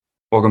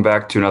Welcome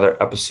back to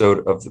another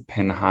episode of the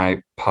Pin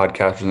High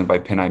podcast presented by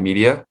Pin High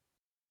Media.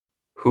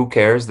 Who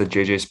cares that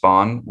JJ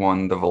Spawn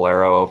won the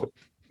Valero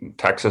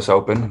Texas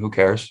Open? Who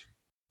cares?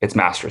 It's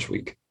Masters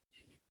Week.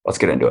 Let's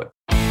get into it.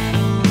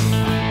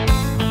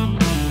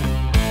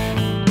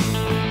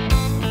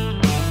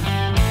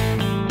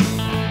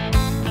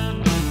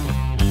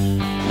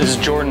 This is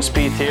Jordan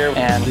Spieth here,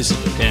 and this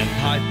is the Pin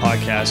High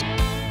podcast.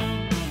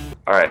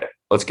 All right,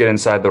 let's get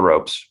inside the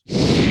ropes.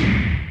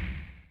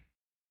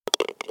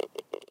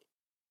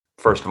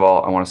 First of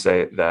all, I want to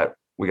say that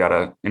we got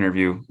an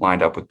interview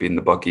lined up with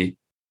BeatinTheBookie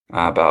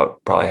about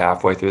probably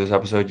halfway through this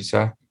episode, you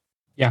say?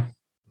 Yeah.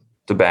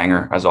 It's a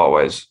banger, as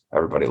always.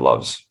 Everybody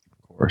loves,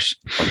 of course,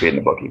 when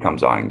BeatinTheBookie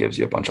comes on and gives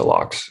you a bunch of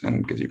locks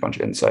and gives you a bunch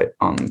of insight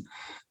on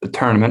the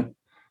tournament.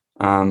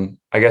 I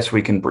guess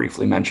we can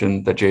briefly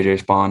mention that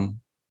JJ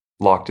Spawn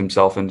locked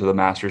himself into the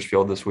Masters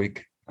field this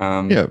week.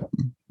 Yeah,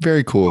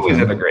 very cool. It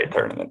was a great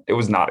tournament. It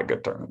was not a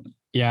good tournament.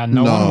 Yeah,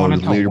 no one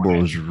wanted to win. The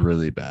leaderboard was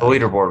really bad. The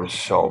leaderboard was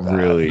so bad. The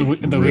really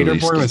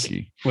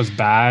leaderboard was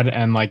bad,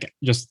 and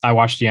I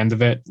watched the end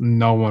of it.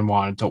 No one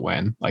wanted to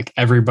win.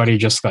 Everybody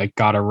just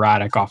got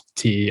erratic off the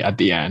tee at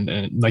the end,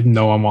 and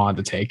no one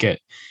wanted to take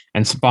it.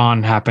 And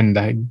Spawn happened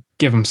to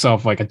give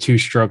himself a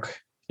 2-stroke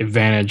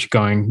advantage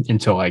going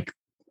into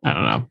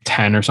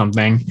 10 or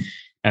something,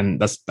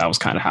 and that was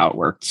kind of how it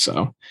worked.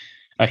 So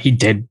he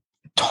did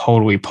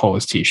totally pull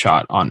his tee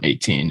shot on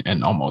 18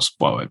 and almost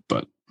blow it,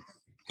 but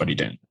he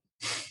didn't.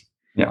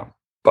 Yeah,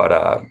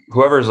 but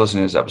whoever is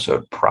listening to this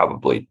episode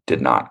probably did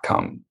not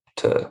come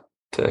to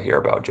hear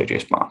about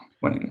JJ Spawn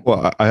winning.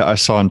 Well, I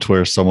saw on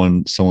Twitter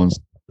someone's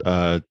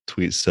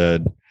tweet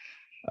said,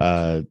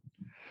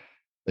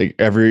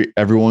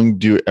 everyone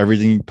do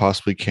everything you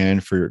possibly can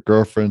for your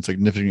girlfriend,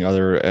 significant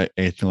other,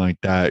 anything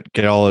like that.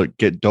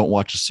 Don't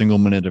watch a single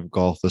minute of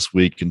golf this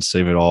week and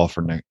save all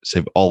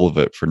of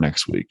it for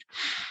next week.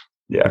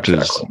 Yeah,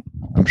 exactly.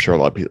 I'm sure a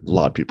lot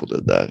of people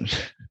did that,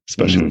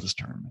 especially with this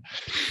tournament.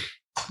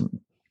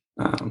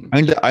 I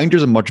think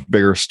there's a much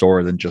bigger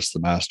story than just the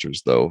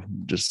Masters, though.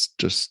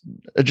 Just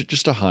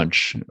a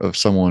hunch of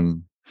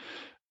someone,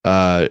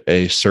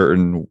 a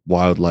certain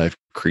wildlife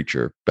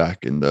creature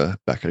back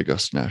at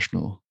Augusta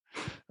National,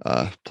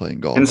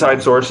 playing golf.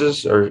 Inside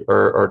sources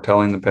are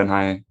telling the Pin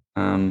High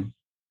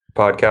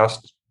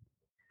podcast,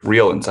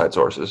 real inside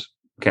sources,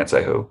 can't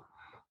say who,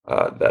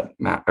 that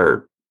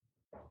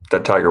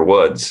Tiger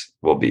Woods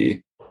will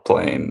be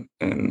playing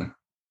in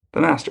the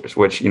Masters,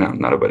 which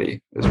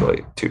nobody is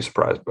really too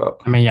surprised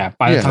about. I mean, yeah.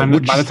 By the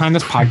time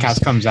this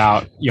podcast comes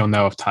out, you'll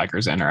know if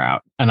Tiger's in or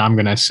out, and I'm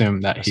going to assume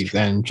that he's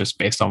in, just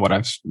based on what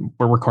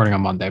we're recording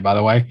on Monday, by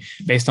the way.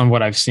 Based on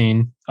what I've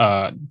seen,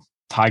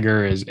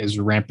 Tiger is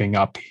ramping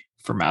up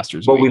for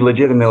Masters. But we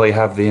legitimately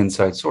have the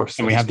inside source,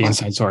 and we have the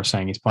inside sourse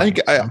saying he's playing.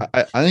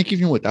 I think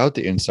even without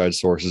the inside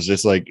sources,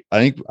 it's I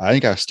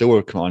think I still would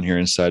have come on here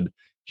and said,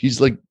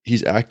 he's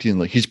acting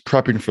like he's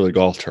prepping for the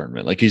golf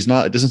tournament. He's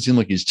not, it doesn't seem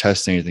like he's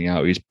testing anything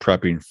out. He's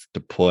prepping to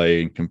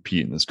play and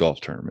compete in this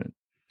golf tournament.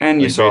 And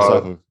you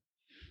saw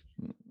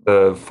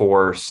the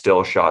 4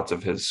 still shots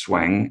of his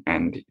swing,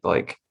 and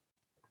it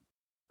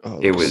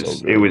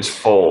was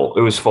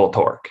full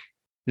torque.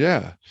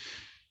 Yeah.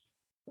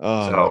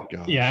 Oh my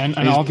God. Yeah.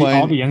 And all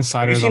the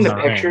insiders. Have you seen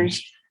the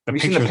pictures? Have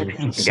you seen the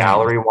pictures of the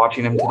gallery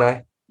watching him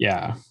today?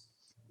 Yeah.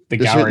 The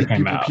gallery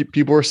came out.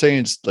 People were saying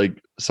it's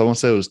someone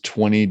said it was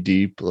 20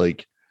 deep.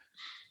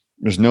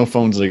 There's no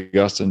phones at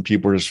Augusta, and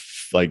people are just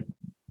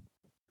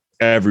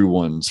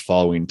everyone's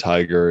following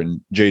Tiger, and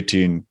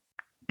JT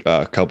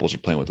and couples are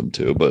playing with them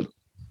too. But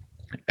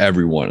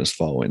everyone is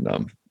following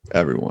them.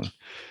 Everyone.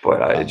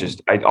 But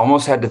I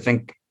almost had to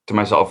think to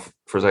myself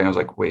for a second. I was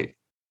like, wait,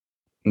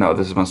 no,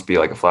 this must be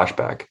a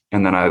flashback.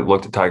 And then I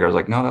looked at Tiger. I was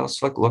like, no,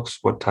 that's looks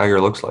what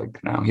Tiger looks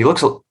like now. He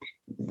looks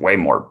way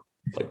more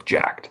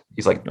jacked.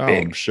 He's big.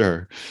 I'm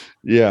sure.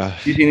 Yeah.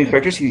 You see these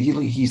pictures?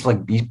 He's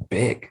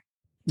big.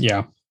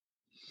 Yeah.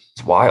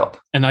 It's wild.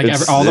 And all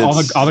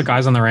the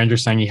guys on the range are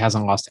saying he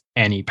hasn't lost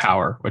any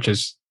power, which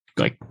is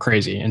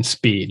crazy, and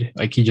speed.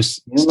 He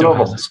just still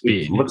has the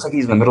speed. He looks like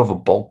he's in the middle of a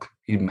bulk.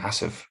 He's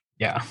massive.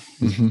 Yeah.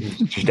 He's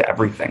just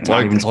everything.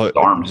 Not even his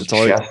arms. His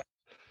chest.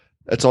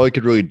 That's all he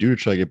could really do to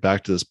try to get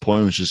back to this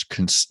point, was just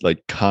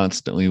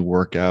constantly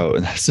work out,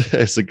 and it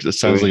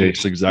sounds like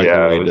it's exactly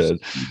what he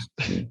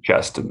did.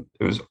 Chest, and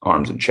it was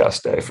arms and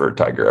chest day for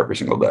Tiger every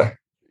single day.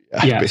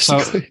 Yeah.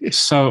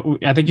 So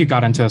I think you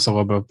got into this a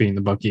little bit with being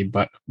the bookie,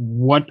 but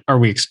what are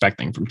we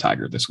expecting from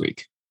Tiger this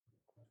week?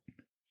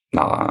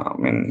 No, I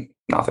mean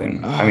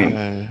nothing.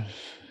 Am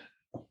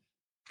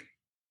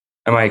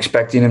I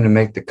expecting him to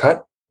make the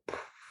cut?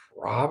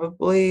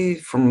 Probably,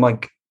 from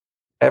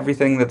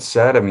everything that's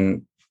said. I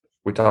mean,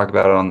 we talked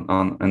about it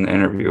on in the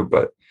interview,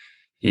 but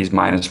he's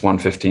minus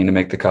 115 to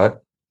make the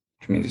cut,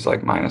 which means he's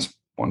minus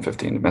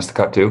 115 to miss the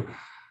cut too.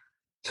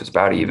 So it's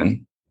about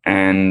even.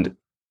 And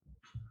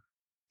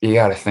you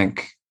got to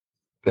think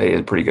that he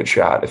has a pretty good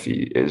shot if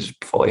he is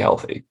fully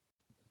healthy.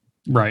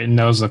 Right. And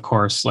knows the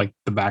course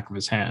the back of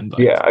his hand.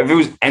 Yeah. If it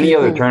was any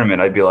other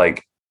tournament, I'd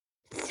be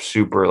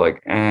super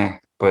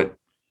but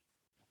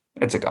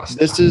It's Augusta.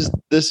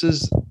 This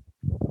is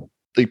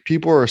like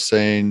people are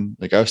saying,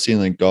 like I've seen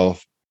like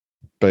golf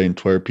betting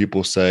Twitter,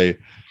 people say,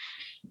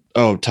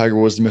 "Oh, Tiger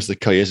Woods missed the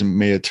cut. He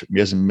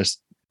hasn't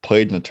missed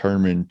played in a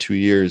tournament in 2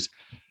 years."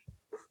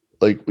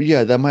 Like,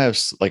 yeah, that might have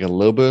like a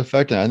little bit of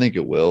effect, and I think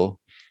it will.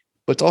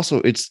 But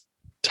it's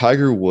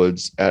Tiger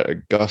Woods at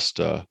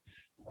Augusta,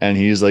 and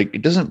he's like,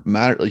 it doesn't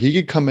matter. Like he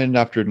could come in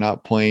after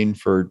not playing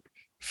for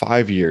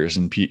 5 years,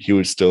 and he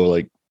would still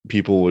like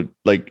people would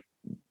like.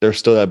 There's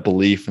still that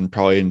belief and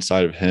probably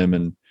inside of him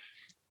and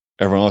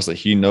everyone else that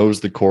he knows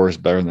the course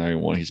better than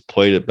anyone. He's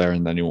played it better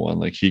than anyone.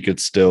 Like he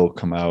could still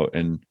come out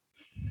and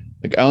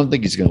like I don't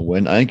think he's gonna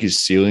win. I think his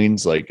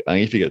ceilings, like I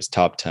think if he gets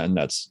top 10,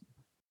 that's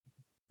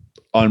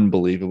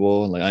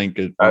unbelievable. Like I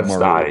think that's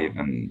not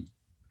even.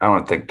 I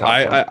don't think top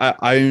 10.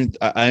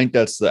 I think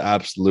that's the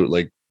absolute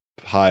like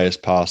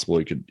highest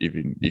possible you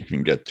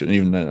can get to, and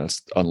even then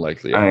that's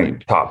unlikely. I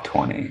think top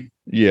 20.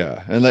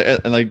 Yeah, and like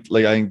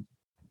I think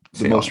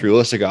the most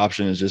realistic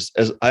option is just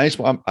I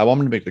want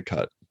him to make the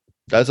cut.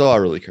 That's all I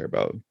really care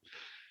about.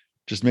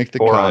 Just make the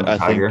cut. I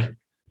think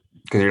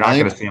because you're not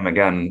going to see him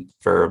again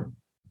for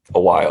a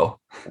while.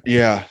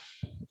 Yeah,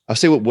 I'll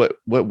say when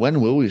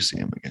will we see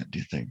him again? Do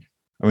you think?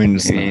 I mean,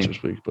 it's not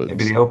this week, but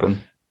maybe the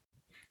Open.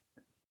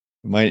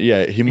 He might.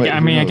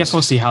 I mean, I guess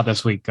we'll see how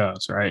this week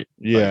goes, right?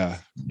 Yeah.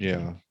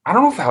 I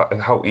don't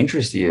know how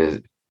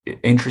interested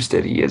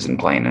he is in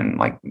playing in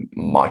like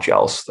much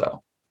else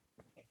though.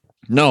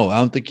 No, I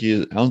don't think he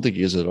is. I don't think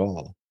he is at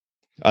all.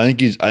 I think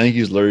he's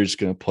literally just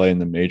going to play in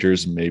the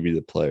majors and maybe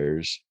the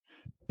Players,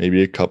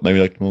 maybe a couple, maybe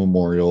like the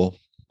Memorial.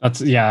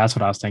 That's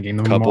what I was thinking.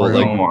 The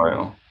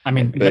Memorial. I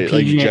mean, the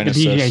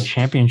PGA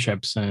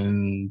Championships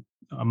in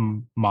a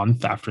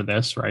month after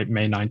this, right?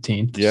 May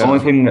 19th. Yeah. The only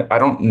thing, I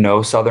don't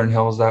know Southern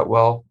Hills that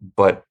well,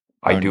 but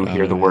I do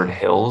hear the word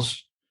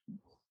hills.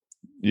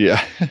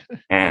 Yeah.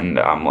 And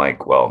I'm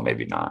like, well,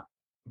 maybe not.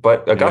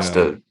 But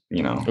Augusta,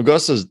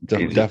 Augusta's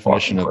the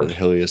definition of the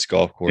hilliest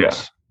golf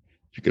course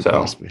you could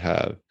possibly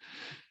have.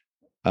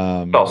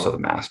 Also the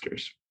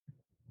Masters.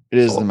 It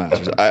is the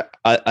Masters. I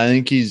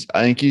think he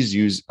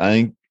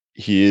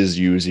is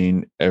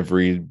using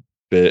every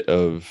bit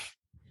of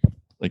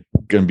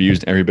going to be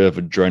using every bit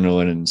of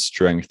adrenaline and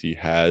strength he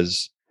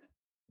has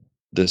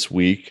this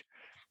week.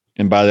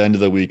 And by the end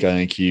of the week,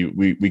 I think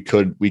we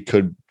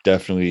could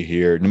definitely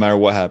hear, no matter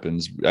what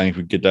happens, I think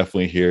we could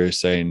definitely hear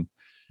saying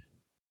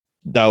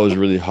that was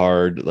really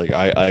hard. Like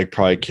I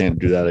probably can't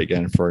do that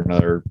again for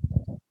another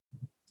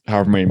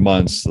however many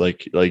months.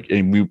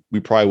 And we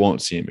probably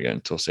won't see him again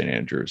until St.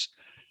 Andrews.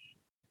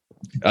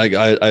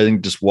 I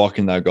think just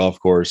walking that golf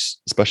course,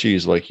 especially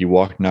he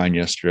walked 9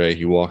 yesterday.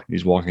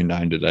 He's walking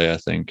 9 today, I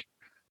think.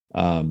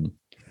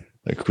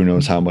 Who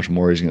knows how much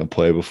more he's going to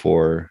play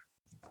before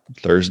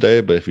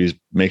Thursday, but if he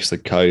makes the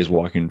cut, he's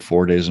walking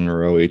 4 days in a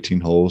row, 18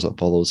 holes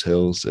up all those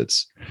hills.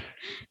 It's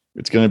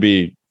going to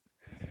be,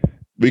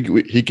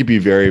 he could be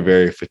very,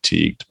 very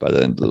fatigued by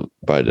the end of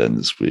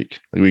this week.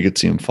 Like we could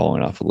see him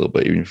falling off a little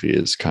bit, even if he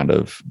is kind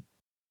of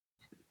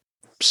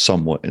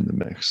somewhat in the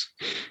mix.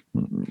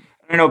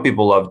 I know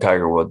people love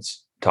Tiger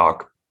Woods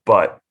talk,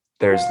 but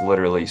there's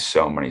literally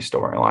so many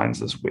storylines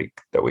this week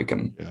that we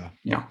can,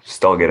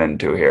 still get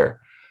into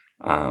here.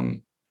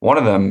 One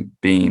of them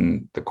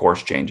being the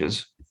course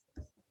changes.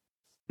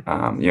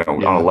 On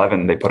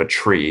 11, they put a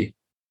tree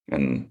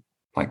in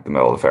like the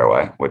middle of the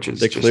fairway, which is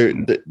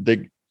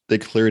they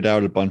cleared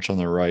out a bunch on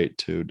the right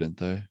too, didn't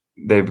they?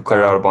 They've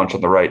cleared out a bunch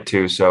on the right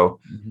too. So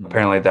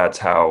apparently that's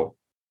how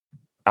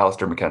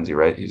Alistair McKenzie,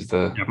 right? He's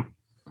the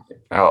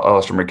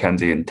Alistair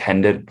McKenzie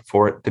intended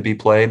for it to be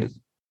played.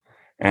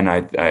 And I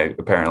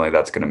apparently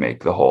that's going to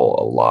make the hole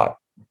a lot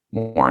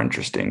more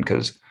interesting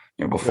because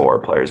before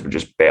players would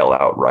just bail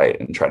out right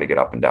and try to get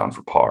up and down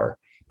for par.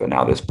 But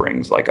now this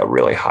brings like a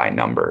really high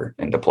number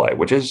into play,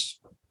 which is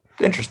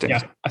interesting.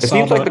 Yeah, it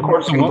seems like the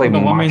course can play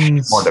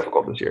much more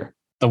difficult this year.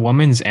 The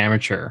women's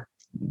amateur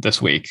this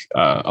week,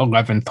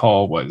 11th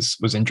hole was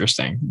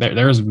interesting.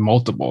 There's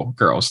multiple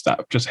girls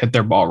that just hit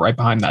their ball right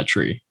behind that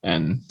tree,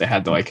 and they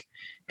had to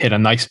hit a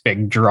nice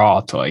big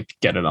draw to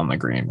get it on the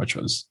green, which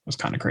was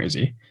kind of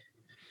crazy.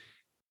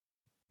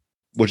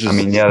 Which is,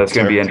 that's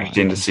going to be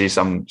interesting to see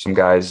some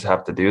guys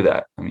have to do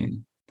that. I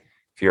mean,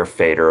 if you're a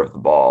fader of the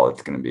ball,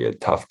 it's going to be a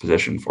tough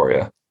position for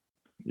you.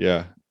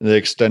 Yeah, they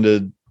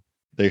extended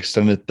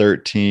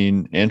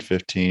 13 and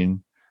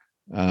 15.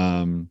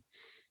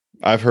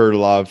 I've heard a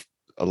lot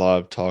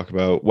of talk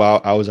about. Wow,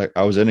 I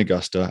was in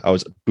Augusta. I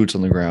was boots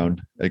on the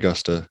ground at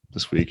Augusta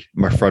this week.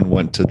 My friend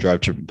went to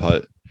drive, chip, and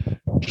putt.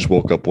 Just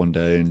woke up one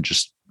day and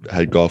just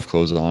had golf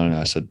clothes on, and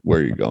I said, "Where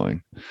are you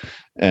going?"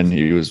 And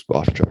he was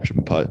off to drive, chip,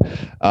 and putt.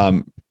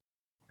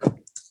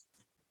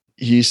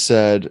 He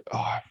said,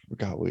 I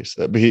forgot what he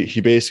said, but he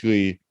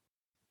basically,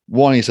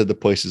 he said the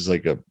place is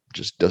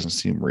just doesn't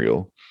seem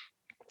real.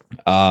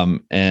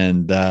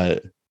 And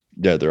that,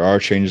 there are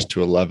changes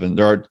to 11.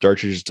 There are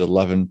changes to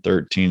 11,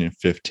 13, and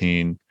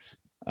 15.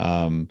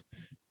 And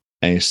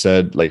he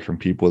said, from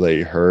people that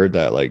he heard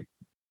that,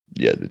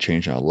 the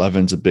change on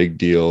 11 is a big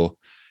deal.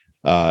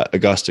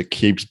 Augusta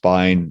keeps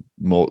buying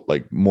more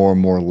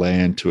and more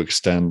land to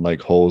extend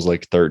like holes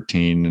like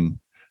 13 and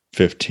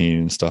 15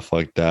 and stuff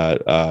like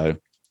that.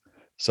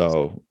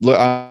 So look,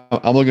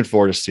 I'm looking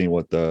forward to seeing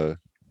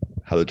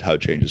how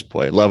changes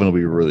play. 11 will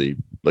be really,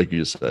 like you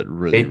just said,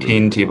 really 18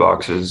 really tee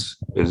boxes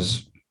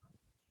is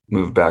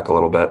moved back a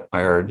little bit.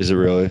 I heard. Is it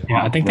really?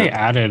 Yeah, I think they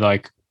added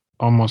like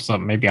almost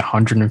maybe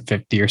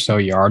 150 or so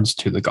yards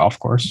to the golf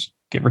course,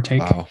 give or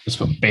take, Wow.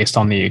 just based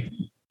on the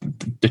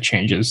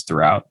changes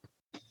throughout.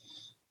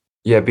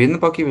 Yeah,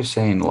 BeatinTheBookie was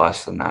saying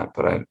less than that,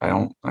 but I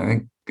don't.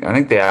 I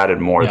think they added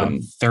more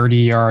than 30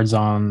 yards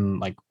on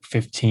like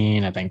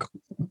 15. I think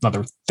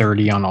another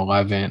 30 on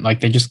 11.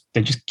 Like they just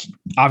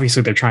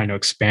obviously they're trying to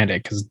expand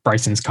it, because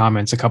Bryson's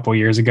comments a couple of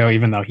years ago,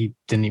 even though he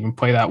didn't even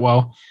play that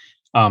well,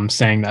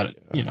 saying that,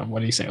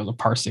 what did he say? It was a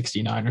par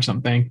 69 or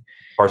something.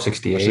 par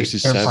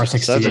 68 or par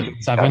 67.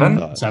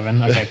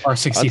 Seven. Okay, par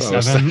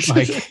 67.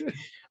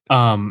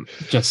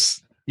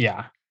 Just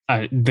yeah.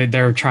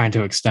 They're trying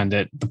to extend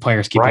it. The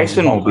players keep.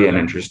 Bryson will be an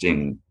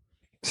interesting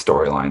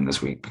storyline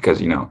this week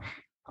because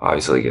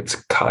obviously he gets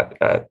cut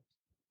at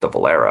the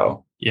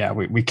Valero. Yeah,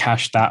 we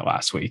cashed that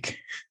last week.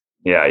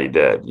 Yeah, you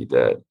did.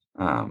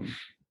 But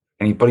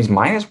he's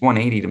minus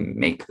 180 to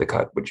make the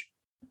cut. Which,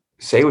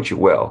 say what you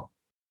will,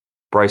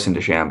 Bryson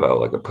DeChambeau,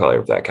 like a player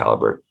of that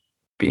caliber,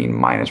 being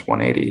minus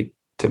 180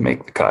 to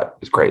make the cut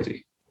is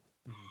crazy.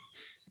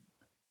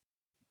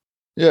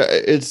 Yeah,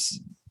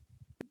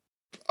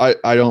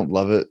 I don't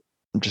love it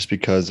just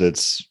because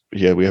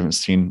we haven't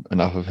seen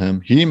enough of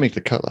him. He didn't make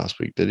the cut last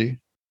week, did he?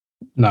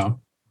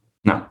 No.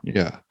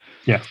 Yeah.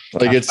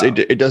 Like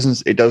it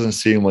doesn't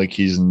seem like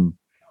he's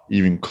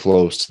even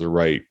close to the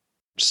right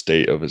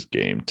state of his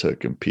game to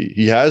compete.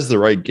 He has the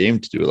right game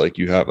to do it. Like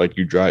you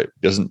drive,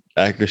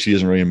 accuracy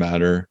doesn't really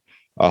matter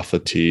off the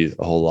tee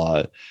a whole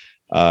lot.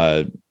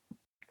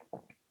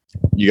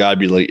 You gotta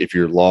be like, if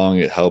you're long,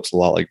 it helps a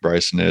lot, like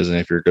Bryson is, and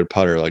if you're a good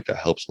putter, like that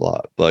helps a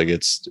lot. But like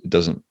it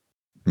doesn't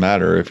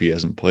matter if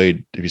he's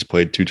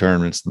played 2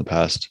 tournaments in the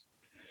past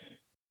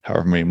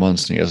however many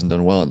months and he hasn't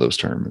done well in those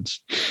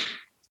tournaments.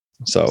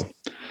 So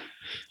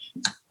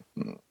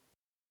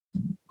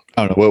I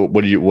don't know.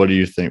 What do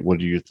you think? What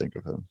do you think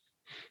of him?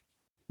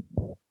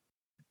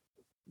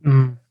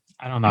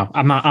 I don't know.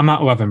 I'm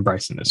not loving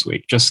Bryson this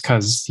week just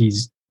because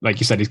he's, like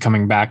you said, he's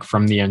coming back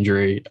from the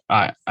injury.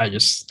 I don't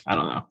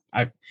know.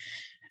 I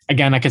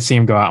could see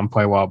him go out and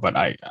play well, but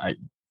I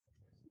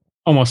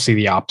almost see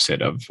the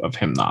opposite of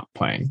him not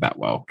playing that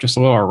well. Just a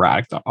little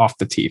erratic off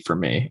the tee for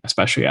me,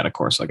 especially at a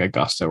course like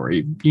Augusta where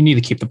you need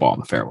to keep the ball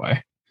in the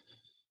fairway.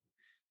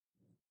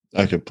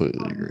 I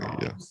completely agree.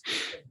 Yeah.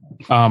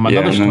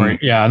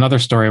 Another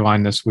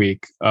storyline this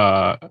week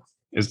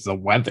is the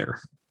weather.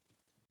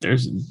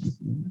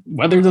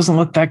 Weather doesn't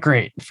look that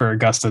great for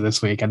Augusta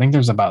this week. I think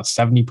there's about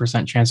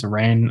 70% chance of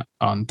rain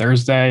on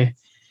Thursday,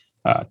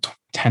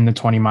 10 to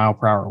 20 mile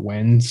per hour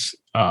winds.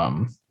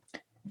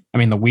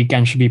 The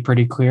weekend should be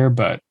pretty clear,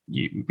 but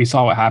we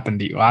saw what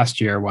happened last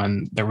year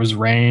when there was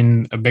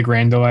rain, a big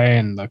rain delay,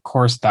 and the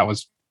course that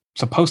was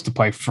supposed to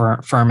play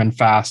firm and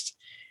fast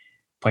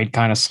played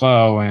kind of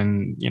slow,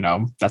 and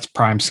that's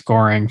prime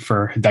scoring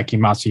for Hideki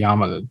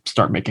Matsuyama to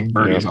start making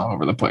birdies all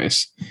over the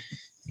place.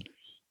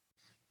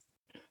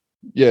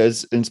 Yeah,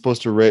 it's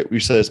supposed to rain.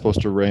 We said it's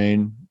supposed to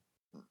rain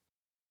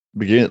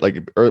beginning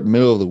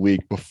middle of the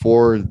week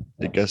before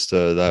it gets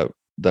to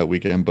that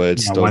weekend, but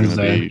it's still going to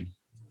be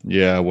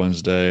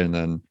Wednesday, and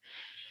then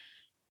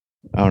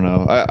I don't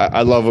know.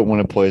 I love it when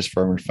it plays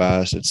firm and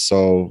fast. It's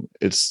so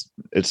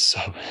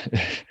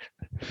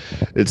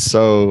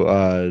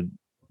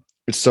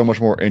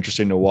much more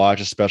interesting to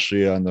watch,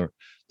 especially on the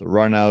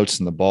runouts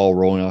and the ball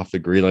rolling off the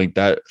green. Like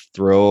that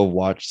thrill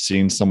of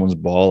seeing someone's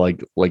ball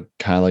like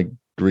kind of like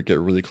get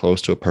really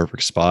close to a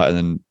perfect spot and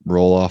then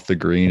roll off the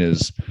green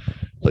is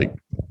like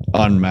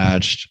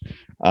unmatched.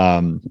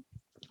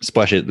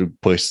 Especially at the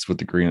places with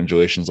the green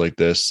undulations like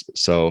this.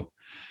 So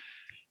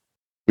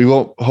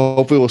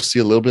hopefully we'll see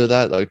a little bit of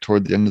that like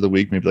toward the end of the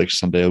week. Maybe like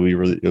Sunday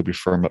it'll be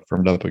firmed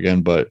up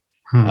again. But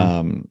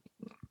I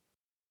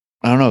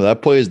don't know.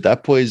 That plays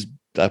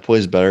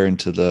better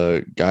into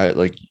the guy.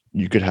 Like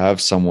you could have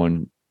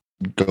someone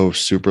go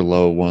super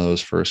low one of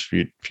those first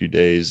few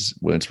days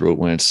when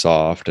it's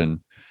soft and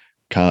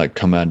kind of like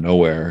come out of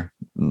nowhere,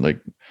 and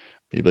like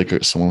maybe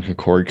like someone like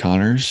Corey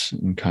Connors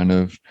and kind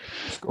of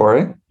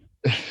Corey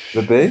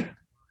the big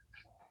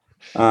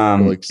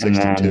like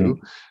 62.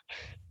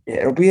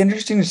 It'll be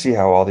interesting to see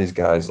how all these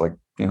guys, like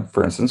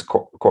for instance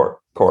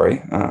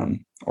Corey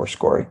or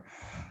Scory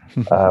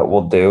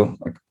will do.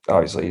 Like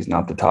obviously he's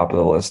not the top of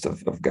the list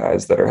of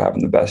guys that are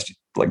having the best,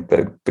 like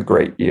the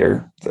great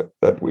year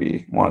that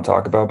we want to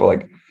talk about, but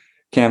like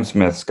Cam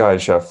Smith, Sky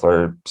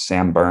Scheffler,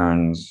 Sam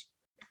Burns,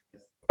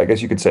 I guess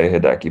you could say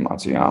Hideki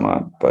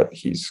Matsuyama, but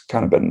he's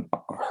kind of been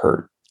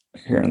hurt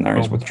here and there.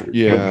 He's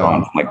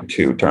withdrawn from like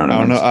 2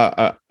 tournaments.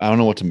 I don't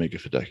know what to make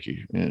of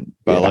Hideki,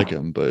 but I like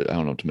him, but I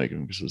don't know what to make of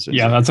him because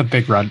that's a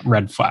big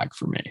red flag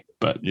for me.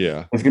 But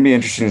yeah, it's gonna be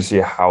interesting to see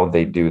how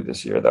they do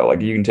this year, though.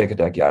 Like you can take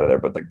Hideki out of there,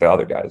 but like the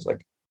other guys,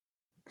 like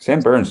Sam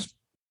Burns,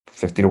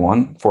 50 to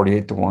 1,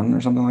 48 to 1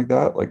 or something like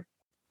that. Like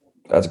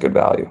that's good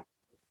value.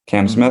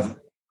 Cam Smith,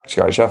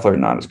 Scotty Scheffler,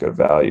 not as good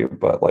value,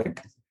 but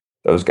like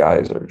those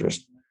guys are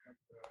just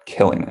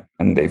killing it,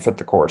 and they fit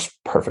the course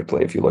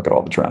perfectly if you look at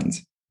all the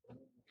trends.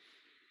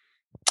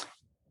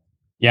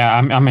 Yeah,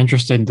 I'm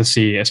interested to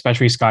see,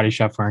 especially Scotty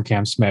Scheffler and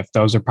Cam Smith.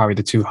 Those are probably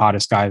the two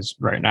hottest guys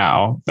right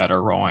now that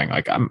are rolling.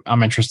 Like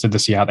I'm interested to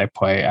see how they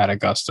play at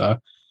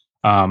Augusta.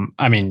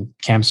 I mean,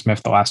 Cam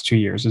Smith the last 2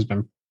 years has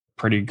been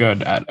pretty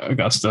good at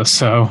Augusta.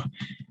 So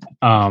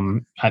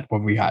at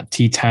what we had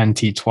T10,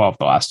 T12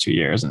 the last 2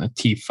 years, and the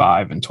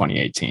T5 in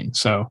 2018.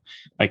 So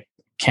like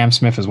Cam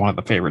Smith is one of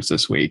the favorites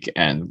this week,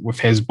 and with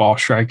his ball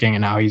striking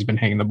and how he's been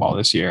hitting the ball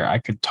this year, I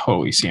could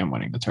totally see him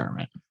winning the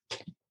tournament.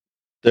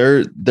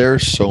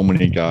 There's so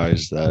many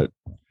guys that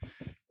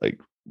like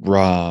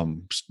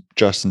Rahm,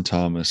 Justin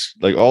Thomas,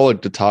 like all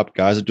like the top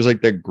guys, just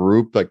like that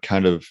group that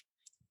kind of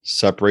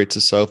separates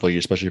itself. Like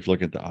especially if you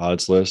look at the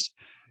odds list,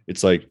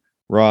 it's like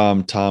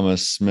Rahm,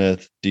 Thomas,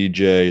 Smith,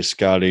 DJ,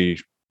 Scotty,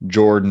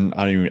 Jordan.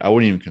 I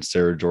wouldn't even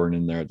consider Jordan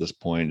in there at this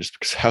point just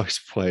because how he's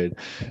played.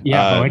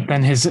 Yeah, but like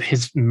then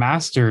his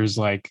Masters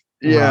like.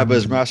 Yeah, but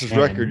his Masters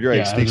record, you're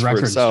right, speaks for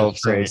itself.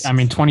 So I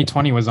mean,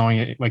 2020 was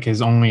only like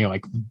his only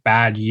like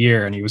bad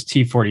year, and he was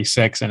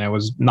T46, and it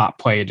was not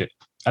played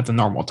at the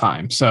normal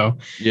time. So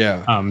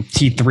yeah,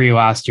 T3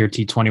 last year,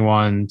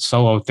 T21,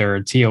 solo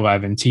third,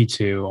 T11,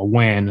 T2, a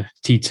win,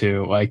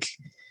 T2. Like,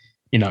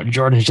 you know,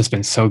 Jordan's just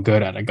been so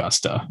good at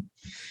Augusta.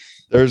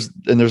 There's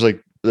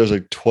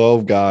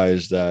 12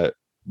 guys that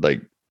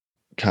like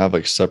kind of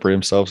like separate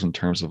themselves in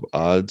terms of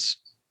odds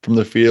from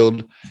the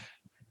field.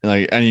 And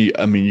like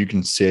I mean, you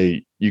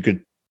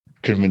could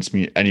convince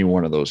me any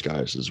one of those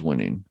guys is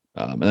winning.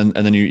 And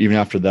then you even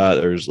after that,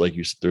 there's like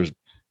there's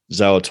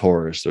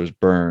Zalatoris, there's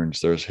Burns,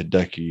 there's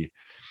Hideki,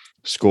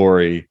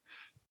 Scory,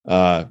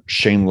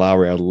 Shane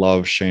Lowry. I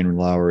love Shane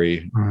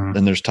Lowry. Mm-hmm.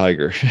 Then there's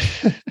Tiger.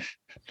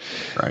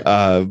 Right.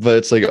 But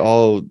it's like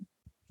all.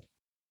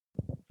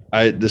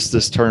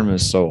 This tournament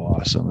is so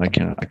awesome. I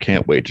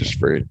can't wait just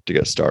for it to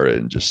get started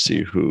and just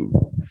see who.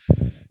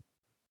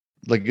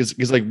 Like it's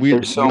like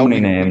there's so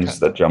many names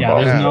that jump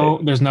off.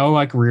 There's no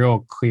like real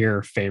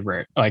clear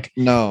favorite. Like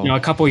no, you know, a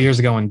couple of years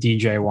ago when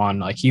DJ won,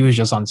 like he was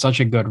just on such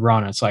a good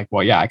run. It's like,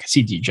 well, yeah, I could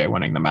see DJ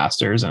winning the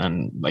Masters, and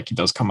then like he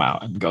does come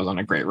out and goes on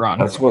a great run.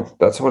 That's what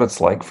it's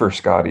like for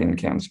Scotty and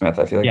Cam Smith.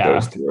 I feel like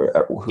those two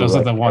are those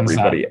are the ones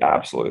everybody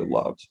absolutely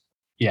loves.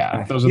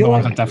 Yeah, those are the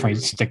ones that definitely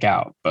stick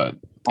out. But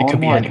it could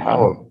be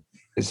anyone.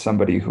 Is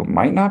somebody who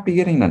might not be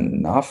getting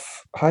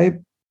enough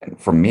hype,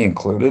 from me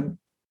included.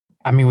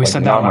 I mean, we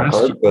said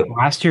that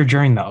last year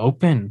during the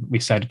Open. We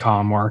said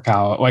Colin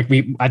Morikawa. Like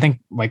I think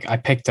I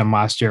picked him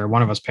last year.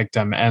 One of us picked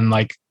him, and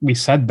like we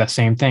said the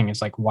same thing.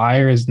 It's like,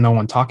 why is no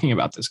one talking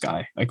about this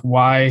guy? Like,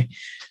 why?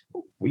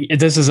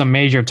 This is a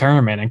major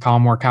tournament, and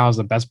Colin Morikawa is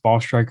the best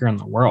ball striker in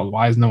the world.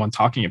 Why is no one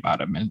talking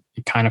about him? And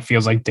it kind of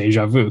feels like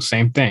deja vu.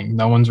 Same thing.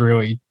 No one's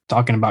really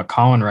talking about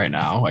Colin right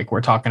now. Like we're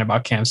talking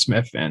about Cam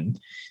Smith and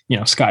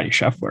Scotty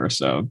Scheffler.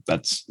 So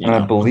that's I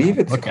believe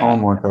it's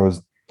Colin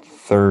Morikawa's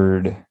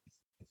third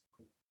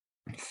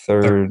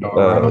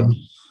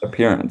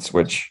appearance,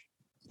 which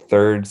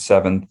third,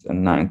 seventh,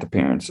 and ninth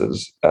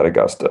appearances at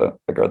Augusta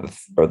like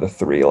are the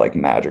three like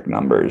magic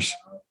numbers.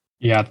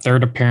 Yeah,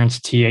 third appearance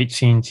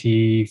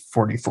T18,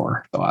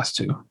 T44, the last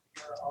two.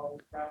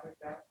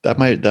 That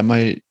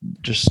might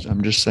just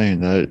I'm just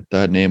saying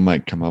that name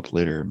might come up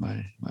later in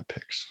my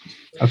picks.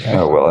 Okay.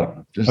 Oh, will it?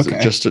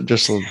 Just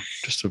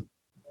a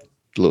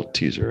little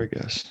teaser, I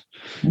guess.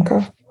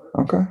 Okay.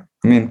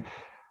 I mean,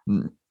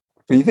 when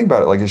you think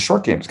about it, like his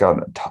short game's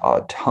gotten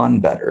a ton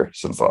better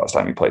since the last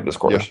time he played this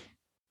course.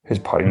 Yeah. His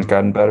putting's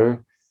gotten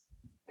better.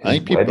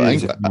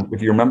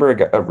 If you remember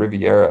at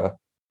Riviera,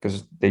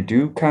 because they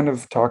do kind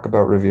of talk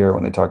about Riviera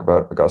when they talk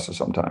about Augusta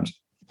sometimes,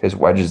 his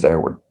wedges there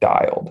were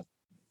dialed.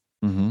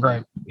 Mm-hmm.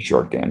 Right.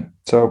 Short game.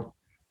 So,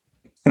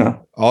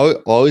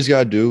 all he's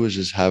got to do is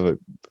just have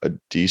a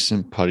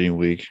decent putting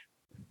week,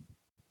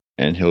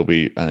 and he'll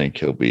be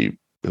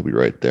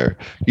right there.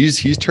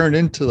 He's turned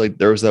into like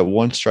there was that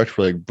one stretch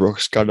where like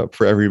Brooks got up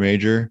for every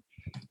major,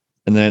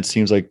 and then it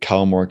seems like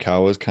Colin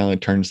Morikawa is kind of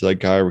like turned into that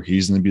guy where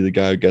he's going to be the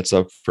guy who gets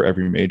up for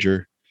every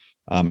major,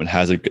 and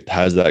has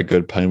that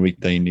good putting week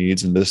that he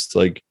needs. And this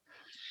like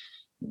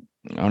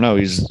I don't know,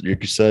 he's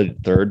like you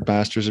said, third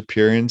Masters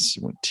appearance,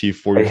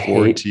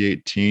 T44,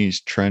 T18. He's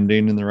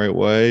trending in the right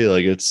way.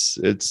 Like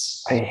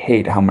it's. I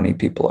hate how many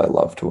people I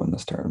love to win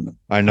this tournament.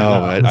 I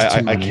know.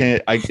 I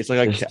can't. It's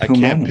like I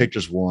can't pick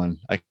just one.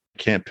 I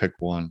can't pick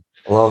one.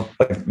 Well,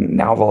 like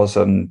now all of a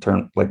sudden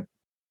turned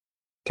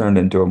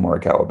into a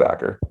Morikawa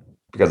backer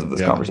because of this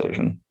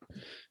conversation.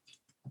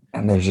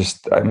 And there's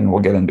just, I mean,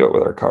 we'll get into it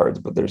with our cards,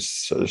 but there's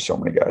so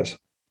many guys.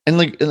 And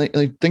like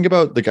think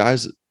about the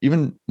guys,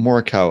 even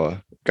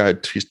Morikawa, guy,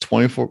 he's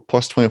 24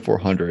 plus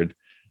 2,400.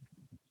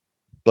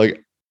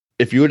 Like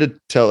if you were to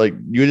tell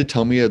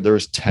me that there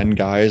was 10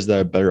 guys that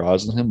have better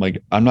odds than him,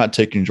 like I'm not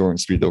taking Jordan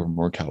Spieth over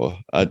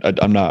Morikawa.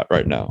 I'm not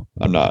right now.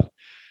 I'm not.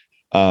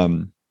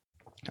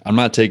 I'm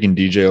not taking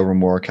DJ over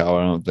Morikawa.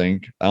 I don't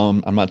think.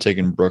 I'm not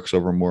taking Brooks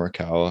over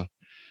Morikawa.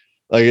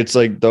 Like it's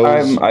like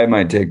those. I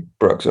might take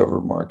Brooks over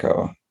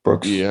Morikawa.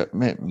 Brooks Yeah, is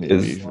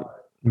maybe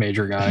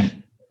Major guy.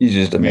 he's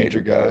just a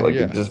major guy. Like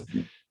Yeah, it just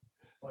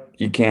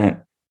you can't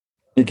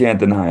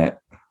deny it.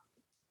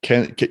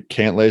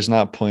 Cantlay's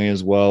not playing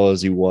as well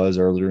as he was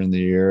earlier in the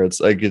year. It's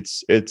like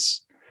it's.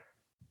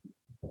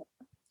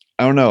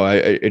 I don't know.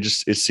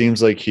 It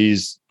seems like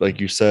he's like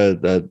you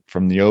said that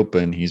from the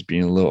Open he's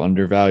being a little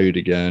undervalued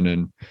again,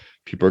 and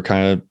people are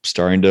kind of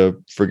starting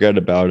to forget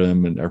about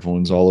him, and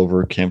everyone's all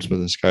over Cam Smith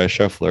and Sky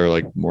Scheffler.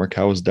 Like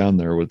Morikawa was down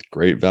there with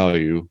great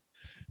value.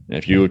 And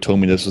if you had told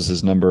me this was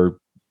his number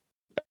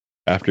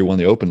after he won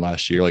the Open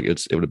last year, like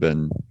it would have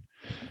been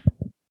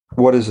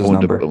What is his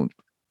number?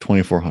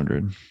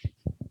 2,400.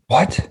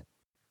 What?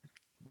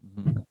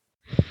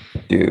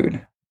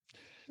 Dude.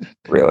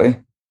 Really?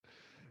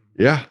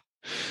 Yeah.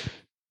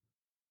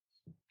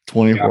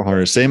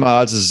 2,400. Same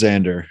odds as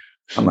Xander.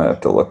 I'm gonna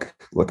have to look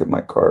at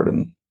my card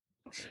and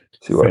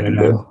see what I can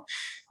do.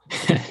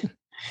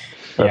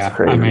 Yeah,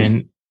 crazy. I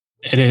mean,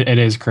 it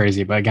is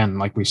crazy, but again,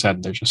 like we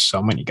said, there's just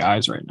so many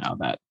guys right now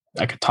that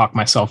I could talk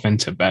myself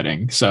into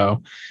betting.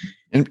 So,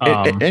 and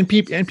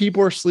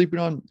people are sleeping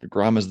on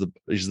Grom as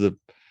he's the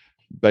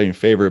betting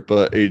favorite,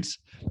 but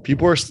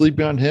people are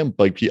sleeping on him.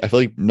 Like I feel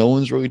like no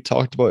one's really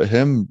talked about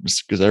him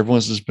because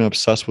everyone's just been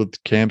obsessed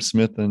with Cam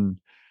Smith and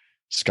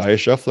Sky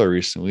Scheffler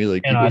recently.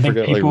 Like people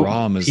forget like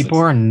Rahm is people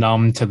are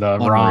numb to the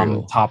unreal.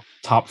 Rahm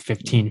top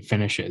 15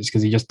 finishes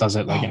because he just does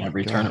it like in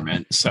every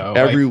tournament. So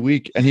every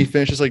week, and he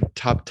finishes like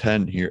top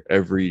 10 here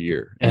every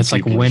year. And it's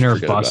like win or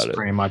bust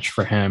pretty much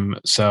for him.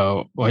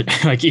 So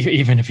like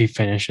even if he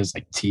finishes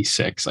like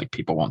T6, like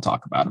people won't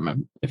talk about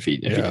him if he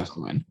doesn't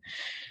win,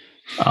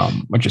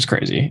 which is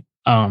crazy.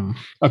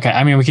 Okay,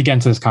 I mean we could get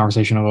into this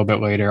conversation a little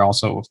bit later.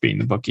 Also with being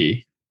the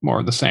bookie, more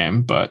of the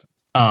same, but.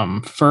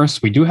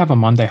 First, we do have a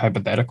Monday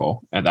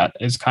hypothetical, and that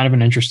is kind of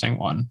an interesting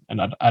one,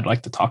 and I'd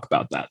like to talk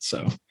about that.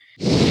 So,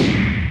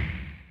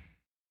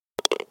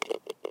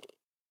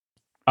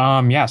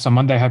 so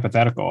Monday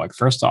hypothetical. Like,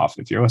 first off,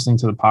 if you're listening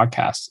to the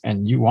podcast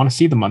and you want to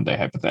see the Monday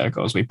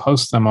hypotheticals, we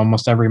post them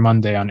almost every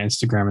Monday on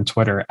Instagram and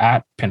Twitter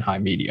at Pin High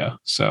Media.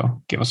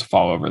 So, give us a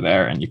follow over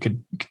there, and you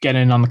could get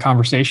in on the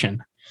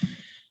conversation.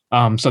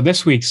 So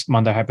this week's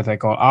Monday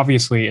hypothetical,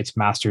 obviously, it's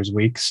Masters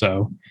week,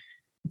 so.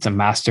 It's a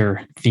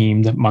master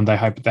themed Monday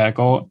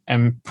hypothetical,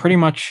 and pretty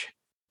much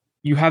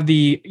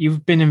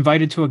you've been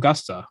invited to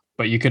Augusta,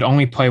 but you could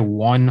only play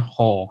one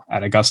hole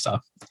at Augusta.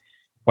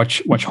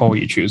 Which hole are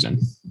you choosing?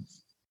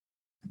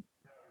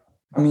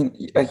 I mean,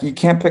 you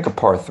can't pick a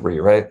par 3,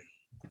 right?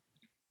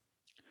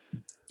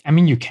 I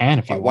mean, you can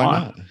if you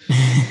want. Not?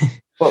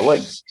 But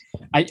like,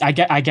 I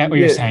get what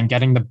you're saying.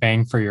 Getting the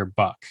bang for your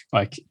buck,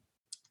 like.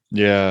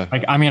 Yeah.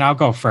 Like, I mean, I'll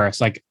go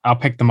first. Like, I'll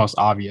pick the most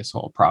obvious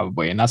hole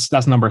probably. And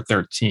that's number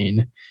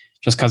 13,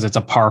 just because it's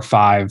a par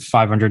 5,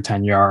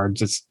 510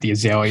 yards. It's the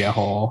Azalea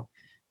hole.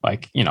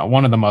 Like,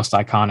 one of the most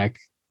iconic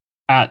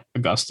at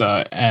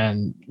Augusta.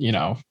 And,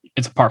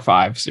 it's a par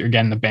 5. So you're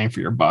getting the bang for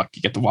your buck.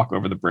 You get to walk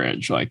over the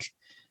bridge, like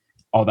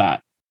all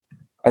that.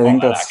 I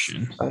think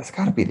that's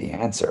got to be the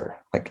answer.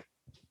 Like,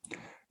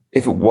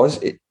 if it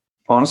was,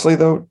 honestly,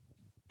 though,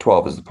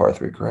 12 is the par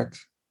 3, correct?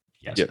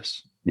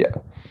 Yes. Yeah.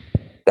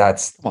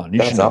 That's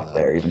up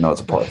there, even though it's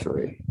a par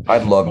 3.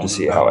 I'd love to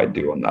see how I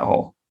do on that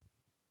hole.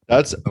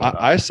 I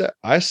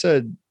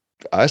said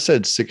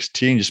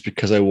 16 just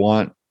because I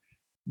want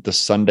the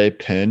Sunday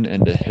pin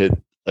and to hit,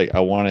 like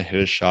I want to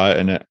hit a shot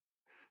and it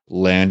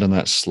land on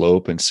that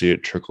slope and see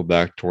it trickle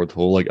back toward the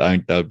hole. Like I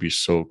think that would be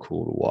so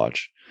cool to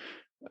watch.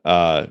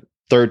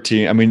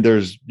 13. I mean,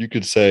 you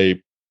could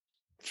say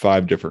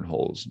 5 different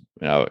holes.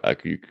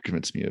 You could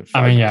convince me of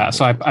 5. I mean, yeah.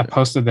 So I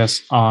posted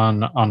this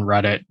on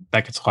Reddit.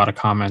 That gets a lot of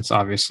comments,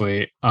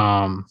 obviously.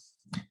 13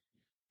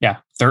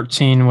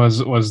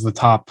 was the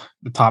top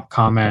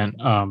comment.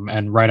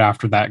 And right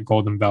after that,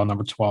 Golden Bell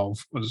number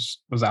 12 was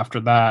after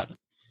that.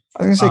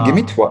 I was gonna say, give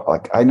me 12.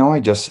 Like I know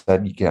I just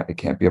said it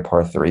can't be a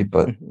par 3,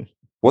 but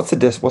what's the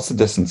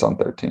distance on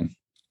 13?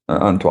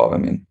 On 12, I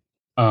mean.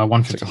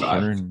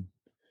 155.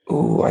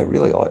 Ooh, I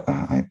really like.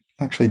 I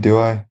actually do.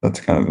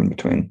 That's kind of in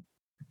between.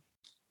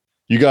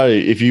 You gotta,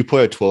 if you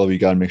play a 12, you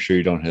gotta make sure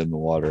you don't hit in the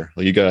water.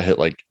 Like you gotta hit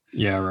like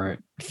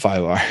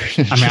 5 iron.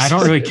 I mean, I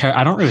don't really care.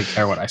 I don't really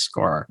care what I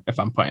score if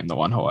I'm playing the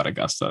one hole at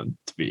Augusta,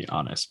 to be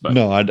honest. But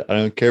no, I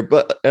don't care.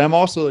 But and I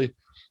also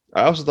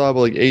thought about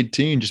like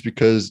 18 just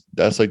because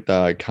that's like the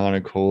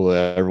iconic hole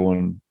that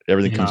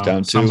everything comes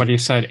down to. Somebody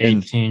said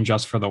 18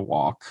 just for the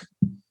walk.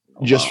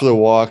 For the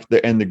walk,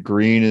 and the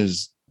green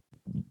is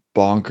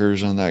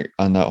bonkers on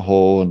that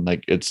hole, and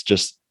like it's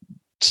just.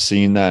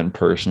 Seeing that in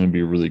person would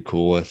be really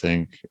cool. I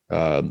think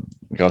I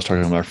was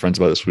talking to my friends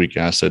about this week,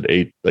 and I said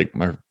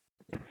my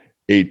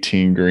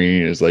 18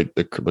 green is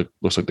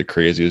looks like the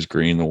craziest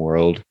green in the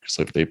world. It's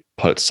like they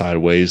put it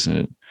sideways,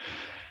 and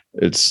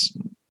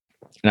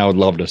I would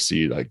love to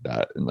see like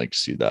that and like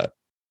see that.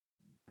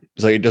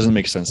 It's like it doesn't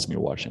make sense to me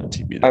watching on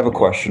TV. I have a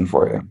question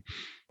for you.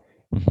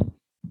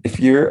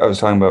 Mm-hmm. I was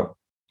talking about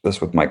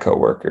this with my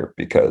coworker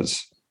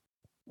because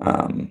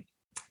Um,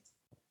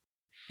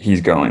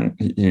 he's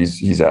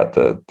at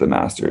the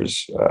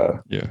Masters,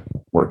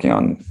 working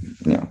on,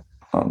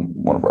 on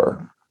one of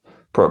our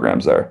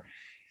programs there.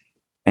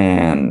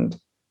 And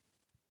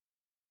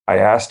I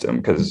asked him,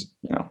 because,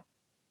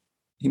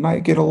 he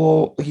might get a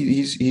little,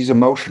 he's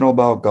emotional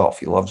about golf.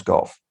 He loves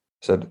golf.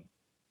 I said,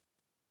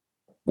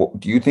 well,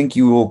 do you think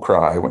you will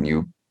cry when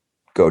you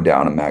go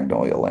down a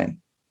Magnolia Lane?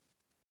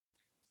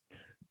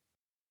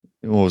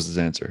 What was his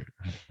answer?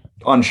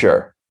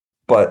 Unsure,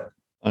 but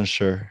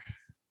unsure.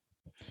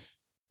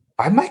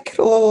 I might get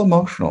a little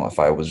emotional if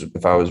I was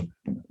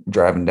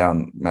driving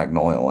down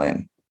Magnolia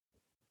Lane.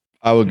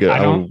 I would get.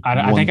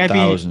 I think I'd be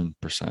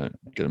 1,000%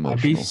 get emotional.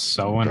 I'd be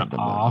so in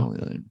awe.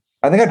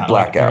 I think I'd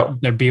black out.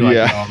 There'd be like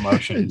no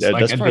emotions. Yeah,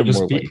 like that's probably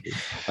more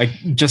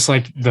likely. Just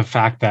like the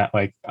fact that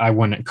like I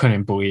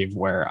couldn't believe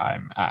where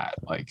I'm at.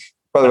 Like,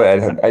 by the way,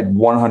 I'd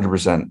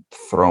 100%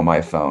 throw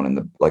my phone in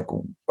the, like,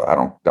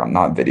 I'm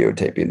not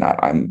videotaping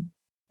that. I'm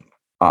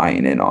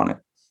eyeing in on it.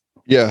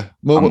 Yeah.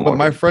 Well, but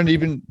my friend,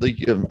 even like,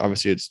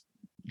 obviously it's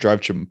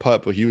drive, chip, and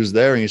putt, but he was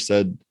there and he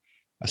said,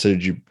 I said,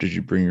 did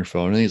you bring your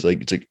phone? And he's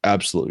like, it's like,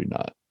 absolutely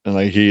not. And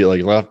like, he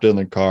like left it in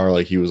the car.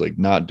 Like he was like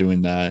not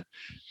doing that.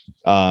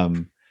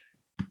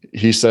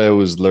 He said it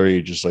was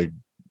literally just like,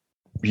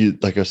 he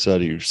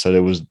said he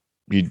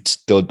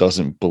still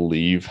doesn't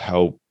believe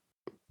how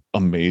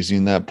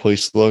amazing that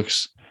place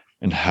looks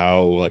and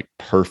how like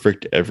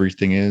perfect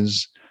everything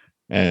is.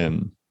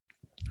 And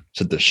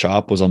said the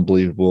shop was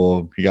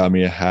unbelievable. He got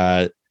me a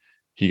hat.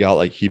 He got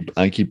like, I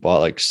think he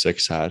bought like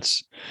 6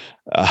 hats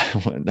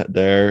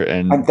there.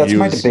 And that's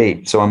my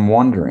debate. So I'm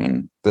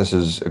wondering, this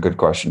is a good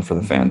question for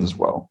the fans as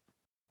well.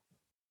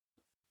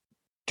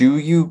 Do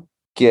you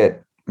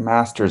get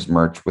Masters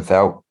merch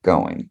without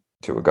going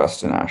to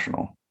Augusta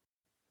National?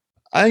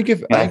 I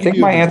think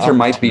my answer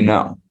might be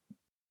no.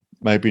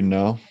 Might be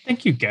no. I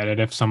think you get it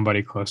if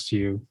somebody close to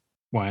you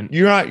went.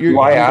 Do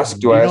I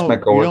ask my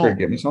coworker to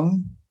get me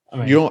something? I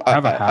mean, you don't. I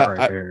have a hat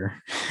right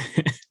here.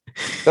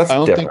 That's I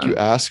don't different. think you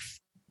ask.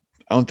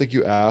 I don't think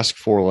you ask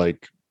for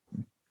like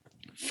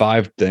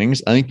 5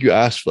 things. I think you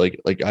ask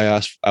like I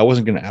asked. I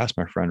wasn't going to ask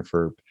my friend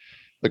for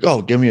like,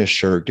 oh, give me a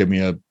shirt, give me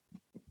a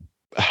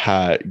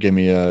hat, give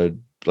me a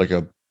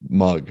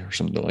mug or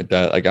something like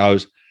that. Like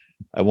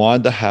I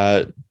wanted the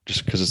hat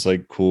just because it's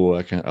like cool.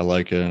 I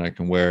like it and I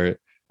can wear it.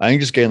 I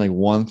think just getting like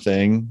one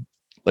thing,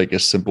 like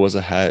as simple as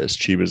a hat, as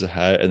cheap as a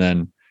hat, and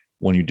then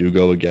when you do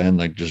go again,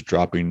 like just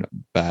dropping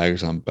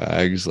bags on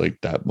bags, like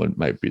that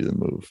might be the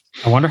move.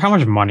 I wonder how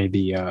much money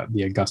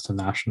the Augusta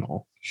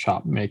National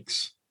shop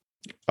makes.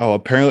 Oh,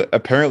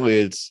 apparently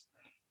it's,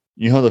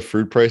 how the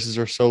food prices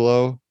are so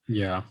low.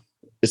 Yeah.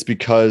 It's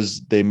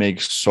because they make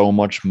so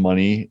much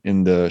money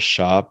in the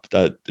shop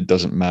that it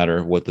doesn't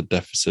matter what the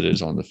deficit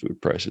is on the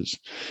food prices.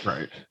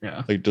 Right. Yeah.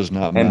 Like it does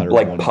not matter. And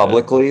like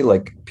publicly,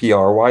 like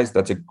PR wise,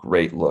 that's a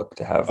great look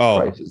to have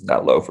prices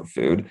that low for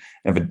food.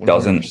 And if it 100%.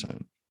 Doesn't,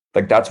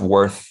 like that's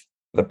worth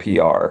the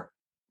PR.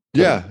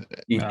 Yeah.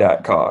 Eat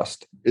that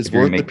cost. It's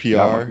worth the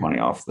PR. Money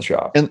off the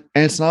shop. And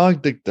it's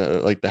not like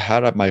the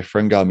hat that my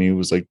friend got me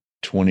was like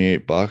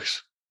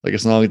 $28. Like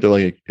it's not like they're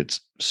like it's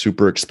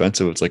super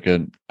expensive. It's like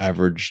an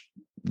average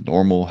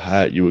normal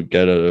hat you would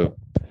get at a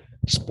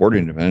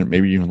sporting event,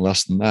 maybe even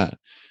less than that.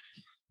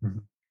 Mm-hmm.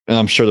 And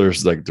I'm sure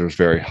there's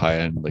very high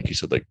end, like you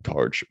said, like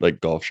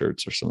golf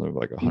shirts or something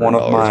like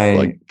 $100.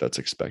 Like that's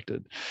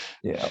expected.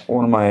 Yeah,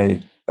 one of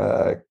my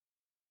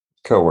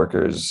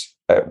coworkers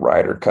at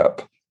Ryder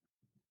Cup.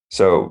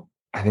 So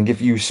I think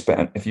if you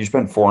spent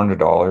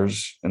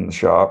 $400 in the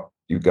shop,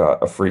 you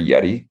got a free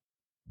Yeti.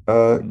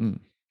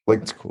 Like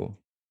that's cool.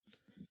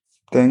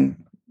 Thing,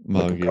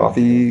 mug, like a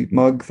coffee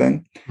mug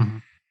thing. Mm-hmm.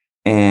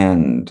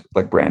 And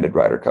like branded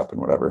Ryder Cup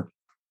and whatever.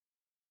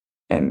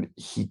 And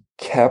he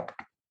kept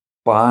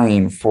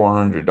buying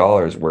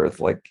 $400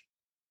 worth, like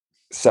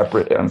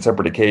on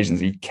separate occasions.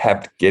 He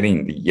kept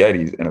getting the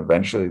Yetis, and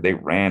eventually they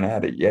ran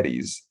out of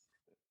Yetis.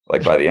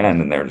 Like by the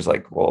end, and they were just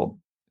like, well,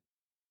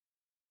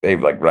 they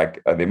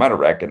might have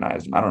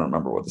recognized him. I don't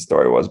remember what the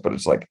story was, but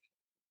it's like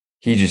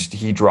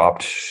he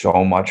dropped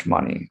so much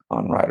money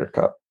on Ryder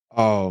Cup.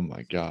 Oh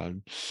my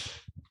god,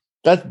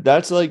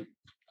 that's like.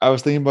 I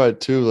was thinking about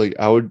it too. Like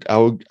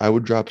I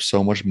would drop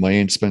so much money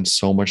and spend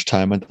so much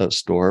time at that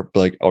store, but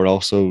like I would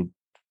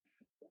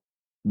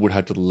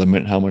have to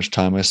limit how much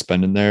time I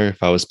spend in there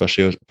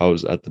especially if I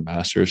was at the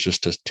Masters,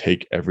 just to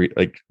take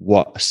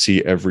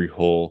see every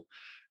hole,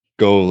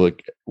 go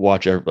like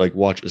watch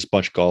as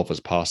much golf as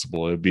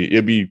possible. It'd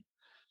be,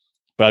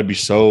 but I'd be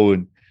so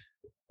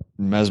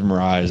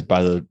mesmerized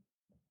by the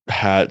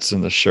hats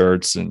and the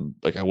shirts, and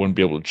like I wouldn't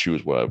be able to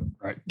choose what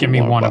give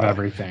me one of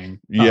everything.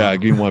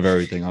 Give me one of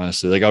everything,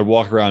 honestly. Like I'd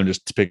walk around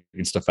just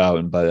picking stuff out,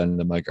 and by the end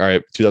I'm like, all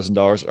right,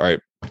 $2,000, all right,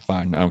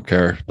 fine, I don't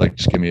care, like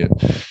just give me it.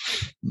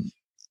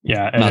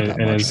 Yeah,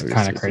 it is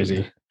kind of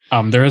crazy.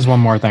 There is one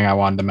more thing I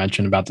wanted to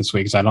mention about this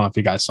week, because I don't know if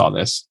you guys saw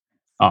this,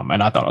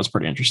 and I thought it was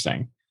pretty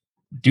interesting.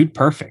 Dude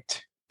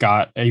Perfect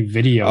got a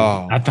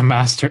video at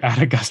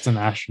Augusta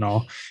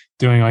National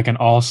doing like an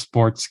all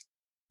sports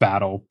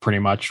battle pretty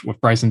much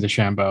with Bryson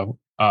DeChambeau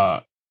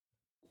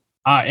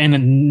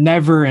And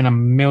never in a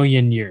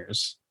million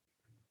years,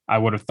 I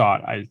would have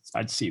thought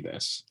I'd see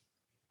this.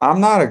 I'm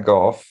not a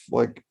golf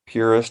like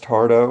purist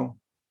hardo,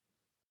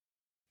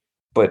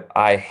 but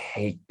I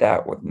hate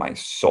that with my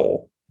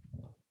soul.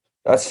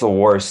 That's the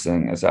worst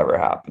thing that's ever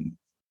happened.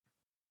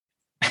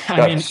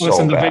 I mean, That's so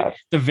listen, bad.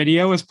 the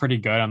video is pretty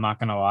good. I'm not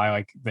gonna lie,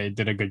 like they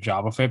did a good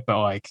job of it,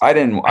 but like I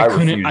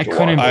refuse I to watch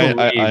couldn't it. I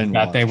believe didn't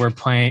that they watch were it.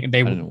 playing.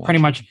 They I didn't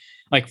pretty watch much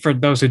like for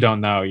those who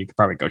don't know, you could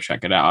probably go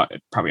check it out.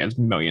 It probably has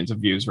millions of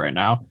views right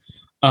now.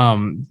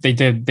 They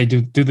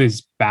do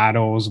these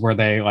battles where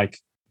they like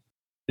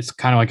it's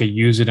kind of like a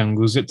use it and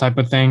lose it type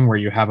of thing where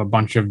you have a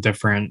bunch of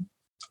different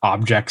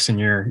objects in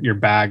your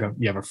bag.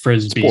 You have a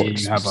frisbee,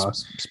 Sports. you have a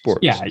Sports.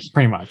 yeah,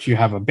 pretty much. You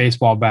have a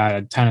baseball bat,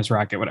 a tennis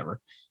racket, whatever.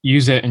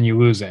 Use it and you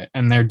lose it.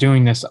 And they're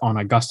doing this on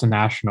Augusta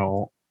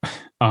National,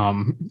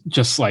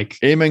 just like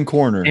Amen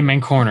corner.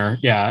 Amen corner,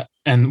 yeah.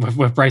 And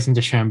with Bryson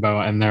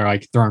DeChambeau, and they're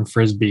like throwing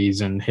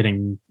frisbees and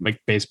hitting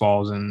like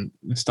baseballs and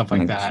stuff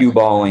like And that. cue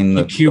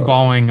balling Cue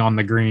balling on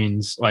the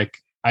greens, like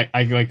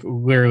I like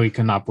literally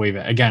could not believe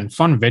it. Again,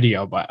 fun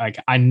video, but like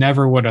I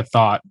never would have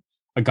thought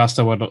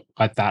Augusta would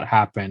let that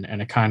happen.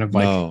 And it kind of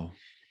like No.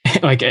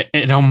 like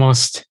it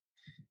almost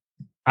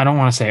I don't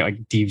want to say it like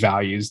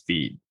devalues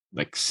the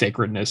like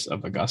sacredness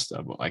of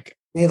Augusta, but like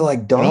it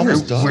like It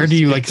almost does. where do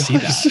you It like see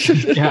does.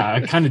 that? Yeah,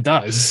 it kind of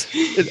does.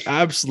 It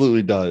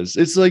absolutely does.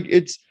 It's like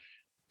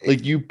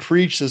you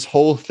preach this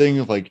whole thing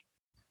of like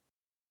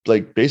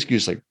basically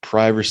just like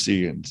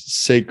privacy and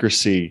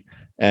secrecy,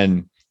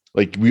 and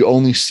like we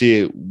only see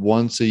it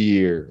once a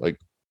year, like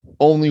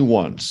only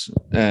once,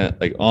 and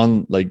like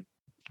on like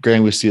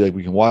granted we see like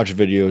we can watch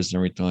videos and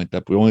everything like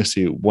that, but we only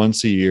see it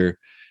once a year,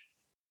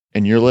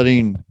 and you're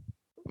letting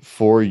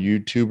 4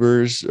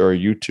 YouTubers or a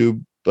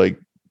YouTube like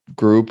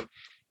group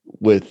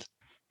with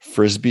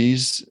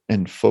frisbees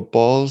and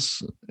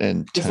footballs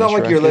and It's not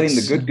like tennis you're letting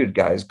the rackets. good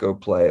guys go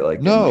play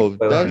like No, and, like,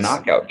 play like a that's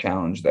knockout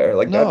challenge there.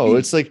 Like that'd no, be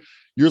it's like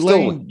you're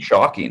still letting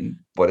shocking,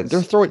 but it's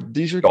they're throwing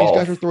these golf.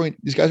 guys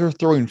are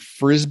throwing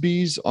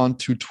frisbees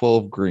onto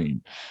 12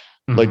 green,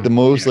 like Mhm. the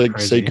most Yeah, like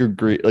crazy. sacred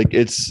green, like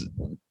it's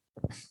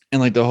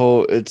and like the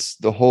whole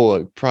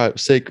like private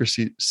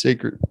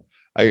sacred.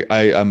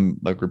 I'm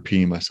like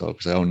repeating myself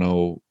because I don't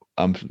know.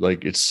 I'm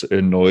like it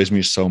annoys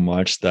me so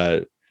much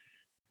that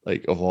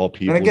like of all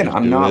people And again, just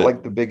I'm do not it.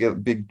 like the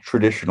big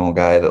traditional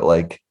guy that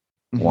like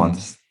Mhm.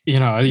 wants. Yeah,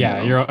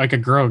 know. you're like a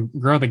grow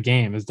the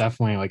game is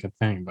definitely like a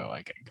thing, but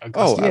like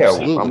Augusta, Yeah,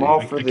 absolutely. I'm all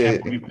like, for I the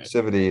can't believe it.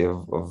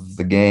 inclusivity of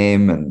the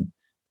game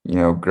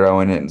and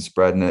growing it and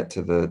spreading it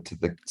to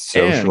the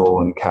social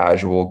and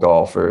casual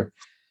golfer.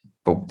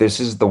 But this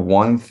is the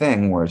one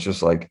thing where it's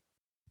just like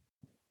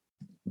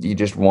you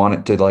just want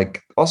it to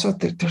like. Also,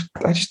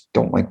 I just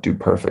don't like Dude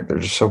Perfect. They're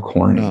just so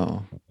corny.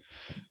 No,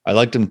 I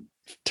liked them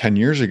 10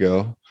 years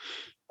ago.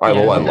 I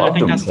Yeah, I loved think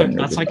them that's 10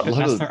 years that's like ago.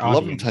 that's their Loved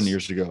them audience. 10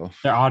 years ago.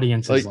 Their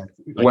audience is Like,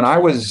 like when I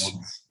 12 was year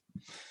olds.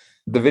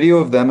 the video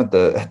of them at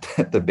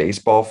the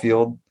baseball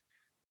field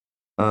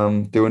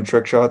doing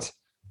trick shots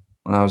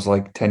when I was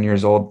like 10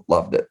 years old,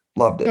 loved it.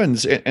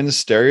 yeah, and the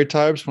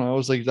stereotypes when I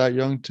was like that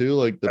young too,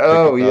 like the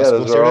Oh pickup yeah, basketball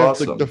those are stereotypes,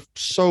 like awesome. they're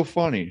so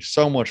funny,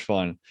 so much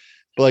fun.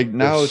 But like They're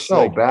now it's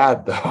so like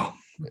bad though.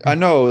 I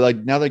know, like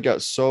now they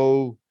got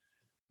so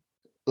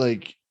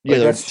like yeah, Like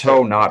they're that's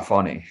so not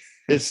funny.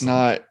 it's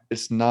not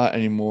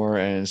anymore,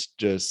 and it's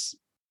just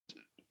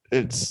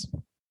it's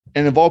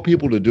and of all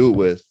people to do it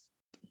with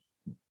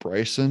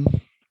Bryson,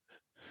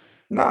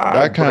 Nah,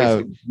 that kind Bryson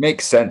of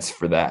makes sense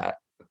for that.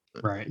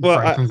 Right. well,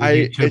 Bryson's a I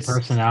YouTube it's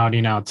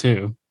personality now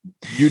too.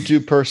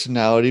 YouTube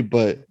personality,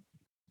 but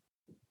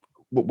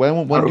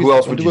when Who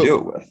else would you do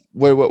it with?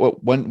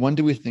 when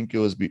do we think it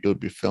would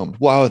be filmed?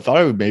 Well, I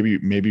thought it would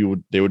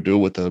they would do it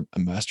with a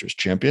Masters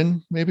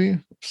champion, maybe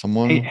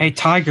someone. Hey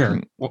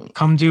Tiger,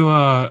 come do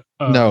No,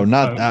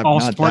 not that, all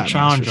not sport that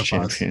challenge Masters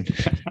with us. champion.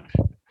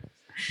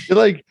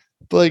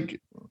 like,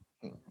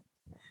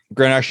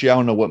 Grant, actually, I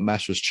don't know what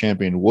Masters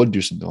champion would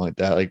do something like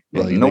that. Like,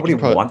 Yeah, like nobody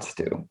probably, wants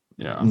to.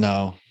 Yeah.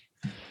 no.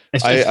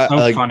 It's I so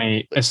like,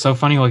 funny. It's so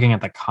funny looking at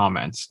the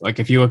comments. Like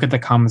if you look at the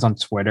comments on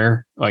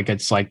Twitter, like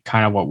it's like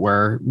kind of what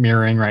we're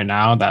mirroring right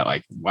now. That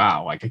like,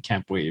 wow, like I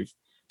can't believe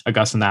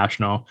Augusta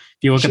National.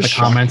 If you look at the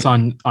comments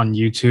on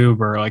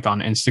YouTube or like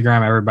on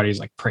Instagram, everybody's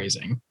like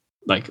praising,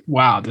 like,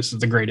 wow, this is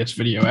the greatest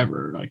video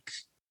ever. Like,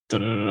 da,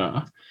 da, da,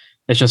 da.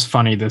 It's just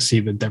funny to see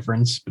the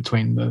difference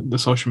between the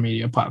social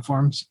media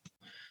platforms.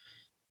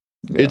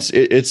 Yeah.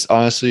 it's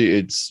honestly,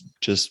 it's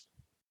just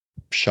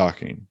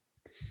shocking.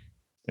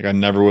 Like I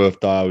never would have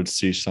thought I would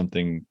see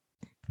something.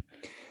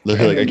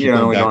 Literally, like I keep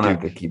going we back don't to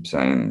have to keep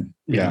saying,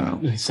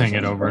 saying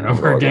it over and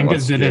over again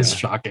because it is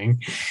shocking.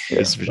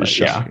 It's just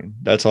shocking.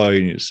 That's all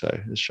you need to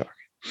say. It's shocking.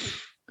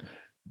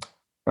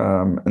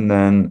 And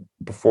then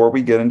before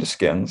we get into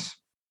skins,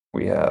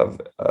 we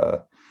have a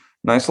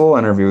nice little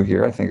interview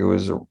here. I think it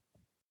was a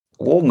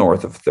little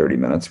north of 30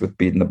 minutes with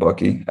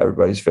BeatinTheBookie,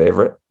 everybody's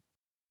favorite.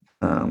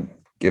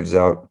 Gives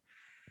out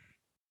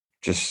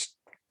just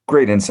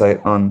great insight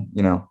on,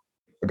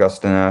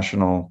 Augusta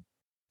National,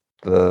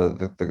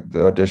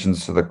 the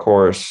additions to the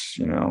course,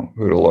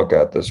 who to look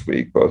at this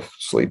week, both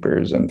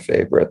sleepers and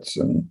favorites.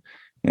 And,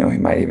 he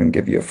might even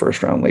give you a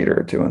first round leader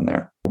or two in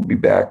there. We'll be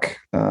back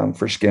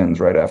for skins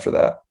right after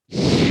that.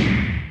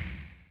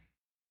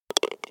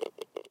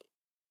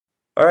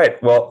 All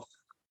right. Well,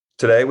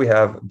 today we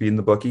have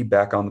BeatinTheBookie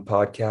back on the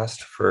podcast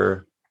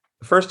for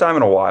the first time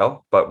in a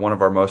while, but one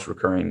of our most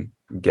recurring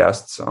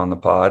guests on the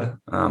pod.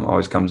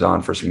 Always comes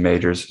on for some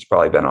majors. He's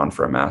probably been on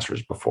for a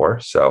Masters before.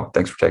 So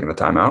thanks for taking the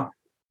time out.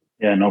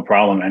 Yeah, no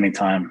problem.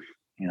 Anytime.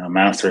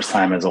 Masters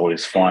time is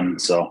always fun.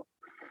 So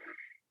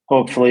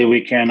hopefully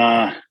we can,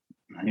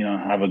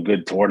 have a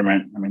good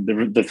tournament. I mean,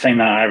 the thing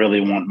that I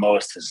really want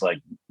most is like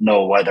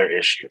no weather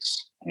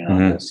issues.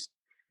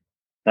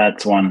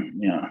 That's when,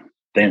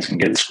 things can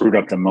get screwed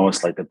up the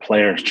most, like the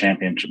Players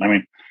Championship. I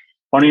mean,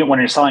 when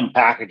you're selling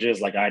packages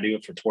like I do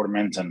for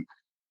tournaments and,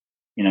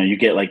 you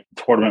get like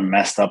tournament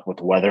messed up with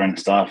weather and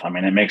stuff. I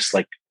mean,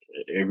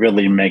 it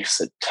really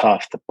makes it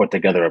tough to put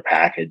together a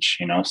package,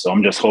 so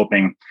I'm just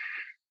hoping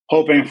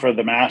for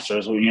the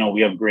Masters.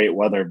 We have great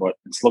weather, but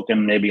it's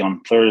looking maybe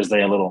on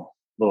Thursday a little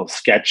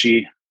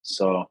sketchy.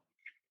 So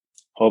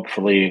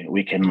hopefully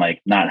we can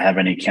like not have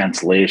any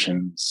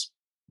cancellations.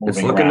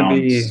 It's looking to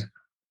be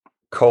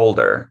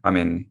colder. I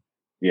mean,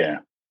 yeah,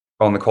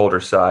 on the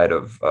colder side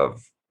of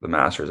the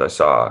Masters,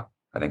 I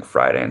think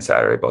Friday and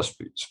Saturday both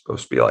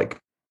supposed to be like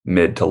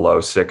mid to low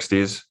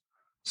 60s.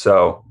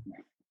 So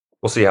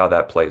we'll see how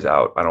that plays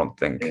out. I don't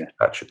think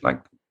that should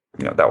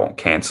that won't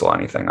cancel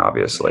anything,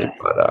 obviously,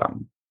 but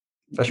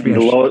that should be the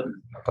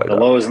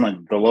lows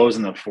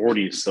in the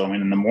 40s. So I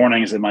mean, in the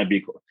mornings it might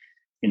be,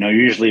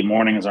 usually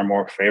mornings are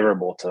more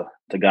favorable to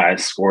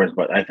guys' scores,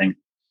 but I think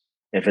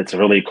if it's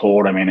really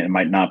cold, I mean, it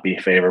might not be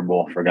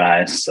favorable for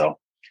guys. So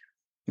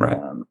right,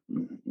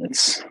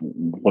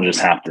 we'll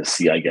just have to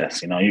see, I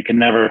guess. You can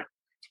never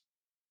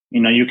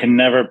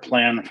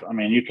plan. I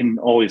mean, you can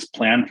always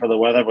plan for the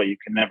weather, but you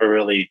can never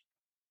really,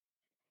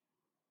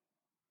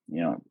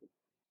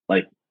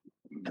 like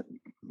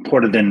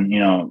put it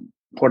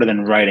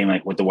in writing,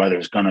 like what the weather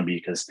is going to be,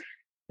 because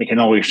it can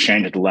always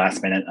change at the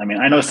last minute. I mean,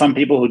 I know some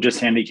people who just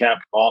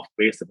handicap golf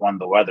based upon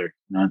the weather.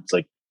 It's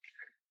like,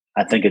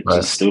 I think it's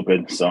just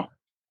stupid. So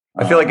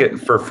I feel like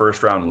for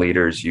first round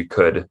leaders, you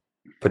could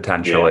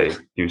potentially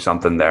do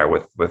something there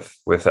with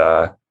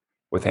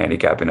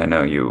handicapping. I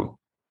know you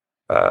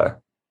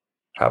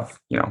have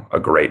a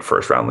great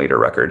first round leader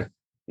record.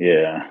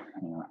 Yeah.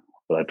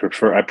 But I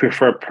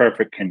prefer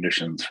perfect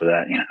conditions for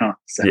that.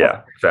 So,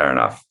 yeah, fair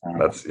enough.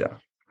 That's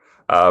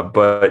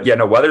but yeah,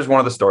 no, weather's one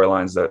of the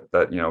storylines that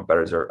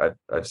bettors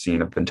I've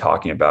seen have been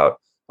talking about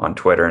on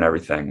Twitter and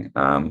everything.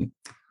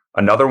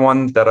 Another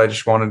one that I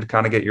just wanted to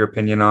kind of get your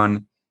opinion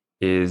on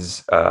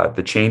is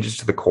the changes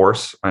to the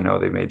course. I know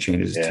they made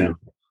changes to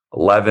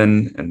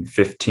 11 and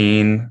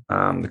 15.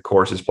 The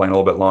course is playing a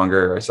little bit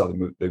longer. I saw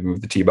they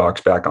moved the tee box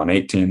back on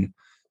 18.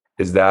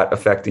 Is that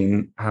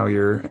affecting how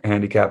you're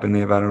handicapping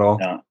the event at all?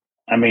 Yeah.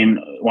 I mean,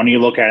 when you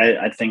look at it,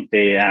 I think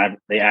they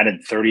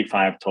added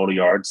 35 total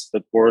yards to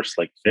the course.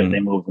 Like they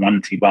moved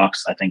one tee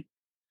box. I think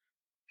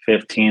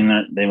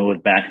 15. They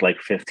moved back like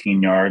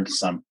 15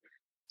 yards.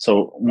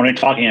 So when you're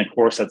talking a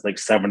course that's like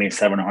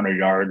 7,700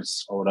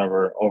 yards or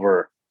whatever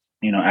over,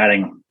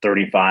 adding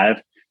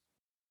 35,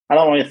 I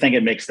don't really think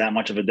it makes that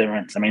much of a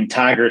difference. I mean,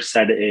 Tiger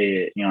said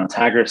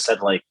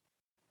like,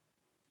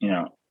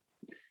 you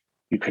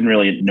couldn't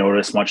really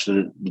notice much of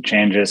the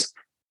changes.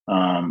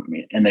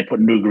 And they put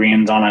new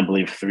greens on, I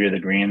believe 3 of the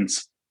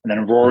greens. And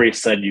then Rory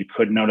said you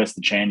could notice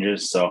the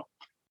changes. So I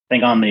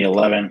think on the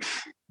 11th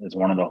is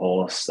one of the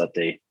holes that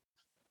they,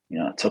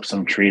 took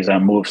some trees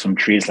out, moved some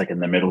trees like in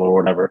the middle or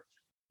whatever.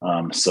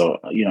 So,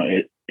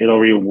 it'll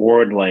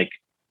reward like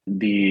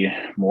the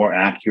more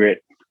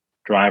accurate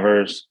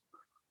drivers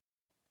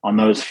on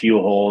those few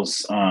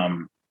holes.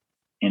 And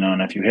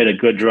if you hit a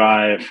good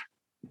drive,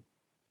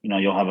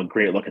 you'll have a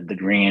great look at the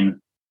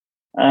green.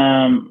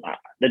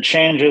 The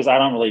changes I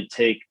don't really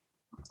take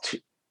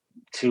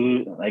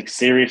too like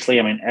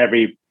seriously. I mean,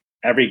 every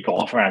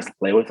golfer has to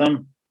play with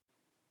them.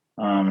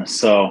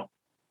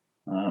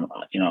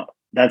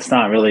 That's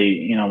not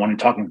really, when you're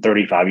talking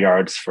 35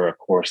 yards for a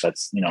course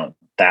that's,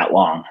 that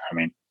long. I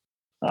mean,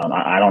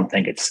 I don't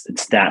think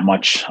it's that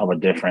much of a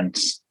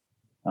difference.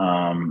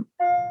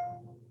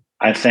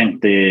 I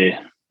think the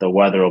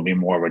weather will be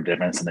more of a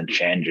difference than the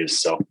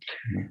changes. So,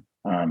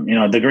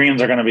 the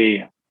greens are going to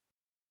be,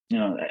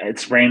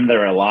 it's rained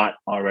there a lot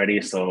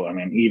already. So, I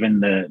mean, even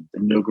the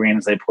new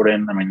greens they put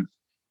in, I mean,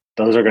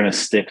 those are going to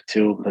stick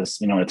too because,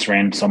 it's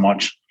rained so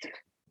much.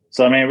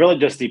 So, I mean, it really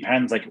just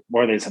depends like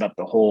where they set up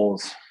the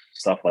holes,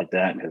 stuff like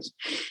that. Because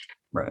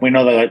we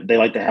know that they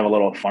like to have a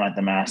little fun at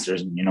the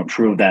Masters and,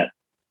 prove that,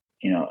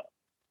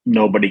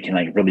 nobody can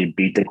like really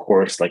beat the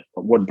course. Like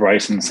what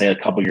Bryson say a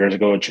couple of years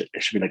ago, it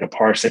should be like a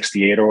par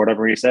 68 or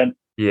whatever he said.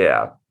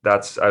 Yeah,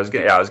 I was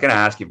gonna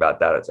ask you about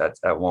that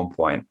at one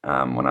point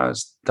when I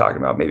was talking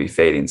about maybe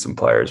fading some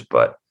players,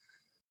 but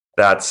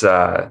that's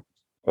we'll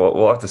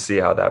have to see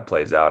how that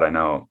plays out. I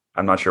know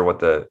I'm not sure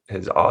what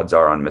his odds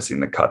are on missing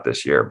the cut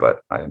this year,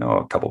 but I know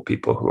a couple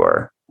people who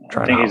are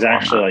I think he's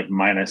actually like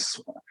minus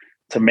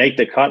to make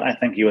the cut. I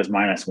think he was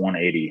minus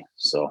 180.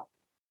 So,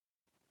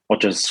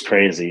 which is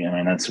crazy. I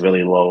mean, that's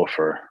really low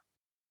for.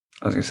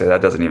 I was gonna say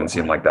that doesn't even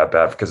seem like that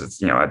bad because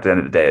it's at the end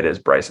of the day it is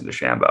Bryson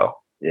DeChambeau.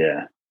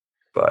 Yeah.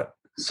 But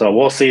so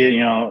we'll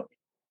see.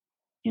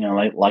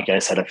 Like I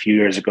said a few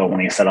years ago when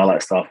he said all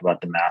that stuff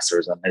about the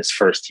Masters and his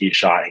first tee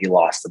shot, he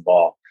lost the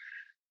ball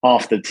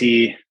off the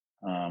tee.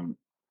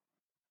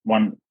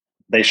 When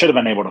they should have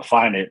been able to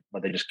find it,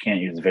 but they just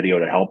can't use video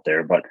to help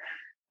there. But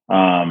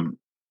I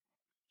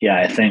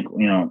think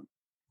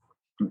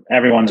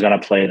everyone's got to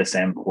play the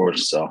same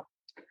course. So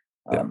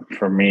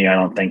for me, I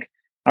don't think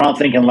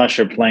unless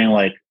you're playing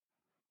like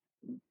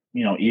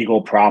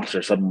Eagle props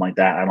or something like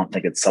that, I don't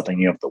think it's something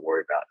you have to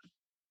worry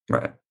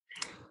about.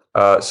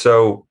 Right.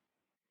 So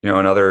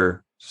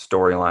another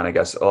storyline, I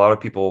guess a lot of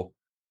people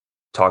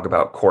talk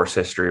about course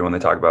history when they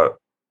talk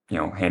about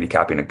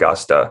handicapping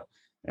Augusta,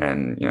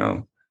 and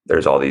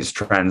there's all these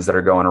trends that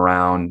are going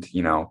around,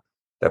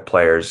 that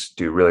players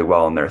do really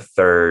well in their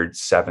third,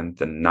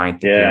 seventh, and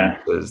ninth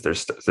appearances.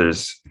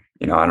 There's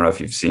I don't know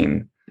if you've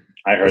seen.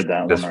 I heard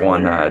that this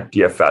one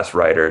DFS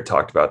writer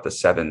talked about the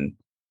 7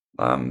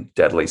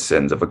 deadly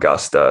sins of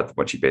Augusta,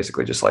 which he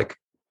basically just like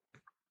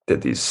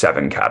did these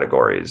 7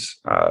 categories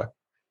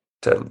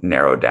to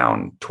narrow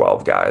down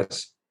 12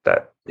 guys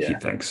that he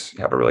thinks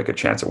have a really good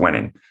chance of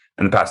winning.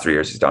 In the past 3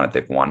 years he's done it,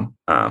 they've won.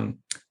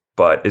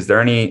 But is there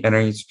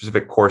any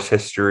specific course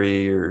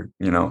history or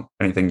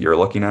anything you're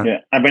looking at? Yeah,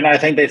 I mean, I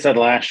think they said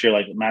last year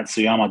like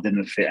Matsuyama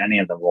didn't fit any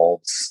of the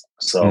molds.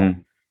 So,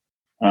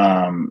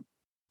 and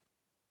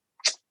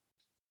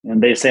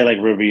they say like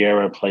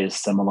Riviera plays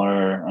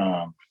similar.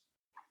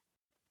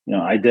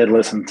 I did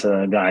listen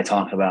to a guy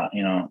talk about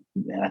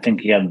I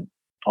think he had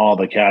all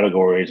the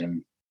categories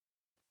and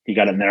he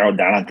got it narrowed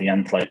down at the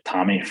end to like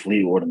Tommy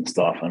Fleetwood and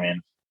stuff. I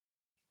mean,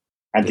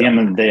 at the end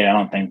of the day, I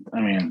don't think. I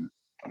mean,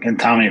 can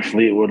Tommy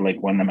Fleetwood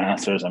like win the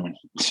Masters? I mean,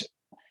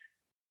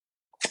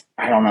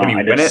 I don't know. Can he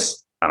win it?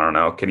 I don't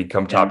know. Can he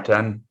come top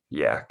 10?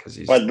 Yeah, because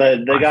he's. But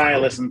the guy I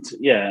listened to,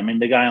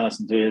 the guy I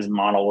listened to, his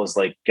model was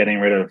like getting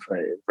rid of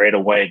right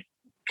away.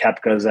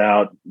 Koepka's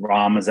out,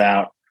 Rahm is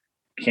out,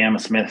 Cam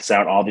Smith's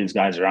out. All these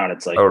guys are out.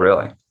 It's like, oh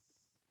really?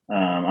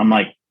 I'm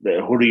like,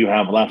 who do you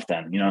have left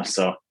then?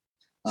 So.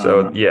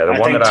 So the I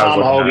one think that I was Tom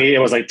looking Hoagie. at, it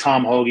was like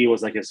Tom Hoagie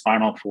was like his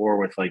final 4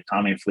 with like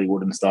Tommy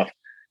Fleetwood and stuff.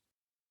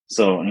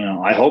 So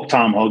I hope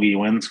Tom Hoagie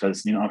wins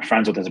because I'm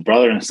friends with his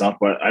brother and stuff.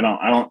 But I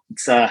don't.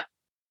 It's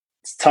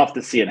tough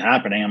to see it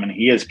happening. I mean,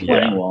 he is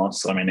playing well,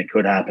 so I mean, it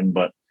could happen.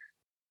 But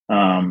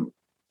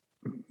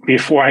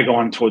before I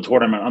go into a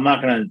tournament, I'm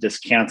not going to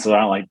just cancel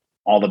out like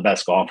all the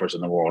best golfers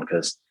in the world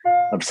because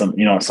of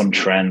some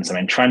trends. I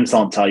mean, trends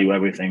don't tell you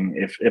everything.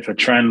 If a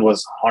trend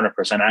was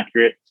 100%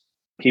 accurate,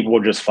 people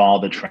would just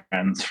follow the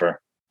trends for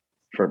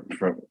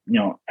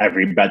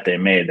every bet they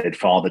made. They'd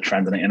follow the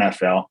trends in the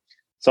NFL.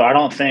 So I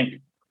don't think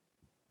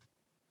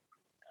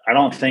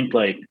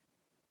like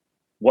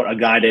what a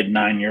guy did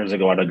 9 years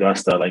ago at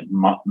Augusta like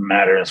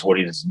matters what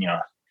he's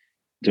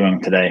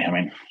doing today. I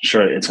mean,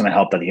 sure, it's going to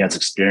help that he has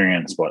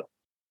experience, but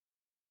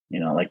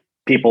like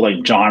people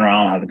like John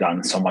Rahm have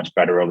gotten so much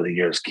better over the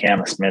years.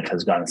 Cam Smith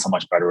has gotten so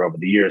much better over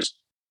the years.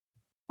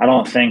 I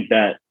don't think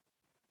that.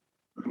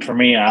 For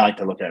me, I like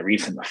to look at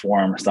recent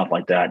form, stuff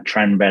like that,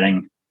 trend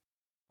betting.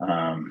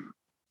 A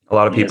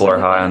lot of people are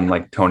high on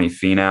like Tony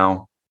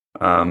Finau,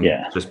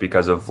 just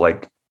because of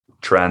like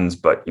trends,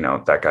 but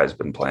that guy's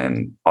been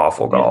playing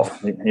awful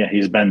golf. Yeah,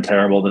 he's been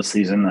terrible this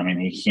season. I mean,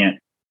 he can't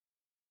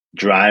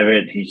drive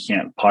it, he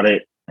can't putt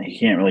it, he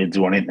can't really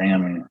do anything. I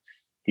mean,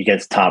 he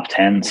gets top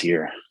 10s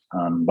here,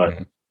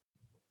 but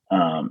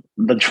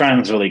the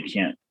trends really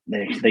can't.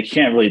 They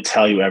can't really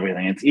tell you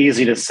everything. It's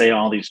easy to say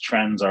all these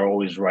trends are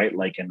always right,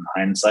 like in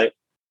hindsight.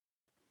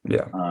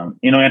 Yeah.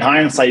 In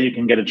hindsight, you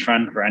can get a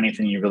trend for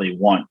anything you really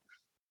want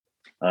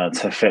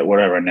to fit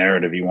whatever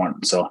narrative you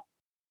want. So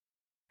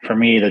for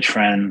me, the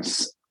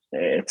trends,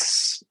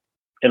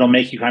 it'll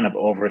make you kind of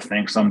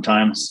overthink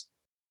sometimes.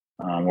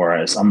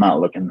 Whereas I'm not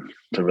looking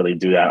to really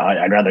do that.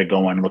 I'd rather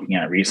go in looking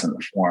at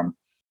recent form.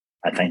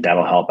 I think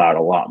that'll help out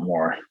a lot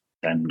more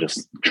than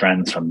just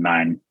trends from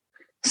 9,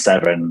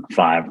 7,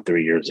 5,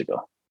 3 years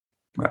ago.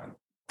 Right.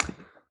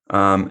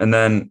 And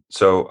then,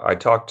 so I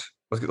talked,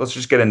 let's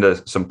just get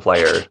into some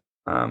player,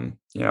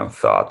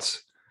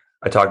 thoughts.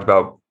 I talked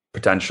about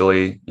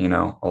potentially, a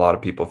lot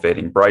of people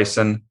fading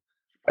Bryson.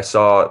 I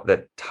saw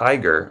that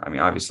Tiger, I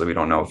mean, obviously we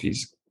don't know if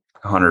he's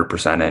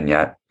 100% in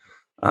yet.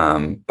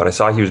 But I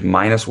saw he was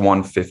minus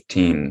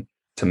 115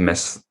 to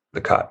miss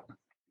the cut.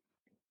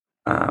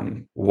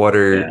 What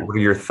are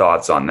your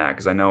thoughts on that?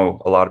 Because I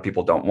know a lot of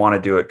people don't want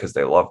to do it because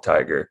they love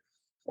Tiger,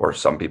 or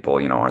some people,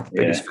 aren't the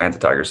biggest fans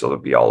of Tiger, so they'll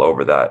be all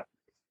over that.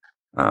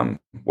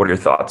 What are your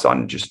thoughts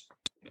on just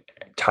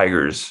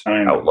Tiger's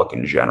outlook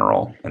in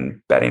general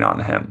and betting on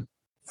him?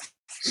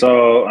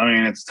 So, I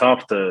mean, it's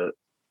tough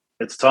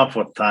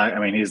with Tiger. I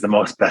mean, he's the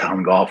most bet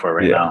on golfer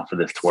right now for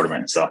this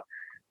tournament. So,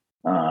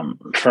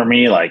 for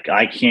me, like,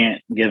 I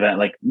can't give it,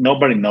 like,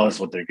 nobody knows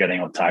what they're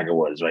getting with Tiger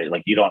Woods, right?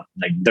 Like, you don't,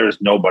 like,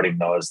 there's nobody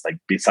knows, like,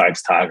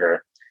 besides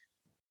Tiger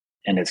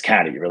and his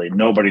caddy. Really,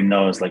 nobody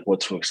knows like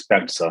what to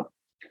expect. So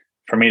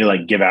for me to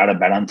like give out a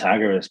bet on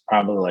Tiger is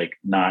probably like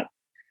not.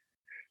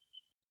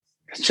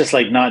 It's just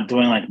like not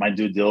doing like my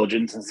due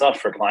diligence and stuff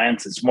for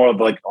clients. It's more of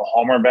like a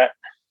homer bet.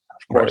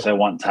 Of course, I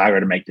want Tiger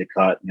to make the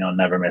cut.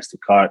 Never miss the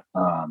cut.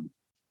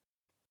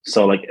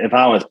 So like if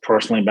I was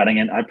personally betting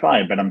it, I'd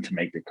probably bet him to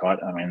make the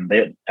cut. I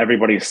mean,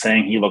 everybody's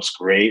saying he looks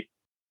great.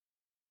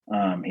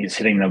 He's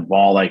hitting the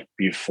ball like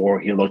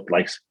before he looks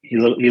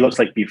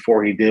like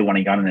before he did when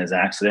he got in his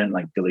accident,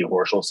 like Billy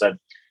Horschel said.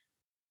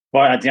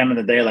 But at the end of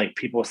the day, like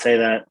people say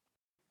that,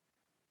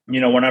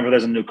 whenever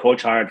there's a new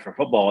coach hired for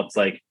football, it's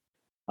like,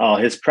 oh,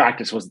 his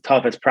practice was the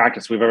toughest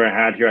practice we've ever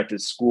had here at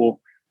this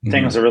school. Mm-hmm.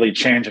 Things are really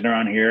changing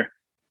around here.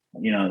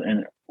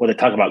 And when they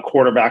talk about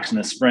quarterbacks in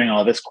the spring,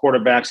 this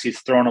quarterback,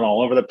 he's throwing it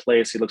all over the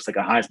place. He looks like a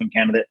Heisman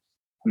candidate.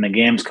 When the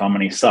games come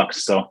and he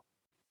sucks. So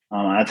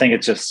I think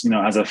it's just,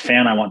 as a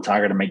fan, I want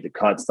Tiger to make the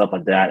cut, stuff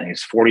like that. And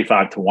he's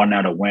 45-1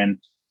 now to win.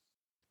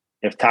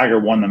 If Tiger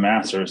won the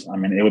Masters, I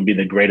mean, it would be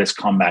the greatest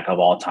comeback of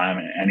all time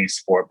in any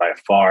sport by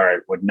far.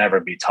 It would never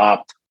be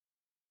topped.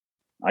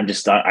 I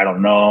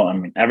don't know. I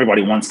mean,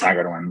 everybody wants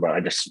Tiger to win, but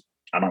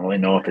I don't really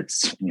know if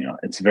it's,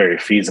 it's very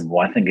feasible.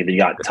 I think if he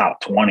got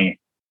top 20,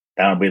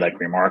 that would be like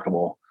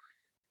remarkable.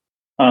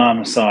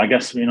 So I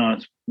guess,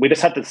 we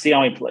just have to see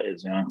how he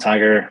plays.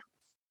 Tiger,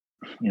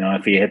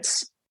 if he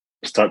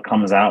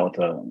comes out with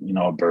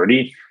a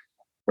birdie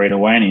right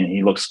away and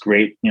he looks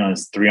great,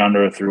 it's 3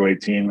 under through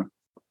 18.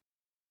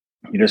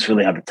 You just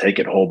really have to take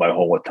it hole by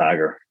hole with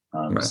Tiger.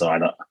 Right. So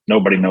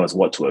nobody knows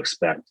what to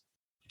expect.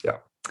 Yeah.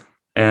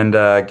 And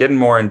getting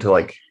more into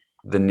like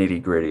the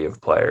nitty gritty of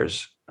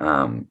players,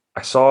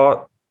 I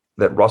saw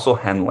that Russell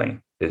Henley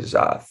is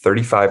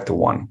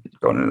 35-1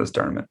 going into this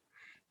tournament.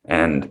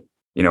 And,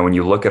 when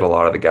you look at a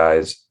lot of the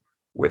guys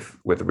with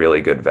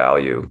really good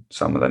value,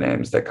 some of the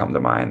names that come to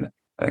mind,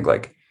 I think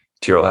like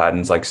Tyrrell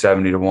Hatton's like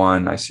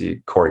 70-1. I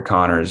see Corey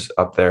Connors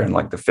up there in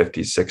like the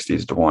 50s,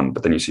 60s to 1.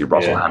 But then you see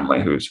Russell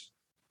Henley, who's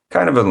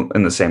kind of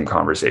in the same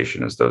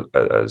conversation as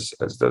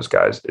those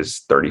guys,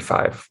 is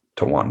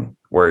 35-1.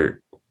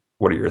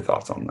 What are your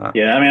thoughts on that?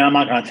 Yeah, I mean, I'm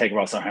not going to take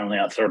Russell Henley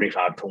at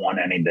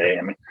 35-1 any day.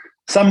 I mean,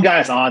 some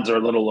guys' odds are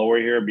a little lower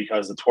here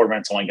because the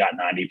tournament's only got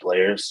 90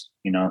 players,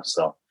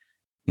 so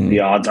the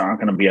odds aren't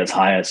going to be as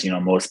high as,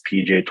 most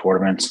PGA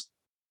tournaments.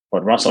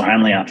 But Russell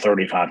Henley at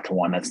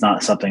 35-1, that's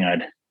not something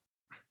I'd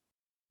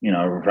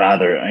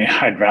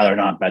rather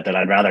not bet that.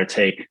 I'd rather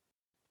take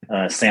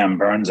Sam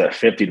Burns at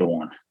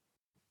 50-1.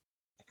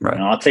 Right.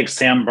 I'll take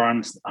Sam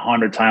Burns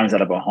 100 times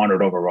out of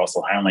 100 over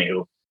Russell Henley,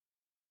 who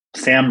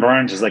Sam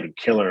Burns is like a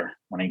killer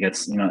when he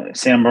gets,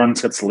 Sam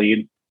Burns gets the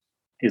lead.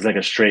 He's like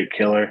a straight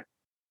killer.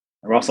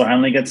 Russell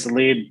Henley gets the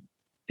lead.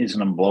 He's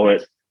going to blow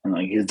it. And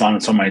like he's done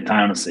it so many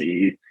times.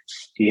 He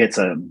hits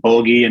a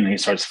bogey and he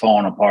starts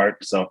falling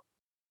apart. So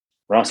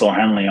Russell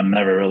Henley, I'm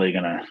never really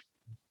going to,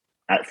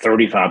 at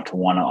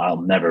 35-1,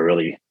 I'll never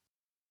really,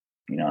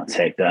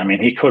 take that. I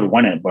mean, he could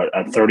win it, but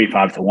at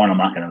 35-1, I'm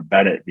not going to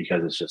bet it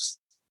because it's just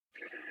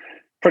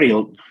pretty,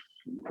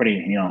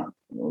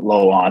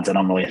 low odds. I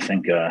don't really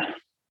think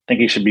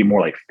he should be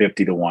more like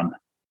 50-1.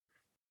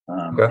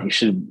 He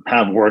should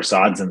have worse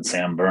odds than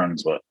Sam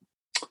Burns, but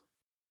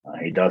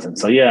he doesn't.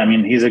 So yeah, I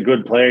mean, he's a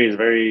good player.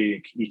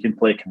 He can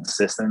play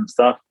consistent and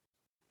stuff.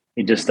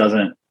 He just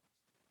doesn't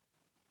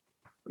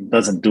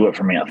do it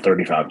for me at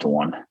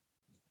 35-1.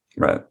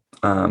 Right.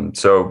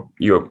 So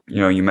you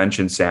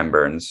mentioned Sam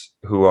Burns,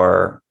 who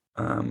are,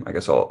 I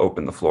guess I'll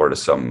open the floor to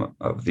some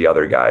of the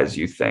other guys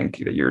you think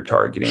that you're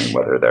targeting,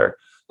 whether they're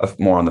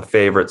more on the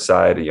favorite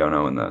side, in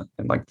the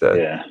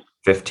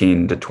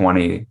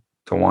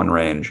 15-20-1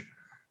 range.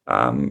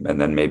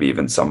 And then maybe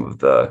even some of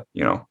the,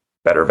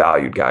 better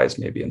valued guys,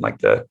 maybe in like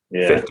the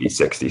 50,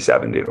 60,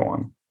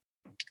 70-1.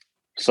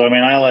 So, I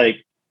mean,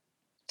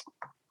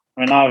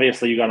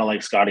 obviously you got to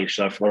like Scotty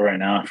Scheffler right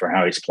now for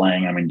how he's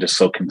playing. I mean, just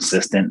so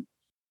consistent.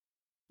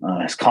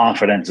 His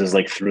confidence is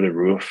like through the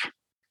roof.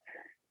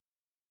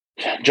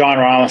 John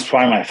Rahm is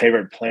probably my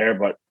favorite player,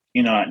 but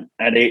at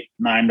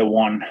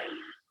 8-9-1,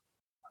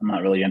 I'm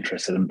not really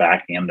interested in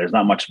backing him. There's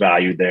not much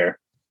value there.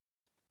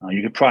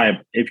 You could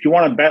probably, if you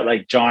want to bet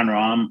like John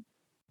Rahm,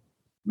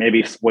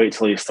 maybe wait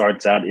till he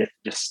starts out.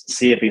 Just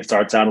see if he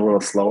starts out a little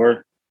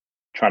slower.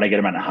 Try to get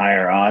him at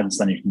higher odds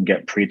than you can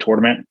get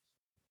pre-tournament.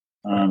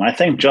 I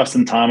think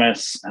Justin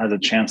Thomas has a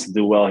chance to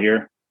do well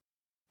here.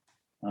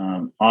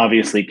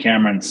 Obviously,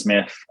 Cameron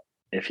Smith,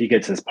 if he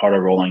gets his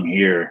putter rolling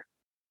here,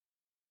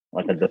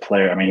 like the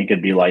player, I mean, he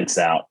could be lights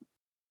out.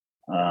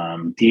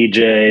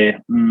 DJ,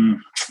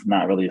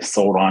 not really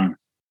sold on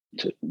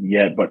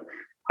yet, but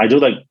I do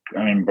like,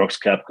 Brooks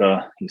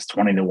Koepka. He's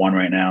 20-1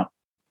 right now.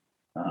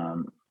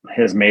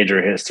 His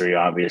major history,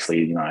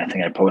 obviously, I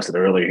think I posted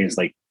earlier, he's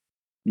like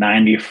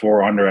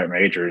 94 under at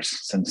majors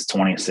since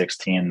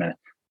 2016.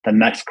 The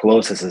next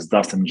closest is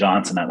Dustin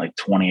Johnson at like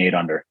 28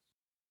 under.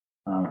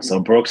 So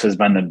Brooks has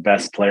been the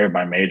best player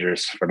by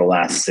majors for the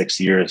last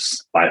 6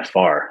 years by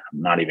far,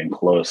 not even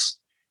close.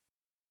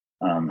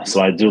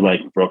 So I do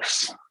like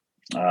Brooks,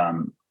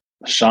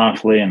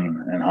 Schauffele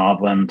and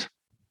Hovland.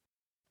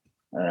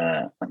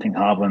 I think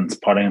Hovland's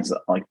putting is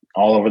like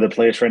all over the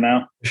place right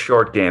now. The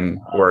short game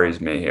worries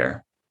me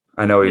here.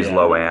 I know he's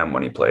low am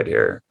when he played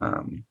here,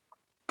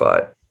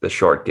 but the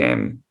short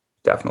game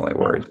definitely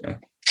worries me.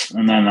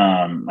 And then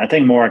I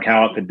think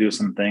Morikawa could do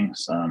some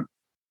things.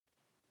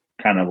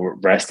 Kind of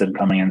rested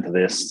coming into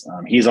this.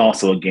 He's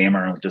also a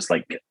gamer, just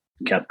like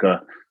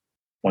Koepka.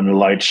 When the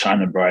lights shine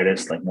the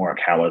brightest, like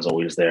Morikawa is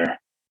always there.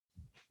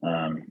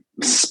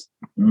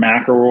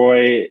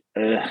 McIlroy,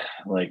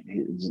 like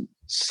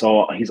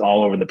he's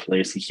all over the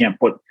place. He can't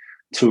put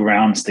 2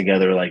 rounds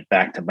together like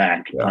back to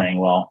back playing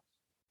well.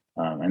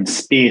 And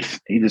Spieth,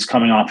 he's just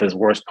coming off his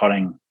worst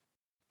putting,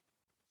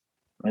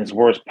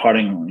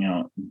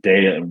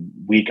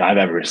 week I've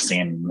ever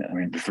seen. I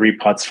mean, 3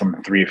 putts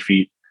from 3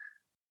 feet,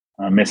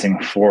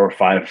 missing 4 or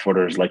 5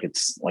 footers like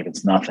it's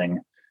nothing.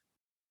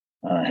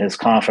 His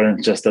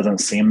confidence just doesn't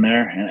seem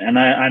there. And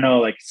I know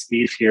like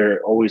Spieth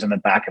here, always in the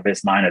back of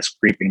his mind is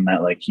creeping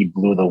that like he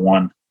blew the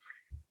one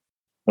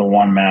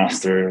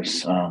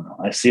Masters.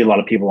 I see a lot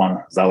of people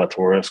on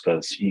Zalatoris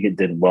because he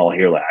did well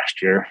here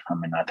last year. I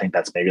mean, I think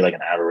that's maybe like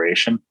an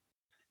aberration.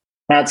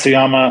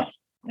 Matsuyama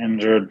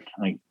injured.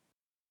 Like,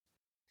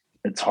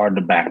 it's hard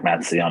to back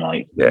Matsuyama.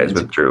 Like, he's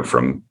withdrew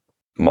from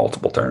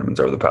multiple tournaments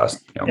over the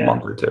past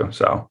month or two.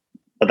 So,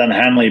 but then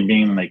Henley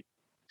being like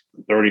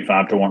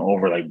 35 to 1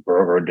 over like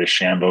Berger,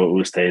 DeChambeau,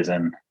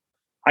 Oosthuizen.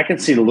 I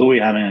could see Louis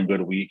having a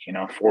good week,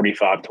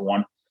 45 to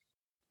 1.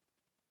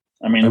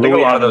 I mean, I think a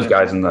lot of those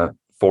guys in the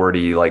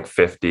 40, like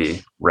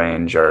 50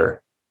 range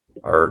are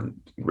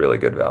really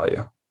good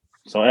value.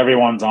 So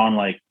everyone's on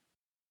like,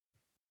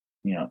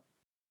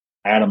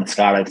 Adam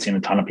Scott, I've seen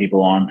a ton of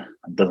people on.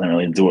 It doesn't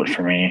really do it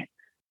for me.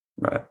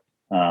 Right.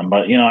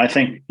 But, I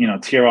think,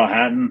 Tyrrell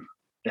Hatton,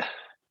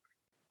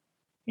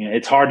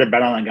 it's hard to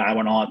bet on a guy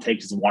when all it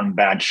takes is one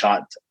bad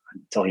shot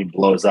until he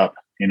blows up,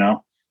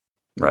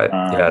 Right.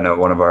 I know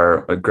one of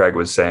our Greg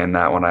was saying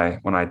that when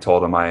I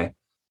told him I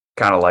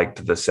kind of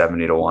liked the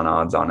 70 to 1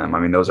 odds on him. I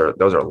mean, those are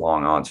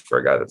long odds for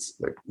a guy that's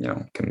like,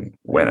 can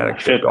win at a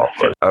good golf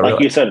course. Like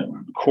you said,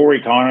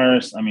 Corey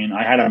Connors. I mean,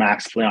 I had a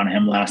max play on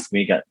him last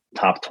week at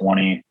top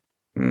 20.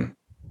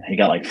 He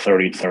got like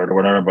 33rd or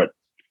whatever, but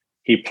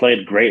he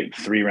played great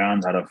 3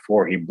 rounds out of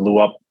 4. He blew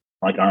up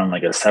like on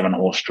like a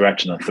 7-hole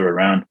stretch in the 3rd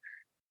round,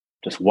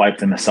 just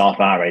wiped himself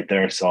out right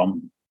there. So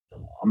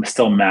I'm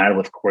still mad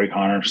with Corey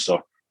Connors.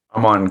 So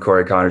I'm on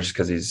Corey Connors just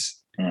because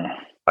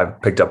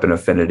I've picked up an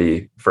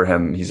affinity for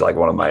him. He's like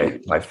one of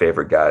my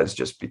favorite guys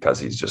just because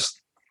he's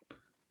just,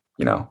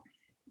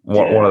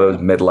 one of those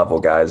mid-level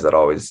guys that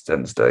always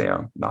tends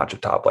to, notch a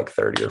top like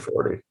 30 or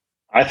 40.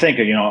 I think,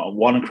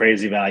 one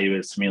crazy value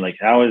is to me, like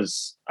I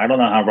don't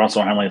know how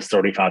Russell Henley is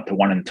 35 to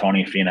 1 and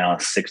Tony Finau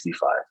is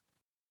 65.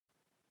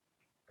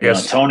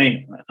 Yes.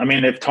 Tony, I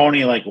mean, if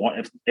Tony,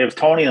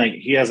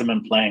 he hasn't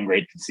been playing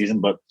great this season,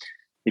 but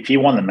if he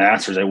won the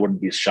Masters, I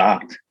wouldn't be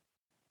shocked,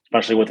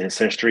 especially with his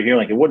history here.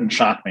 Like, it wouldn't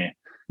shock me.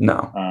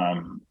 No.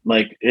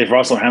 Like if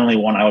Russell Henley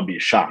won, I would be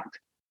shocked.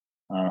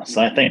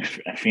 So I think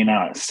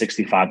Finau is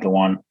 65 to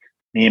 1,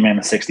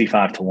 Niemann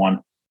 65 to 1.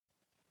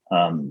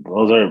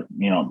 Those are,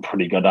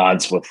 pretty good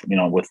odds with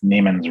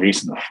Niemann's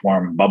recent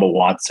form. Bubba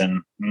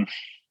Watson.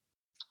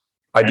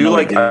 I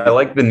like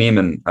the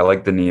Niemann. I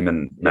like the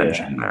Niemann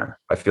mention there.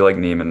 I feel like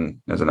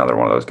Niemann is another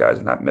one of those guys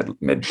in that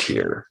mid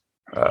tier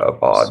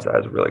of odds that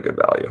has really good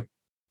value.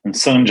 And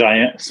Soon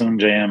Jae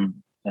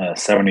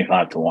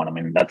 75 to 1. I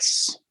mean,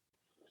 that's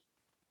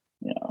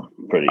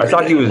pretty. I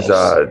thought he was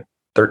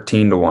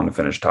 13 to 1 to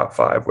finish top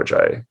 5, which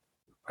I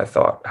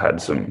thought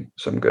had some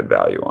good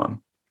value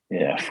on.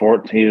 Yeah,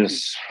 13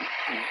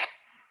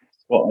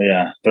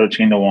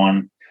 to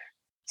 1,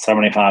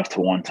 75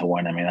 to 1 to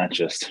win. I mean, that's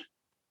just,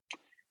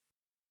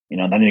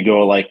 then you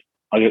go like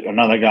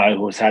another guy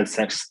who's had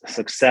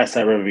success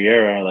at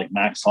Riviera, like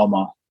Max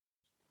Homa.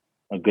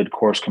 A good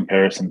course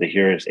comparison to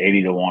here is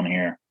 80 to 1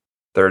 here.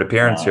 3rd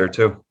appearance here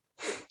too.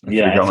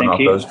 I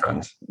think those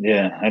trends.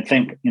 Yeah, I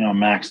think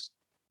Max.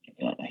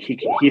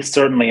 He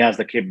certainly has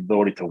the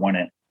capability to win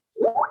it.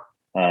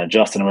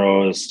 Justin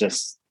Rose,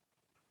 just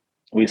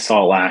we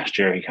saw last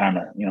year. He kind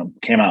of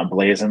came out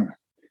blazing.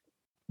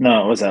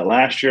 No, was that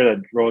last year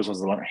that Rose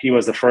was he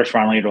was the first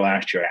round leader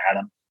last year? I had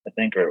him, I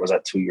think, or was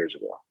that 2 years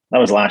ago? That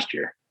was last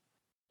year.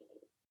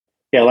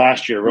 Yeah,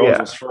 last year Rose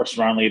was first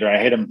round leader. I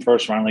hit him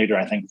first round leader,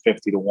 I think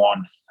 50 to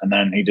 1, and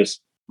then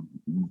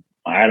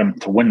I had him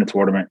to win the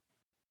tournament,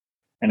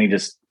 and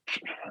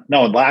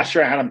last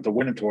year I had him to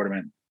win the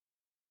tournament,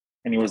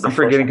 and he was. I'm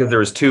forgetting because there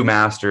was 2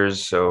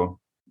 Masters, so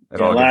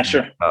last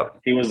year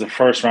he was the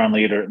first round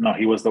leader. No,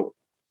 he was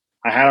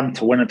I had him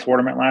to win a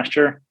tournament last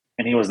year,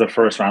 and he was the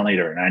first round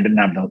leader, and I didn't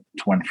have him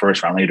to win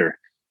first round leader,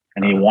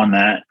 and he won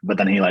that, but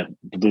then he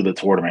blew the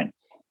tournament.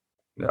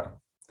 Yeah.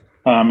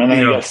 And then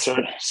you got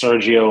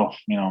Sergio,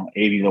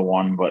 80 to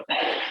 1, but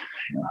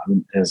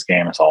his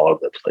game is all over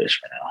the place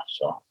right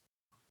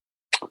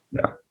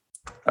now.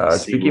 So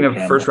speaking of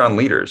first round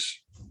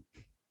leaders,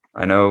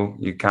 I know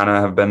you kind of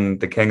have been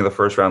the king of the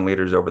first round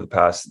leaders over the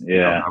past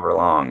however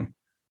long.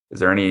 Is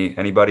there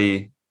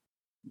anybody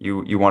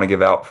you want to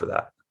give out for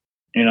that?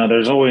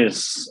 There's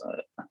always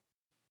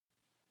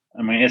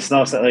I mean, it's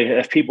not like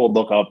if people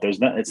look up, it's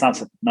not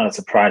a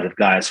surprise of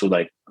guys who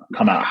like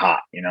come out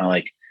hot,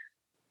 like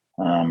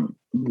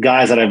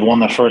guys that I've won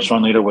the first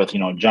run leader with,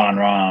 John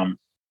Rahm,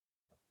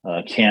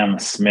 Cam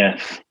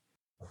Smith,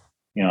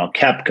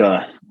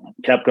 Kepka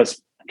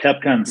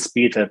and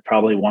Spieth have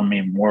probably won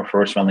me more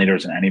first run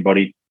leaders than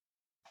anybody.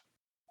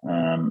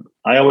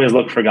 I always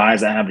look for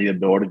guys that have the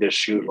ability to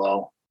shoot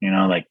low,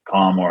 like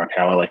Colin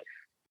Morikawa. Like,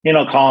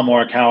 Colin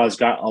Morikawa's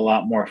got a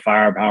lot more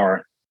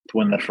firepower to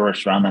win the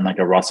first round than like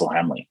a Russell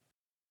Henley.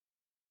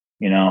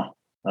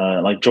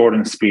 Like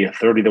Jordan Spieth,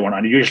 30-1.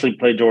 I usually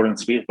play Jordan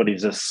Spieth, but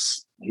he's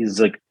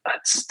like,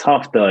 it's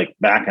tough to like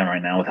back him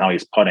right now with how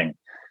he's putting.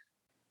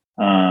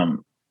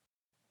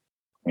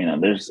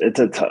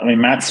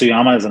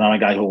 Matsuyama is another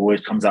guy who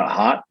always comes out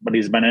hot, but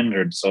he's been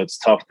injured, so it's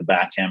tough to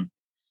back him.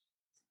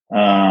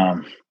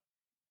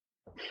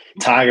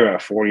 Tiger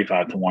at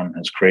 45-1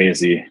 is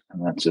crazy,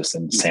 and that's just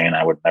insane.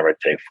 I would never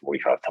take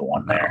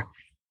 45-1 there.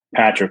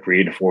 Patrick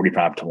Reed,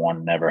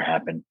 45-1, never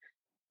happened.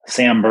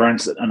 Sam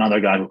Burns, another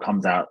guy who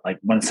comes out like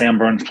when Sam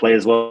Burns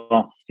plays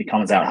well, he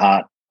comes out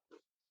hot.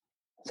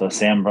 So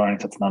Sam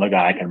Burns, that's another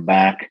guy I can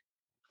back.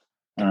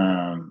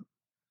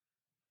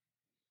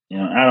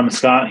 Adam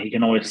Scott, he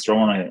can always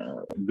throw in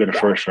a good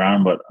first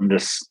round, but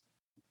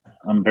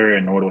I'm very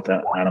annoyed with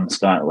that Adam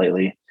Scott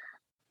lately.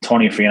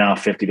 Tony Finau,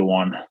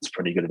 50-1. It's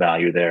pretty good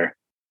value there.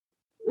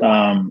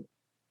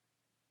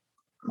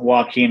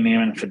 Joaquin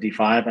Niemann,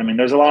 55. I mean,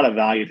 there's a lot of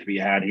value to be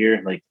had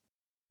here. Like,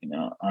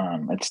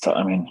 it's tough.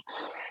 I mean,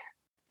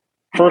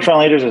 first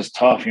round leaders is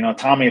tough.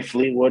 Tommy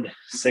Fleetwood,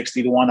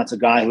 60-1. That's a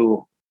guy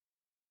who,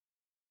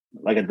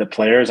 like at the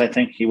Players, I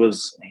think he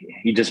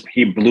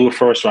blew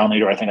first round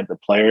leader, I think, at the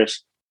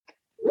Players.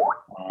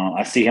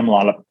 I see him a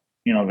lot of,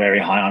 very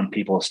high on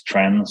people's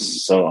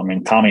trends. So, I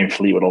mean, Tommy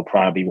Fleetwood will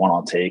probably be one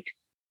I'll take.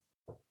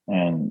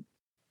 And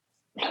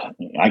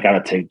I got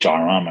to take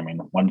John Rahm. I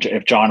mean,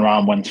 if John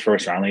Rahm wins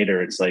first round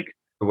leader, it's like,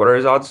 what are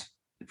his odds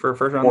for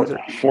first round leader?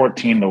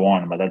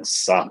 14-1, but that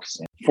sucks.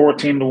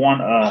 14-1.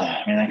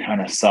 That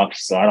kind of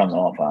sucks. So I don't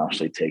know if I'll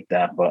actually take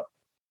that, but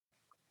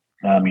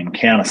I mean,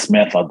 Cam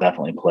Smith, I'll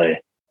definitely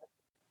play.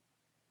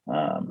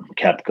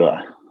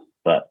 Kepka,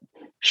 but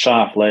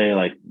Schauffele,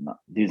 like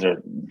these are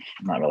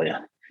not really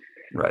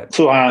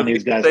too high on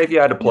these guys. Say if you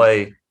had to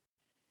play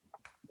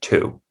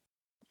two,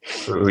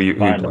 who you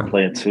had to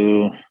play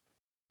two,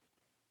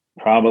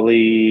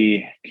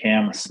 probably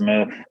Cam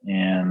Smith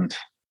and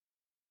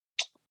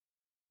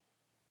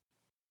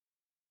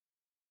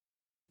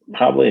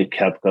probably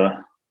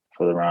Kepka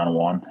for the round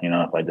one.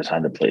 If I just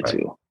had to play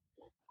two.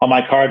 On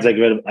my cards, I'll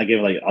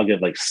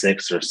give like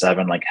 6 or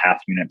 7 like half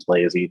unit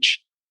plays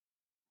each.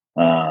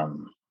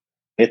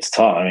 It's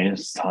tough. I mean,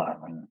 it's tough.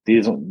 I mean,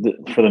 these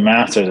for the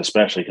Masters,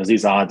 especially because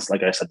these odds,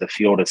 like I said, the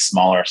field is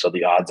smaller, so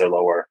the odds are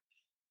lower.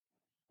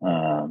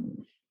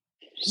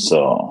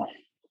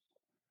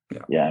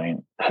 Yeah. I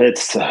mean,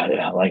 it's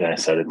like I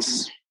said,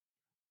 it's.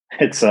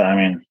 I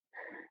mean,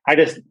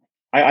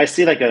 I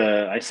see like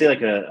a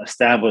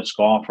established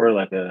golfer,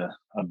 like a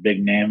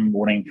big name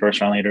winning first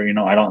round leader.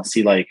 I don't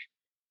see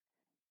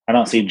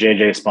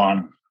JJ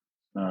Spawn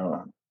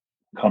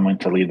coming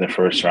to lead the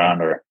first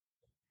round, or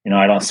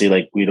I don't see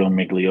like Guido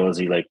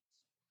Migliozzi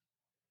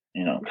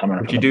coming.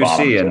 But you do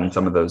see in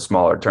some of those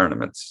smaller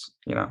tournaments,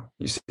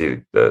 you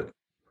see the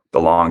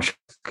long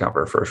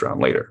cover first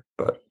round leader.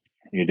 But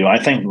you do. I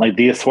think like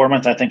these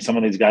tournaments, I think some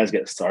of these guys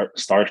get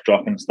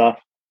starstruck and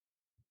stuff.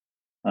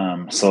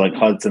 So like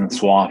Hudson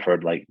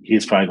Swafford, like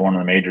he's probably going to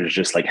the majors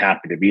just like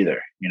happy to be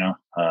there,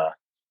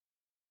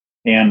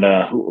 And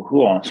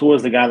who else? Who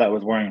was the guy that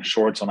was wearing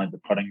shorts on like the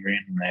putting green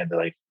and they had to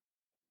like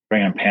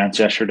bring in pants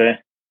yesterday?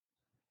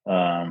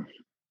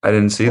 I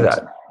didn't see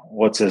that.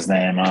 What's his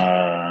name?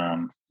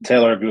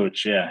 Taylor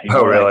Gooch. Yeah.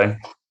 Really?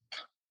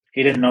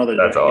 He didn't know that.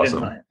 That's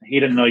awesome. He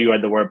didn't know you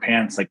had to wear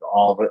pants like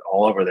all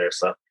over there.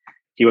 So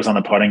he was on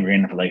the putting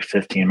green for like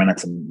 15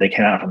 minutes, and they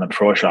came out from the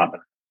pro shop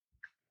and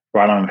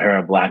brought on a pair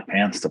of black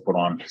pants to put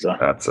on. So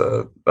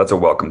that's a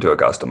welcome to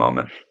Augusta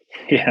moment.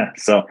 Yeah.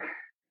 So,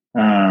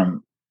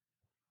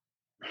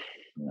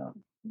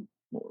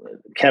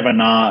 Kevin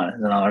Na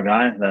is another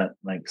guy that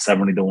like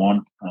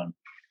 70-1.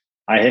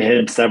 I hit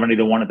him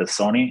 70-1 at the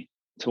Sony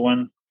to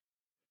win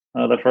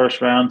the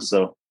first round.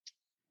 So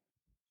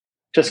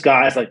just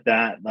guys like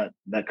that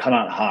come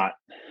out hot,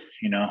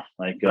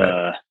 like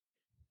right.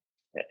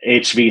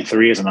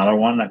 HV3 is another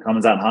one that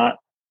comes out hot.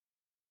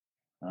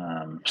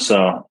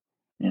 So,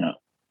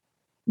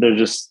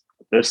 there's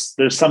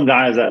some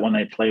guys that when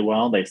they play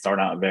well, they start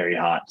out very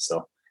hot.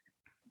 So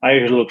I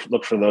usually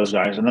look for those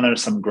guys. And then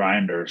there's some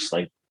grinders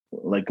like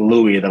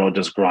Louis that'll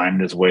just grind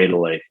his way to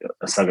like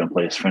a second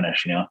place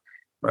finish,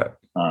 Right.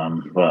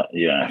 But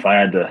yeah, if I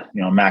had to,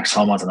 Max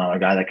Homa's another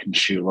guy that can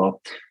shoot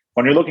low.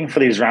 When you're looking for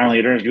these round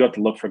leaders, you have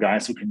to look for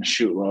guys who can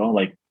shoot low.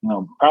 Like,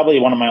 probably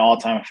one of my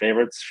all-time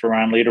favorites for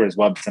round leader is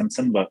Webb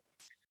Simpson, but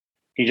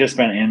he's just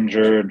been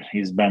injured.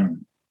 He's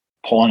been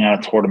pulling out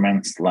of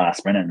tournaments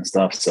last minute and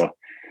stuff. So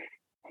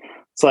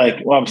it's like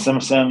Webb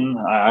Simpson,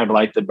 I'd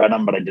like to bet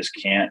him, but I just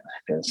can't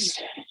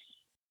because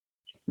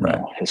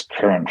his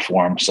current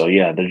form. So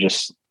yeah, they're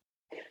just,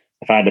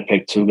 if I had to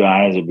pick two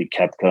guys, it'd be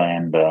Koepka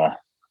and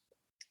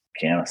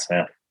Cam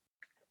Smith.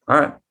 All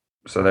right.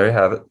 So there you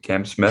have it.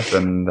 Cam Smith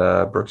and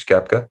Brooks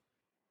Koepka.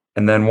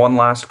 And then one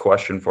last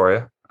question for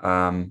you.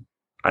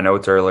 I know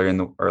it's early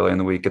in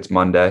the week. It's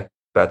Monday.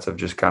 Bets have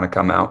just kind of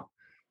come out.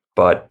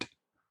 But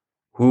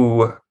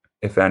who,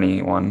 if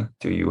anyone,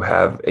 do you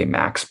have a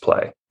max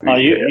play?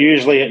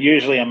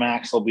 Usually a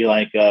max will be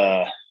like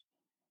a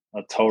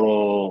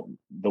total,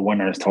 the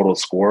winner's total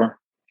score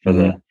for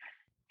the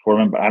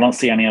tournament, but I don't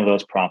see any of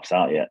those props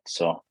out yet.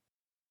 So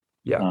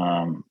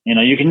yeah,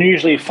 you can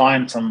usually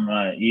find some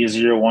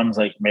easier ones,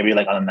 like maybe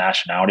like on the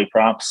nationality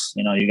props.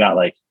 You got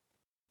like,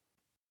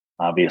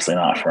 obviously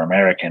not for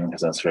American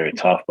because that's very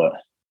tough, but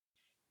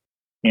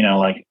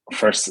like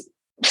for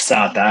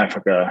South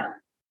Africa,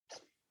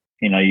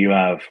 you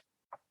have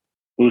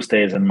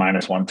Oosthuizen and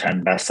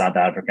 -110 best South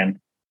African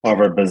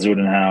over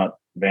Bezuidenhout,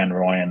 Van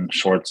Rooyen,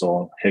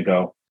 Schwartzel,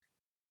 Higo.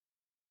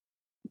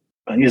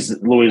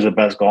 Louis is the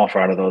best golfer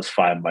out of those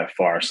five by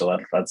far. So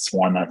that's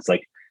one that's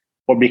like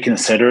would be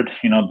considered,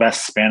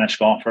 best Spanish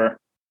golfer.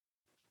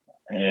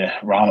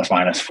 Rahm is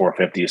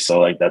 -450. So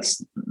like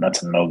that's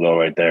a no-go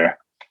right there.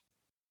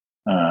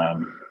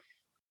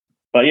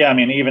 But yeah, I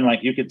mean, even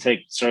like you could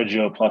take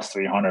Sergio plus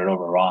 300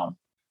 over Rahm.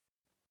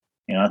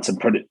 It's a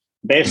pretty,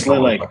 basically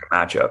like a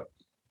matchup.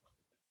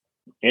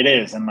 It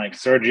is. And like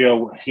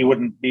Sergio, he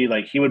would be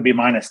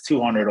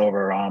 -200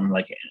 over Rahm.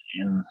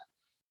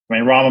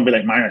 Rahm would be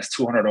like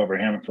 -200 over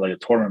him for like a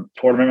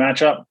tournament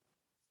matchup.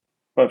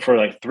 But for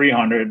like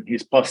 300,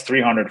 he's plus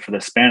 300 for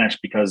the Spanish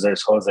because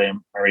there's Jose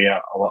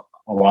Maria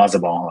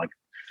Olazabal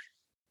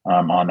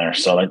on there.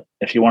 So like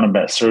if you want to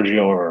bet Sergio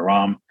over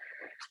Rahm,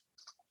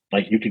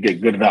 like you could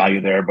get good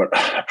value there, but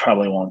I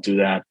probably won't do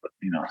that. But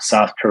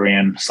South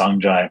Korean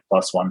Sungjae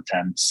plus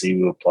 110,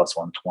 Siwoo plus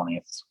 120.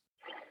 It's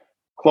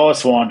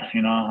close one.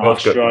 Both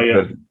Australia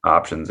good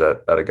options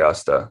at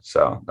Augusta,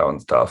 so that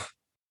one's tough.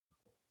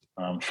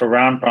 For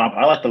round prop,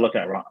 I like to look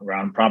at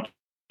round props.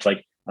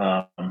 Like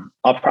I'll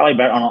probably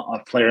bet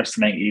on players to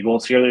make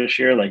eagles here this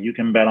year. Like you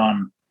can bet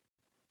on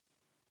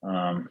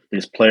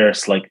these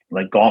players like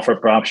golfer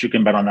props. You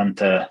can bet on them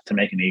to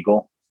make an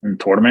eagle in the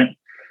tournament.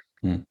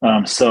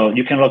 So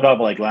you can look up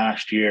like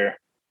last year,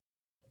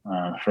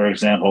 for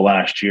example,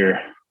 like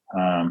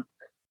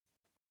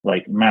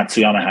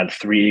Matsuyama had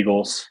 3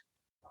 eagles.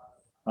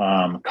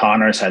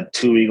 Connors had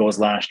 2 eagles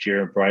last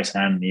year.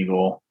 Bryson had an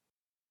eagle.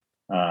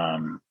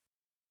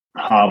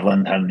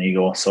 Hovland had an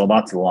eagle. So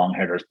lots of long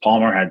hitters.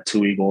 Palmer had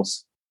 2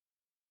 eagles.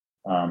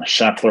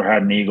 Scheffler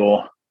had an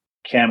eagle.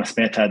 Cam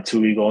Smith had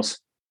 2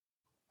 eagles.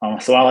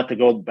 So I like to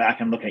go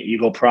back and look at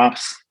eagle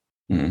props.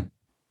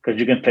 Because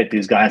you can pick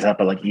these guys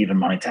up at like even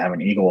money to have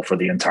an eagle for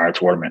the entire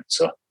tournament.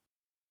 So I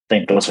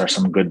think those are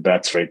some good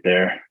bets right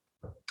there.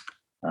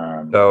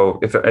 So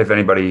if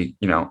anybody,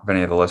 if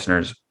any of the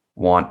listeners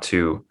want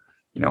to,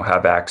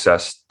 have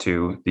access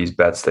to these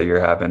bets that you're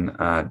having,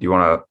 do you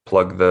want to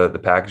plug the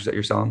package that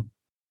you're selling?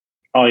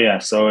 Oh yeah.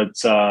 So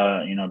it's,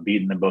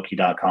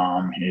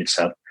 BeatinTheBookie.com.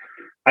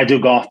 I do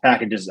golf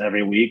packages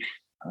every week.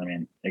 I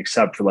mean,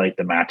 except for like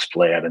the match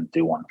play, I didn't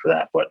do one for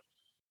that, but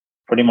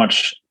pretty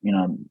much,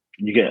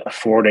 you get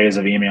 4 days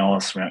of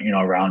emails,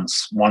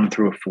 rounds 1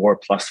 through 4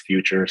 plus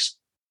futures.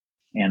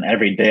 And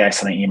every day I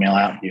send an email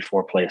out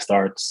before play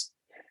starts.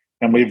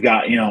 And we've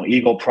got,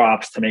 eagle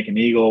props to make an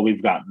eagle.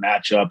 We've got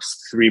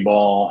matchups,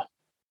 3-ball,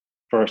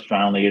 first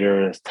round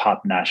leaders,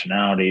 top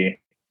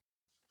nationality,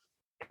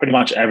 pretty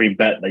much every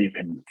bet that you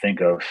can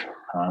think of.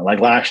 Like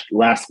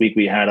last week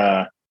we had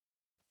a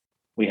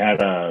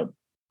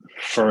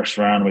first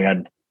round.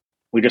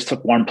 We just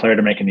took one player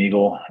to make an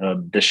eagle,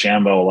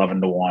 DeChambeau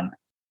 11-1.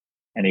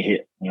 And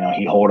he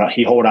hold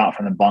out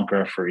from the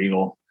bunker for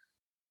eagle.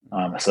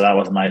 So that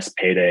was a nice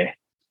payday.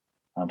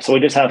 So we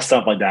just have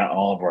stuff like that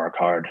all over our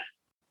card.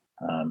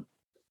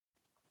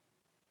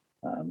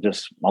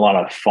 Just a lot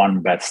of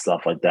fun bet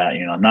stuff like that.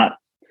 Not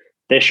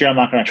this year. I'm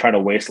not going to try to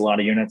waste a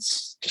lot of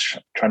units. Just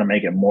try to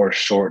make it more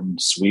short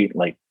and sweet,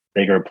 like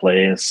bigger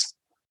plays.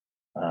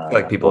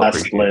 Like people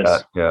appreciate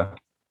that. Yeah.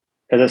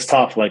 Because it's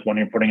tough. Like when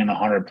you're putting in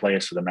 100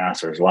 plays for the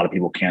Masters, a lot of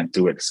people can't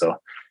do it. So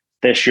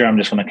this year I'm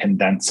just going to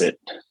condense it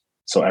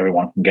so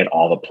everyone can get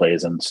all the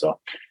plays in. So,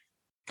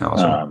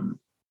 awesome.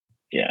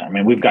 Yeah, I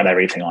mean, we've got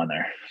everything on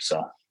there. So,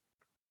 all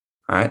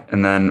right.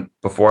 And then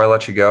before I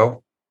let you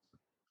go,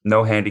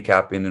 no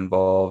handicapping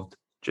involved,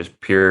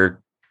 just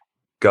pure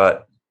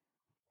gut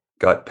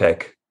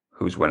pick.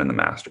 Who's winning the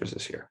Masters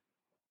this year?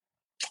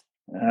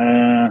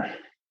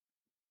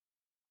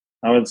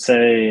 I would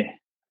say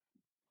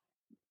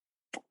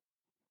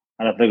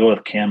I'd have to go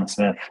with Cam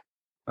Smith.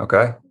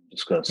 Okay.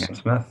 Just because Cam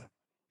Smith.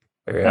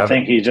 I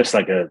think he's just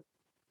like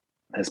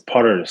his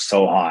putter is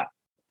so hot.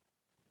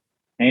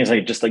 And he's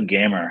like just a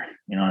gamer,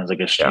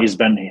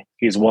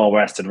 he's well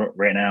rested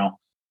right now.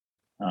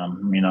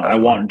 I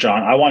want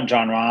John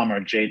Rahm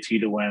or JT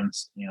to win,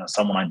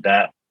 someone like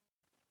that.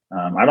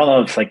 I don't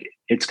know if like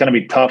it's going to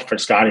be tough for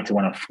Scotty to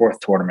win a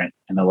 4th tournament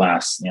in the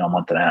last,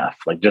 month and a half.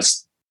 Like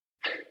just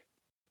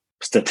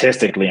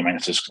statistically, I mean,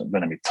 it's just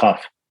going to be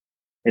tough.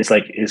 it's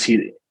like, is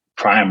he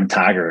prime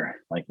Tiger?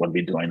 Like, would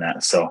be doing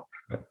that. So,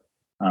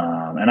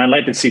 and I'd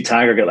like to see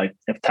Tiger get like,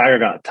 if Tiger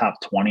got top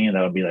 20,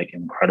 that would be like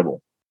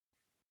incredible.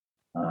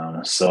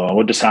 So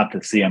we'll just have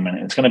to see him, and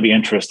it's going to be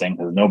interesting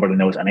because nobody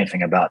knows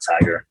anything about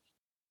Tiger.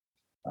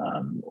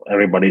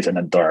 Everybody's in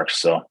the dark,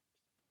 so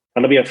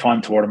it'll be a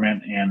fun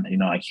tournament,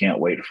 and I can't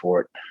wait for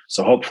it.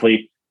 So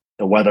hopefully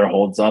the weather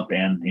holds up,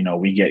 and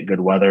we get good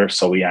weather,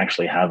 so we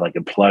actually have like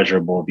a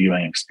pleasurable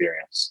viewing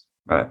experience.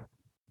 Right.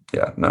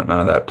 Yeah. No,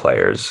 none of that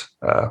players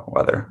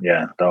weather.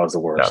 Yeah, that was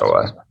the worst. All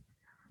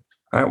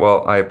right.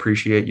 Well, I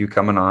appreciate you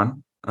coming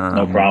on.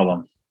 No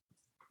problem.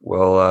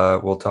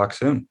 We'll talk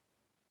soon.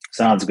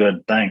 Sounds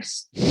good.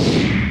 Thanks.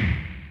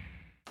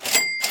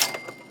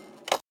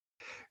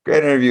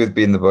 Great interview with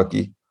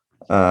BeatinTheBookie.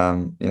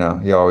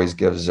 He always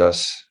gives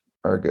us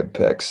our good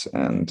picks,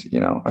 and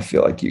I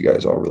feel like you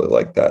guys all really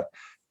like that.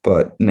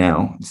 But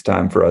now it's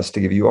time for us to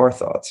give you our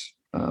thoughts,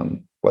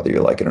 whether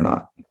you like it or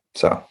not.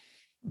 So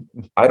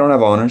I don't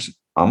have owners.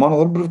 I'm on a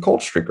little bit of a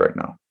cold streak right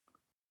now.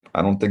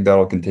 I don't think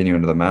that'll continue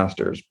into the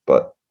Masters,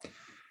 but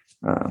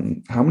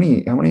how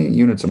many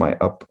units am I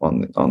up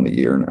on the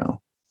year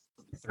now?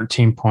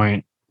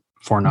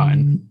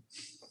 13.49.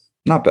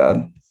 Not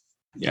bad.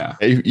 Yeah.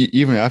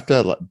 Even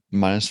after that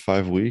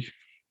 -5 week.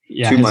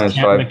 Yeah. 2 minus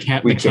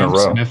 5 weeks in a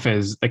row.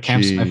 The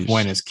Cam Smith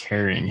win is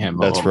carrying him.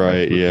 That's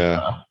right. Bit.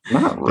 Yeah.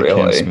 Not The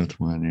really. Cam Smith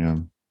win. Yeah.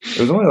 It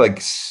was only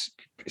like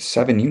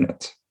 7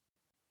 units.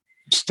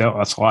 Still,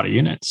 that's a lot of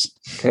units.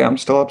 Okay, I'm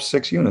still up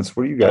 6 units.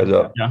 What are you guys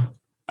up? Yeah.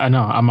 I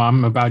know.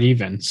 I'm about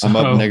even. So. I'm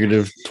up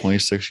negative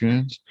 26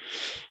 units.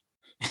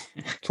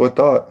 That's what I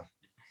thought.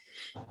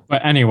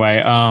 But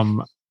anyway,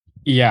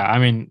 yeah, I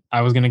mean,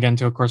 I was going to get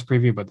into a course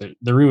preview, but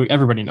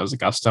everybody knows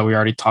Augusta. We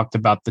already talked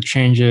about the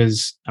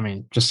changes. I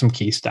mean, just some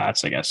key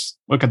stats, I guess.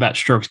 Look at that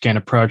strokes gain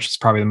approach. It's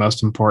probably the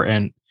most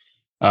important.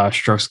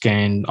 Strokes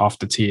gain off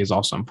the tee is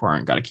also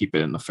important. Got to keep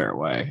it in the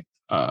fairway.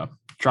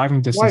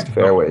 Driving distance. Wide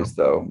fairways,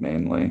 though,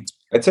 mainly.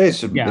 I'd say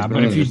it's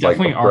but if you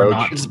definitely are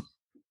not,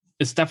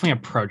 it's definitely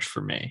approach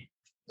for me.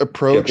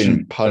 Approach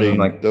and putting,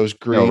 like those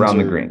greens around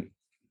the green.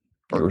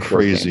 Are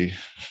crazy.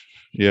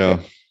 Yeah.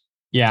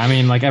 Yeah, I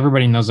mean, like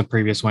everybody knows the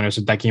previous winners,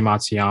 Hideki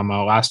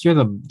Matsuyama. Last year,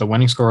 the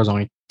winning score was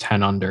only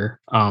 10 under.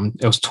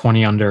 It was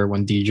 20 under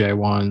when DJ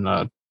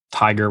won.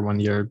 Tiger won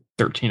the year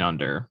 13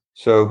 under.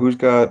 So who's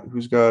got?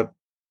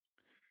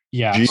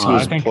 Yeah, so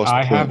I think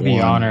I have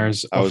the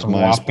honors of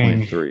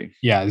whopping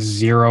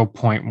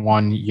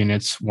 0.1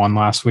 units won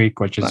last week,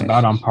 which is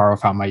about on par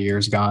with how my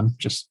year's gone,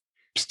 just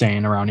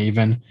staying around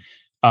even.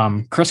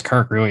 Chris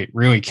Kirk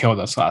really killed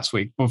us last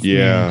week.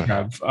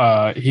 Yeah.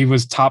 He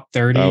was top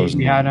 30.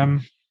 We had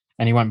him.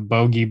 And he went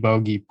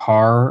bogey,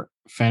 par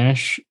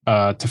finish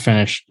to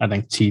finish, I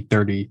think,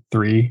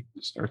 T33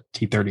 or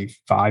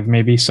T35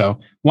 maybe.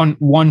 So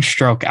one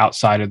stroke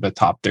outside of the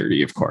top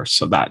 30, of course.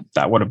 So that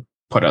would have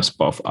put us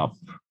both up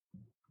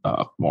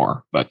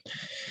more. But,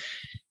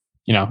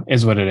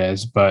 is what it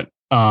is. But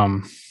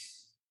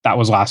that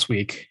was last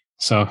week.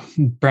 So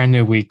brand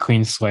new week,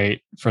 clean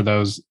slate. For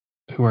those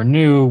who are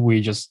new,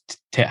 we just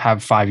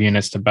have 5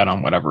 units to bet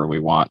on whatever we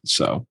want.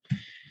 So,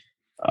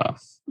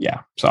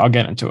 so I'll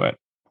get into it.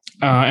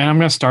 And I'm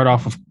going to start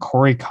off with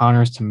Corey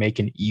Connors to make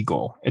an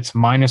eagle. It's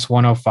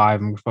 -105. I'm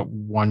going to put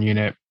 1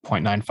 unit,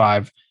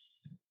 0.95.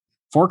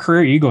 4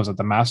 career eagles at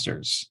the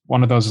Masters.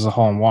 One of those is a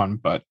hole in one,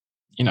 but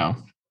I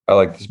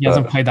like this. He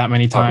hasn't played that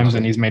many times,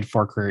 and he's made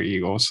 4 career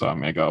eagles, so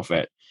I'm going to go with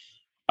it.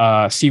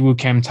 Siwoo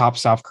Kim, top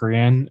South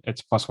Korean.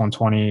 It's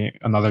 +120.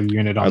 Another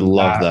unit on. I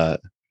love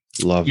that.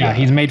 Yeah,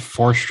 he's made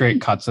 4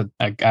 straight cuts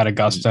at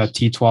Augusta.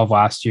 T12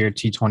 last year,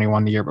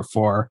 T21 the year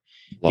before.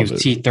 He was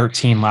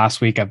T13 last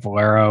week at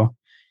Valero.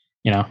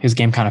 His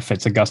game kind of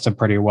fits Augusta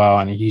pretty well,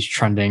 and he's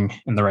trending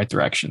in the right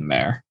direction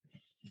there.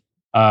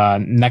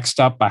 Next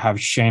up, I have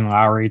Shane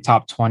Lowry,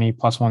 top 20,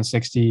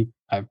 +160.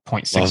 I have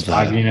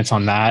 0.65 units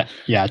on that.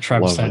 Yeah,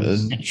 Trev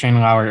said Shane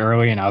Lowry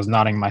early, and I was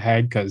nodding my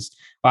head because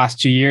last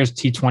 2 years,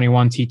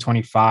 T21,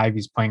 T25,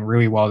 he's playing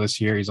really well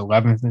this year. He's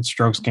 11th in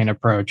strokes gain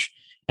approach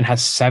and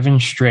has 7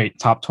 straight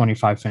top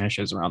 25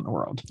 finishes around the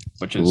world,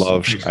 which is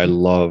I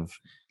love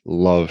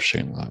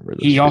Shane Lowry.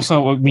 He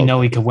also, we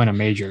know he could win a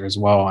major as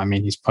well. I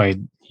mean, he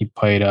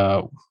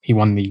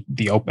won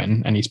the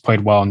Open, and he's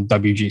played well in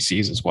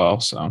WGCs as well.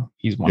 So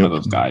he's one of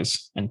those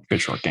guys, and good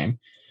short game.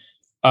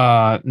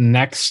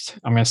 Next,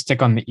 I'm going to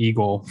stick on the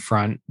eagle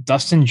front.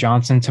 Dustin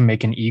Johnson to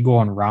make an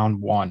eagle in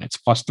round 1. It's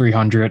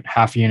 +300,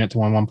 half unit to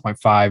win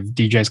 1.5.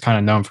 DJ's kind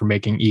of known for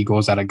making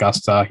eagles at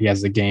Augusta. He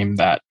has the game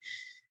that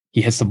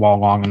he hits the ball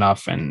long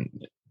enough and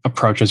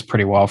approaches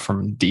pretty well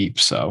from deep.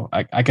 So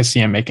I could see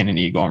him making an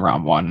eagle in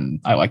round 1. And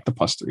I like the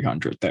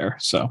 +300 there.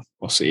 So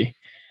we'll see.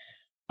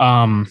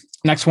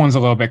 Next one's a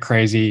little bit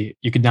crazy.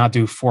 You could now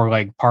do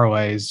 4-leg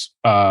parlays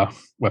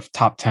with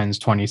top 10s,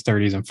 20s,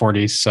 30s, and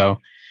 40s. So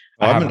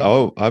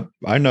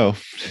I know.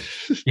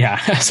 Yeah.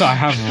 So I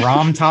have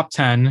Rahm top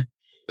 10,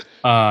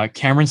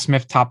 Cameron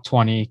Smith top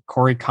 20,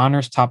 Corey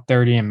Connors top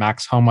 30, and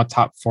Max Homa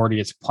top 40.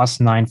 It's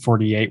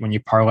 +948 when you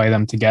parlay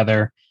them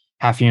together.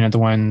 Half unit to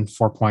win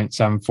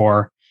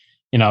 4.74.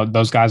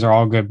 those guys are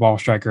all good ball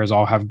strikers,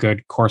 all have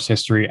good course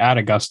history at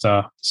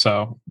Augusta.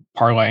 So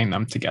parlaying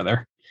them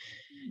together.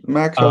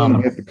 Max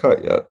hasn't made the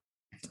cut yet.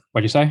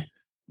 What'd you say?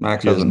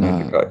 Max hasn't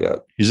made the cut yet.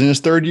 He's in his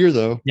third year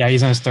though. Yeah,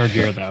 he's in his third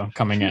year though,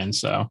 coming in.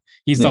 So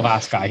he's the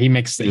last guy. He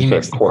makes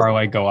the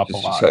parlay go up a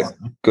lot. Just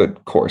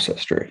good course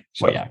history.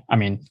 So yeah, I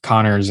mean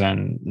Connors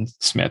and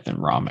Smith and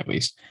Rahm at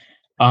least.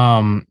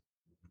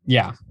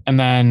 Yeah, and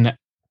then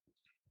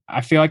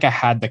I feel like I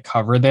had to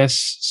cover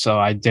this, so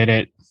I did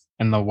it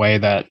in the way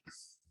that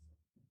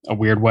a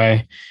weird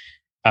way.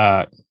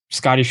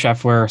 Scotty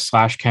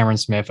Scheffler / Cameron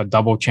Smith, a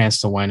double chance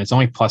to win. It's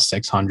only plus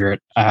 600.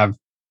 I have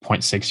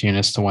 0.6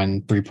 units to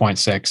win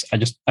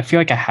 3.6. I feel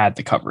like I had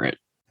to cover it.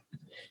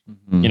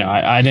 Mm-hmm.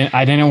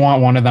 I didn't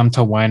want one of them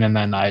to win, and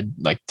then I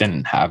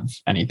didn't have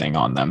anything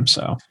on them.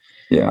 So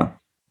yeah.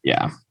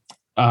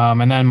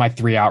 And then my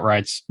 3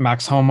 outrights.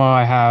 Max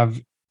Homa,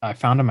 I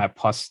found him at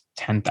plus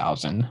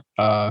 10,000.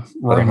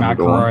 Rory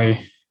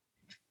McIlroy.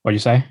 What'd you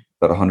say?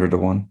 About 100 to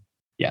 1.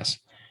 Yes.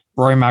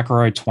 Rory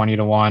McIlroy 20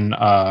 to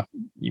 1.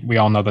 We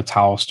all know the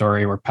towel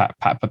story where Pat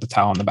put the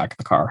towel in the back of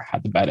the car,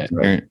 had to bet it.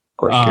 Right. Of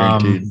course,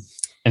 guaranteed.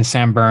 And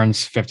Sam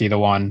Burns 50 to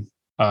 1,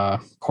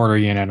 quarter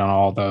unit on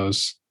all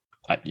those.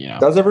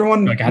 Does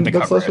everyone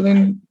that's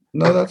listening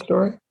know that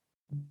story?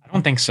 I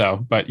don't think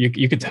so, but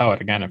you could tell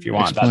it again if you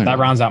want. That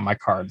rounds out my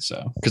card.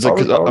 So because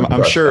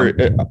I'm sure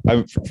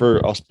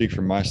I'll speak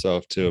for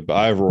myself too, but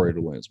I have Rory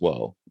to win as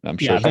well. I'm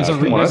sure. Yeah, there's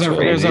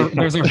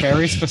a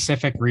very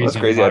specific reason.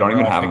 That's crazy. I don't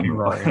even have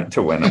him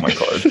to win on my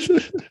card.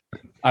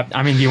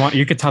 I mean,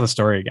 you could tell the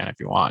story again if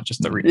you want,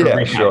 just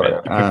to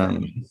sure.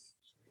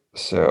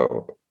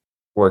 So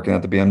working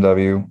at the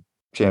BMW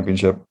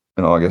Championship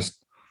in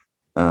August,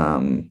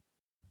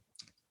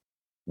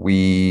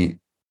 we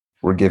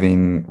were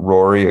giving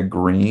Rory a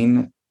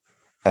green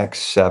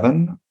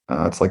X7.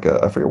 It's like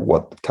I forget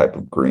what type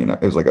of green.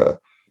 It was I think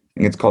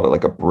it's called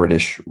like a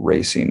British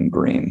racing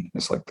green.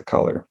 It's like the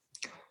color.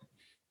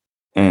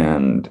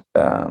 And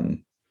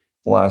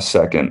last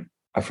second,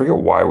 I forget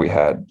why we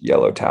had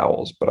yellow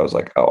towels, but I was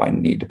like, oh, I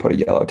need to put a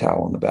yellow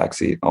towel in the back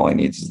seat. All I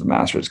need is the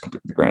Masters,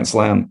 complete the Grand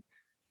Slam,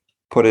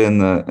 put it in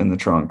the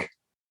trunk,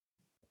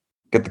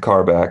 get the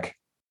car back.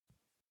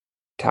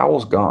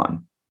 Towel's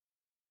gone.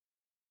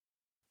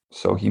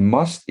 So it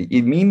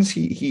means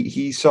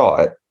he saw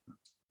it.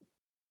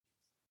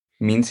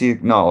 It means he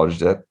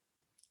acknowledged it.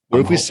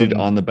 What if we see it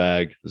on the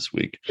bag this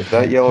week? If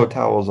that yellow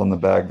towel is on the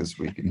bag this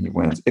week and he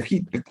wins, if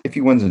he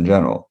wins in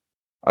general,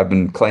 I've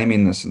been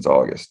claiming this since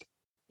August.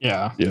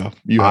 Yeah. You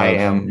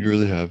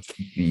really have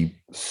the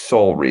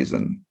sole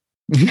reason.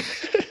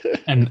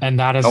 and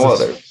that is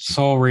the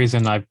sole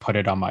reason I put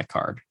it on my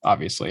card.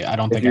 Obviously, I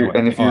don't think.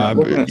 If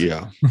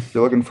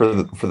you're looking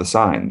for the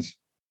signs,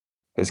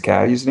 his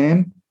caddy's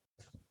name.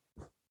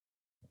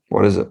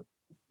 What is it?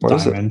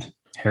 Diamond.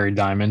 Harry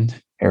Diamond.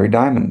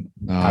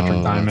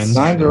 Patrick Diamond.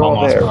 Signs are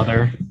all there.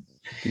 Brother.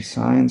 The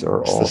signs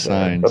are all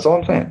there. That's all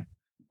I'm saying.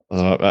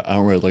 I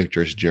don't really like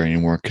Jersey Jerry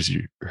anymore because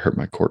he hurt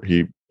my court.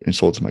 He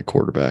insulted my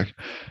quarterback.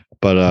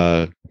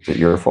 But is it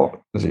your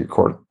fault? Is it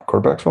your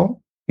quarterback's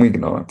fault? We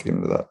can not get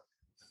into that.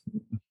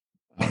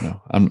 I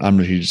don't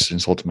know. He just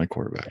insulted my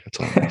quarterback. That's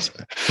all I'm gonna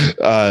say.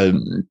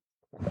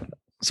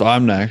 So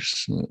I'm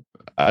next.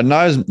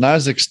 Not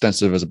as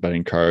extensive as a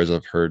betting card as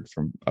I've heard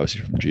from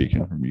Jeek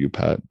and from you,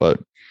 Pat, but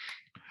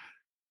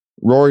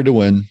Rory to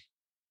win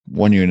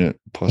 1 unit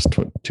plus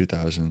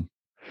 2,000.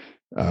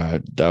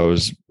 That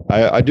was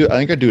I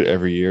think I do it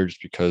every year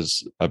just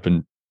because I've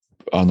been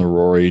on the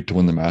Rory to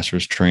win the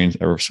Masters train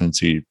ever since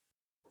he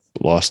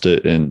lost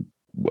it in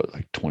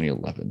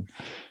 2011,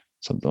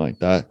 something like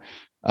that.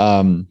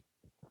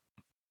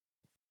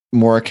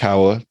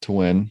 Morikawa to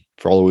win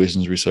for all the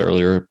reasons we said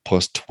earlier,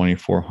 plus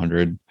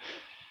 2,400.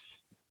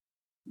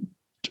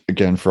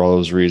 Again, for all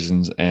those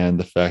reasons, and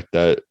the fact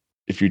that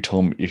if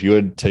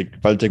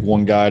I'd take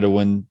one guy to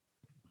win,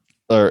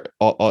 or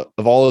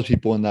of all the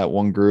people in that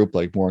one group,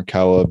 like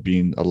Morikawa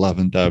being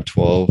 11th out of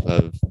 12,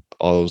 of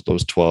all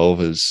those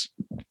 12 is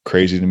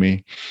crazy to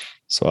me.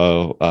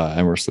 So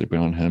and we're sleeping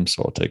on him,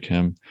 so I'll take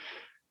him.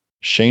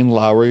 Shane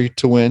Lowry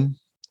to win,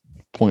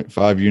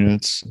 0.5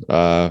 units,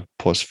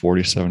 plus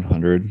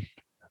 4,700.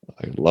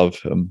 I love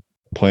him.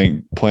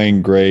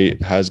 Playing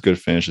great, has good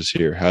finishes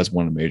here, has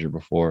won a major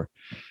before.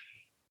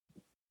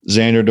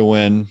 Xander to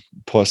win,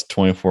 plus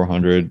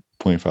 2,400,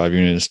 0.5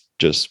 units.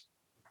 Just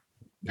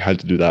had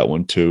to do that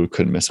one too.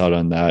 Couldn't miss out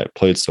on that.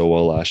 Played so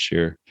well last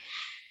year.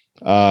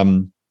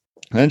 And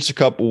then just a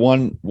couple,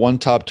 one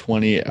top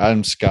 20,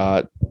 Adam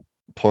Scott,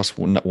 plus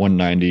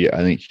 190. I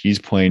think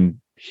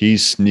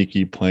he's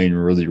sneaky, playing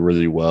really,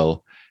 really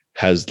well.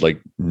 Has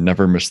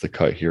never missed the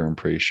cut here, I'm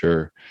pretty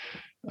sure.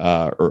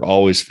 Or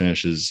always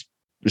finishes.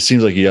 It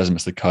seems like he hasn't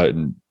missed the cut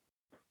in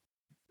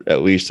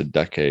at least a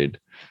decade.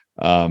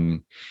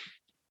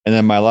 And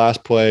then my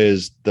last play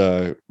is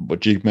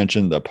what Jeek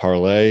mentioned, the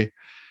parlay.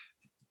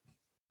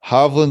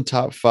 Hovland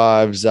top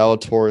 5,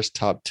 Zalatoris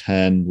top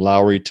 10,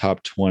 Lowry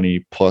top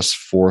 20, plus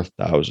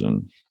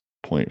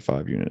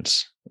 4,000.5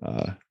 units.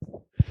 I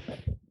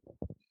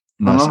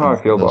don't know how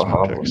I feel about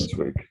Hovland this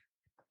week.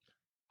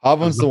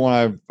 Hovland's the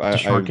one The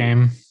short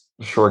game.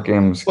 Short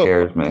game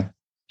scares me.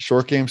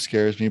 Short game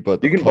scares me,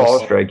 but You can ball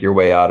strike your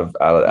way out of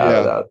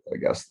that, I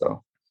guess,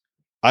 though.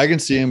 I can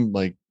see him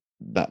like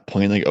not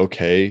playing like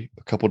okay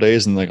a couple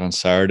days, and like on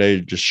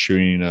Saturday just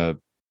shooting a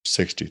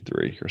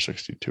 63 or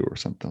 62 or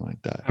something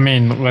like that. I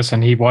mean,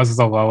 listen, he was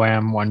the low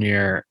am 1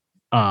 year.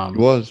 He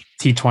was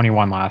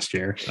T21 last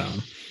year, so.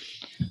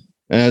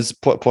 And it's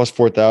plus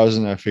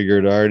 4,000. I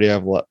figured I already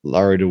have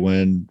Lowry to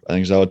win. I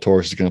think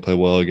Zalatoris is going to play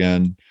well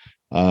again.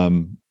 I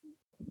don't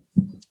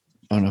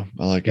know.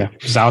 I like it.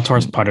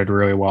 Zalatoris putted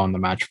really well in the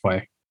match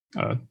play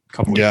a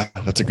couple weeks. Yeah,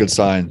 that's a good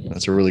sign.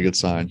 That's a really good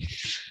sign.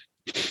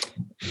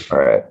 All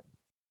right.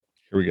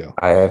 Here we go.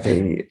 I have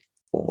a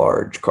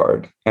large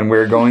card, and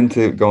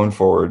going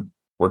forward,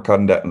 we're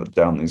cutting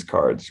down these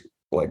cards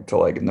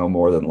to no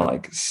more than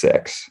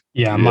 6.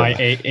 Yeah, my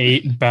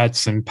eight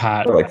bets and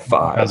Pat or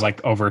 5 has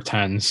over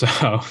 10,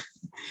 so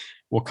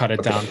we'll cut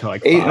it down to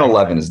 8 5. and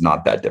 11 is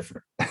not that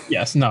different.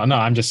 Yes, no,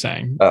 I'm just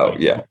saying. Oh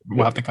yeah,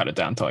 we'll have to cut it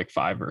down to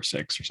 5 or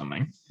 6 or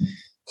something.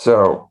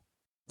 So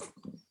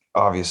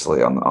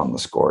obviously on the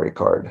Scory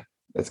card,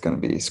 it's going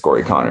to be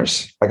Scory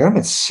Connors. I got him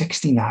at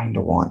 69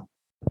 to 1.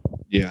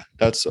 Yeah,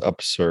 that's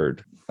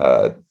absurd.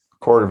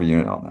 Quarter of a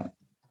unit on that.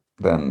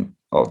 Then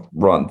I'll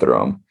run through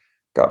them.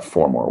 Got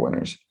 4 more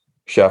winners: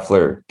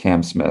 Scheffler,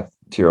 Cam Smith,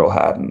 Tyrrell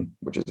Hatton,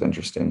 which is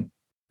interesting.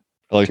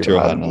 I like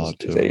Tyrrell Hatton a lot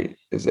too.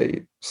 Is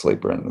a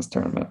sleeper in this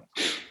tournament.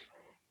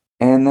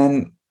 And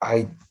then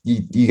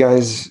you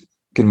guys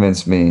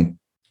convinced me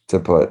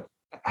to put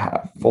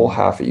full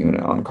half a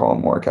unit on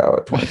Colin Morikawa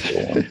at 22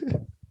 to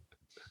 1.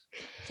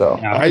 So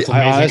yeah, it's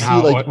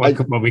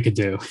amazing what we could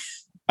do.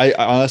 I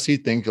honestly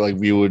think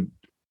we would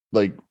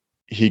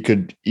he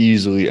could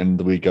easily end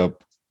the week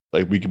up.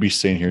 We could be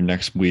sitting here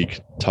next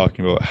week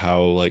talking about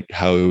how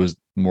it was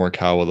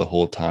Morikawa the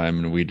whole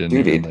time and we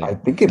didn't. Dude, I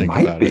think it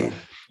might be.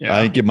 Yeah.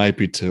 I think it might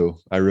be too.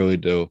 I really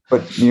do.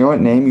 But you know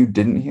what name you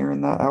didn't hear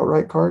in that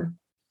outright card?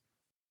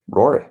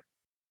 Rory.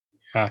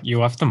 Yeah, you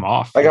left him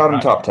off. I got him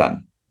top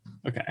 10.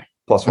 Okay.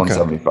 Plus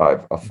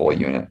 175, a full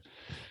unit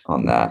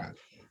on that.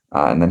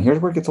 And then here's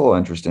where it gets a little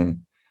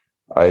interesting.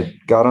 I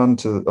got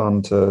onto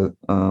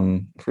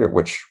I forget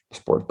which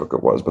sports book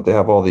it was, but they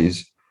have all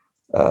these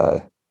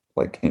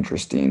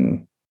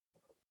interesting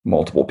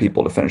multiple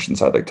people to finish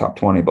inside top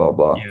 20, blah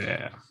blah.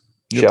 Yeah.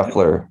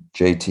 Scheffler,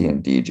 JT,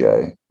 and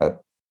DJ at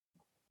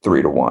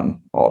 3 to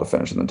 1, all to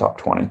finish in the top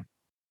 20.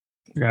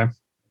 Okay.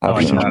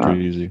 Seems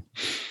pretty easy.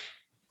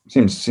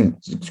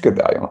 Seems good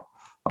value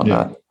on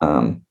that.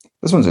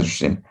 This one's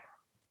interesting.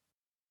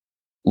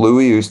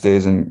 Louis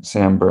Oosthuizen,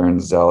 Sam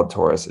Burns,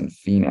 Zalatoris, and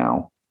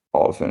Finau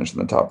all to finish in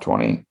the top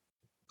 20,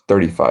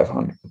 35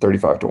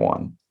 to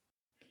 1.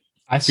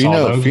 I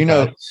saw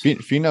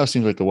Finau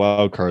seems like the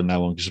wild card in that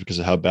one just because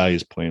of how bad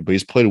he's playing, but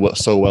he's played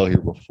so well here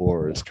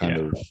before. It's kind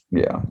of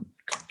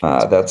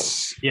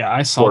that's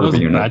I saw those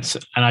bets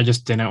and I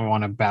just didn't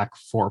want to back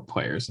 4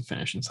 players to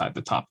finish inside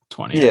the top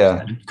 20.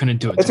 Yeah, I couldn't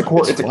do it. It's a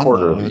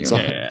quarter of a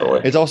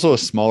unit. It's also a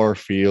smaller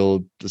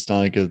field. It's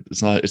not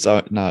it's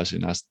not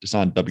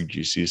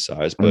WGC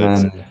size, but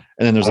and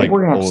then there's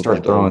we're gonna have to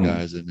start throwing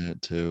guys in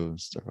it too and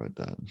stuff like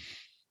that.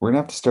 We're gonna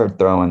have to start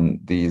throwing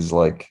these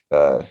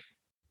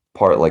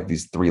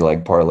these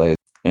 3-leg parlays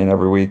in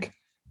every week.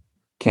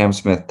 Cam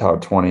Smith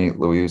top 20,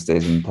 Louis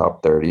Oosthuizen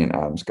top 30, and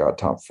Adam Scott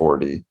top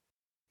 40.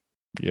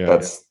 Yeah,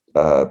 that's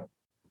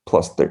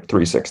plus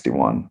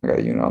 361. I got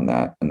a unit on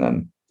that, and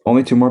then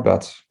only 2 more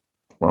bets.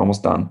 We're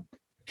almost done.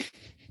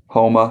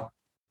 Homa,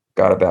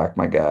 got it back,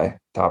 my guy,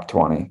 top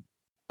 20,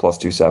 plus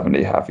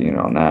 270, half a unit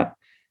on that.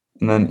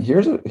 And then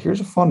here's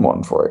a fun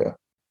one for you.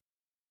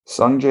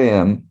 Sung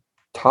JM,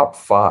 top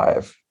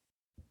 5,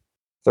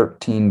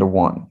 13 to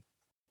 1.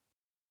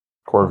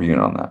 Quarter of a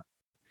unit on that.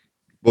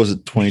 What was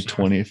it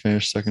 2020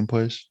 finished second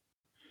place?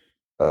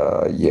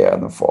 Yeah,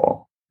 in the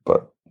fall.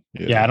 But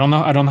I don't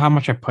know how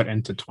much I put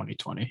into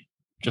 2020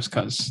 just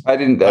because I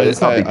didn't. It's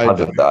not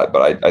because of that,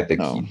 but I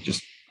think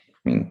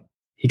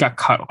he got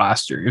cut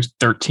last year. He was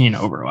 13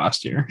 over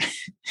last year.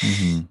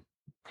 Mm-hmm.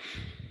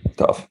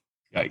 Tough.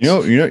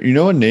 Yikes. You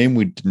know a name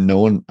I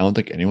don't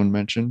think anyone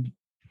mentioned.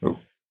 Who?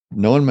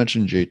 No one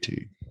mentioned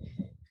JT.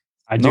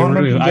 I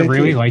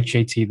really like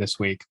JT this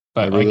week,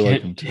 but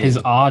his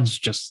odds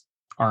just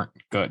aren't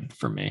good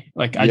for me.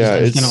 I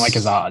just didn't like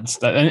his odds.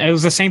 And it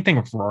was the same thing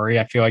with Rory.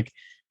 I feel like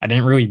I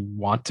didn't really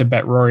want to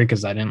bet Rory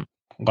because I didn't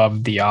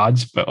love the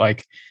odds, but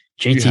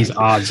JT's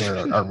odds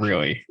are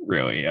really,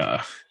 really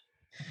they're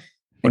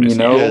plus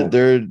down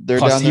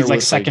there.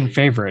 He's second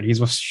favorite.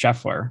 He's with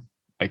Scheffler.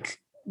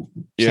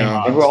 You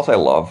know who else I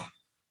love?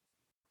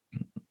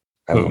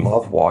 I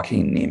love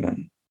Joaquin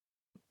Neiman.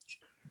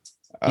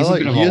 He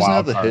doesn't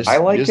have the history. I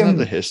like he doesn't him have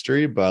the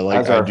history, but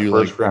as our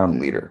first round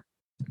leader.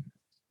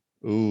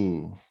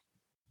 Ooh,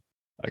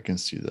 I can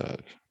see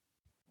that.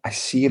 I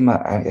see him.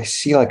 I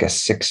see a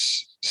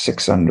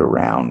 6 under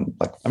round,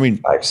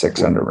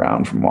 5-6 under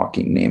round from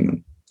Joaquin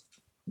Neiman.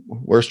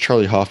 Where's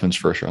Charlie Hoffman's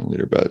first round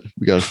leader bet?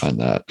 We got to find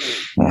that.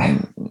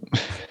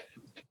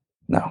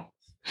 No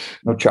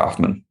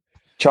Choffman.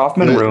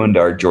 Choffman ruined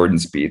our Jordan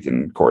Spieth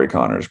and Corey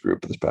Connors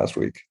group this past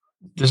week.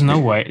 There's no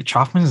way.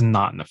 Choffman's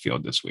not in the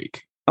field this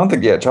week. I don't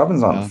think,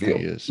 Choffman's on the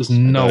field. There's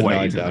no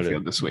way he's in the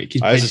field this week.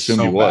 I just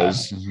assumed he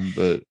was,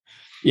 but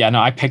yeah,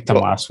 no, I picked him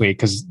last week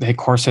because the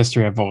course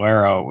history of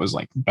Valero was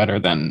like better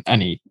than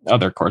any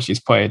other course he's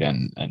played,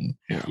 and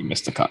he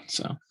missed the cut.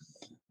 So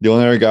the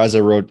only other guys I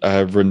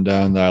have written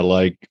down that I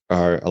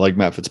like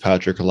Matt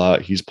Fitzpatrick a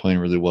lot. He's playing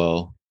really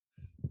well.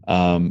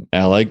 And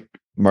I like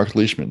Mark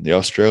Leishman. The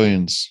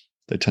Australians,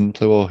 they tend to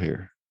play well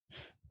here.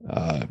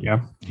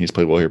 He's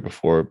played well here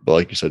before, but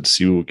like you said,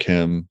 Siwoo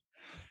Kim,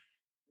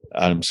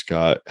 Adam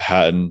Scott,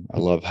 Hatton. I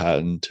love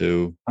Hatton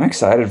too. I'm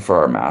excited for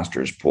our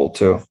Masters pool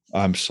too.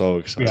 I'm so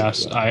excited.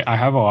 Yes, I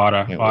have a lot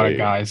of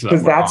guys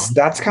because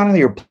that's kind of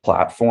your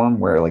platform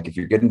where like if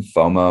you're getting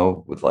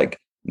FOMO with like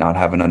not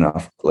having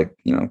enough, like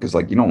because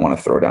like you don't want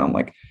to throw down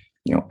like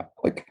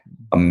like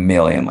a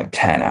million, like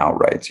 10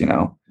 outrights.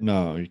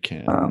 No, you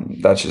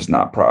can't. That's just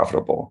not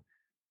profitable.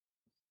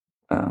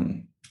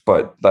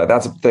 But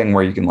that's a thing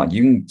where you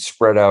can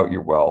spread out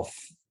your wealth,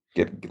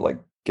 get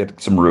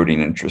some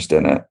rooting interest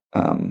in it.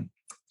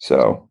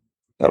 So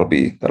that'll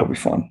be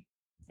fun.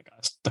 I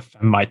gotta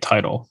defend my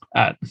title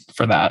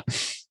for that.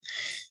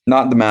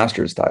 Not the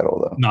Masters title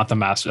though. Not the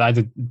Masters. I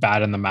did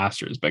bad in the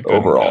Masters, but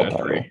overall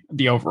title.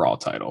 The overall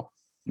title,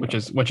 which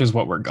is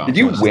what we're going. Did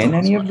you win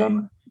any of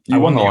them? I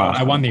won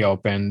the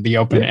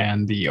Open,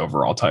 and the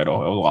overall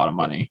title. It was a lot of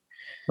money.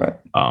 Right.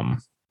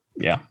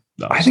 Yeah.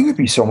 I think it'd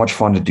be so much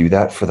fun to do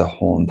that for the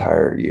whole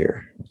entire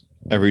year.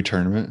 Every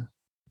tournament.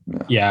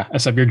 Yeah.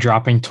 Except you're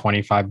dropping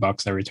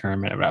 $25 every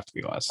tournament. It would have to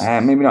be less.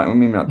 Maybe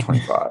not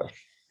 25.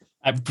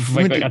 A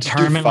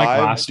tournament like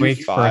last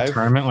week, for a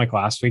tournament like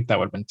last week, that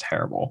would have been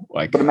terrible.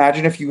 But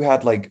imagine if you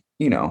had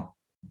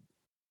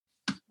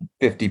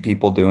 50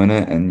 people doing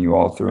it and you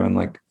all threw in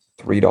like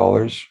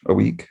 $3 a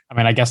week. I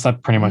mean, I guess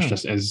that pretty much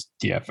just is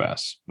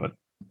DFS, but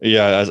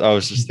yeah, I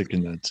was just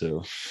thinking that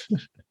too.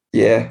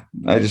 Yeah,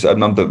 I'm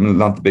not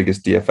the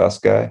biggest DFS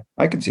guy.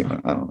 I can see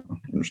him. I don't know.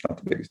 I'm just not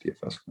the biggest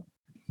DFS guy.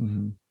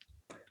 Mm-hmm.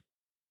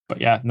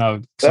 But yeah,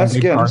 no, some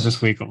big cards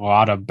this week. A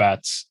lot of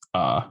bets.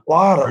 A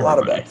lot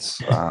of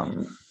bets.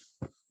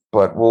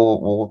 But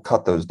we'll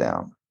cut those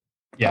down.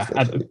 Yeah,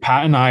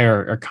 Pat and I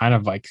are kind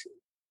of like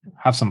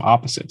have some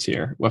opposites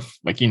here. With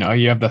you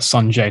have the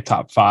Sunjae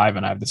top 5,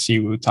 and I have the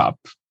Siwoo top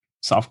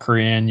South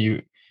Korean.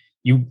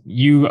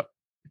 You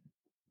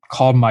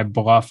called my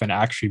bluff and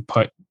actually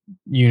put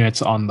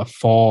units on the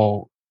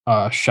full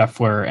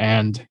Scheffler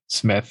and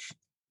Smith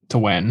to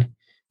win.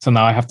 So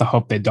now I have to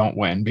hope they don't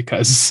win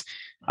because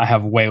I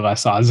have way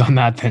less odds on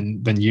that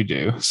than you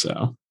do.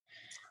 So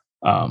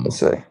let's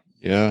see.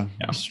 Yeah.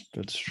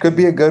 That's could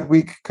be a good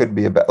week, could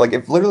be a bad. Like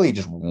if literally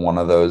just one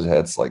of those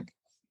hits, like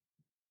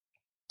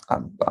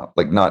I'm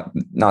like not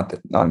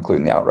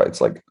including the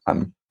outrights, like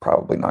I'm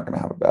probably not going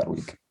to have a bad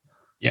week.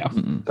 Yeah,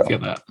 I feel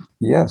that.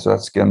 Yeah, so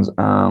that's Skins. Do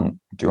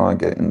you want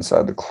to get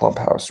inside the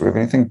clubhouse? Do we have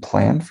anything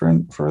planned for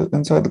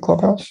inside the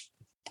clubhouse?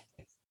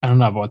 I don't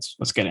know, but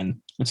let's get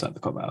inside the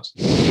clubhouse.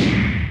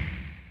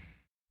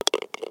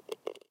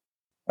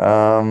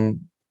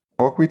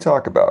 What can we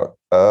talk about?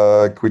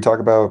 Can we talk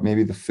about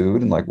maybe the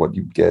food and like what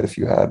you'd get if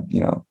you had,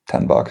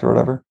 $10 or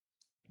whatever?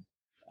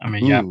 I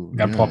mean,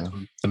 got to pull up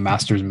the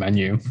Masters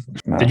menu.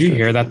 Did you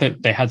hear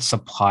that they had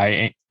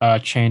supply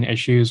chain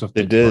issues with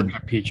the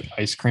peach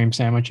ice cream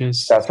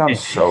sandwiches? That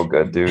sounds so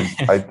good, dude.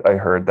 I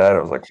heard that. I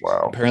was like,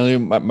 wow. Apparently,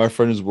 my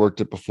friend who's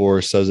worked it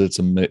before says it's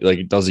like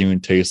it doesn't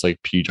even taste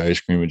like peach ice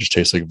cream. It just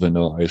tastes like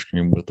vanilla ice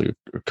cream with like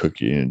a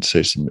cookie, and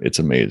it's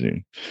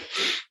amazing.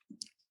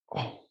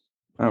 Oh,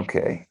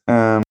 okay.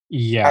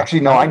 Yeah. Actually,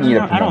 no. I need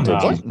a pimento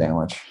cheese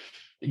sandwich.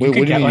 What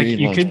do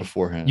you need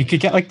beforehand? You could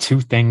get like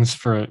 2 things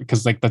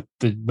because like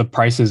the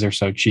prices are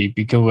so cheap.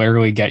 You could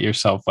literally get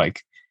yourself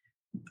like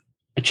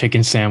a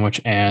chicken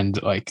sandwich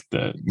and like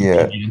the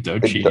pimento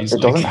cheese. It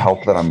doesn't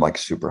help that I'm like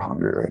super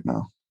hungry right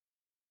now.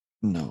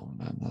 No,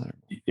 not another.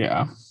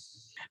 Yeah.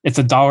 It's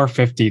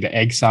 $1.50. The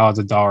egg salad's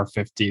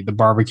 $1.50. The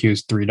barbecue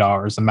is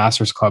 $3. The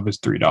Masters Club is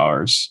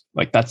 $3.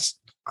 Like that's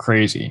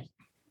crazy.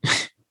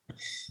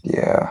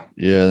 Yeah.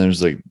 Yeah,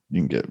 there's like you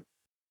can get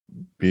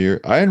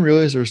beer. I didn't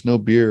realize there was no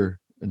beer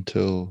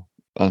until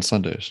on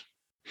Sundays.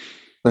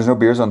 There's no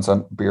beer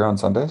on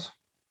Sundays?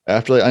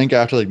 After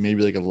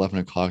maybe 11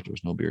 o'clock, there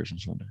was no beers on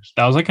Sundays.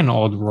 That was like an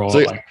old rule.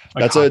 I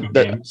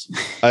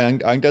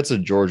think that's a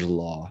Georgia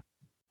law.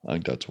 I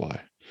think that's why.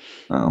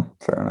 Oh,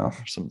 fair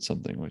enough.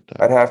 Something like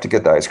that. I'd have to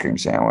get the ice cream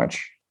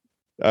sandwich.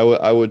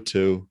 I would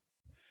too.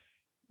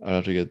 I'd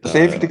have to get that.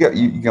 Say if you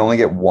can only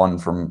get one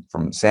from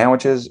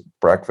sandwiches,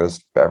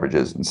 breakfast,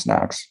 beverages, and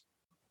snacks.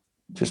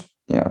 Just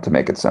to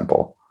make it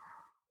simple.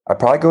 I'd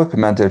probably go with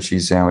pimento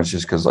cheese sandwich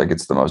just because like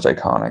it's the most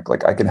iconic.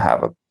 Like I can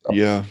have a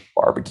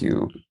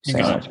barbecue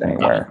sandwich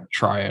anywhere.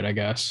 Try it, I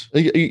guess.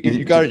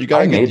 You got to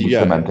get the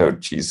pimento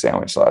cheese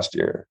sandwich last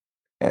year,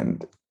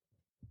 and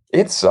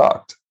it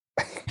sucked.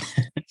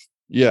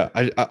 Yeah,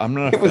 I'm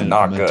not. It was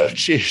not good.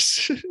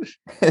 Cheese.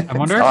 I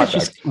wonder if it's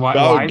just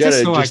why is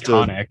it so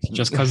iconic?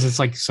 Just because it's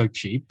like so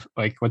cheap.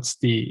 Like, what's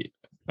the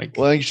Like,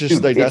 Well, it's just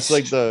Dude, like that's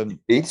like the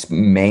it's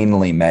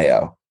mainly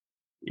mayo.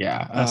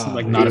 yeah, that's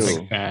like Oh, not a ew.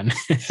 big fan.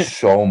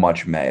 So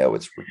much mayo.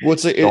 It's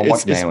what's like so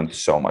much mayo and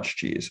so much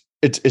cheese.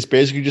 it's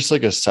basically just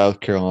like a South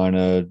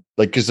Carolina,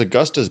 like because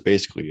Augusta is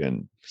basically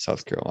in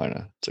South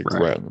Carolina. It's like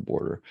Right. right on the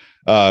border.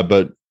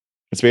 But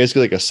it's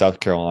basically like a South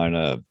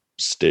Carolina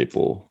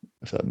staple,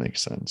 if that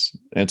makes sense.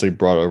 And it's like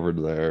brought over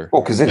to there.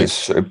 Well, because it Like, is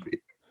so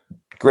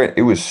great.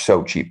 It was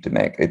so cheap to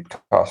make. It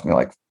cost me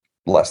like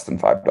less than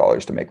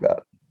 $5 to make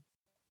that.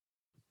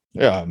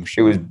 yeah, I'm It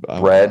sure. was I'm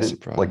not bread,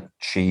 surprised. like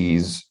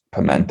cheese,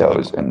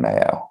 pimentos, and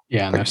mayo.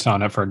 Yeah, and they're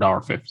selling it for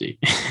 $1.50.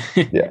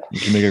 Yeah. You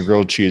can make a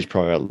grilled cheese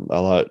probably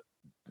a lot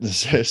the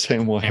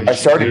same way. I I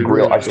started Dude,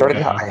 grill.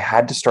 yeah. I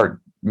had to start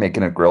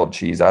making a grilled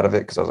cheese out of it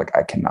because I was like,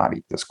 I cannot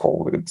eat this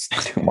cold. It's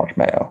too much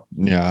mayo.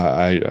 Yeah,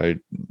 I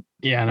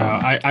Yeah, no,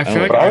 I I feel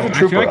don't- like but I, I was a I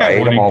feel trooper. like I I ate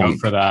 'em wouldn't all go week.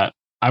 for that.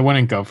 I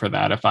wouldn't go for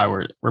that if I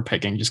were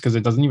picking, just because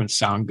it doesn't even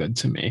sound good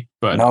to me.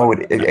 But No,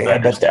 I I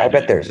understand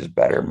bet it. theirs is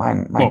better.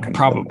 Mine Well, couldn't be.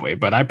 probably,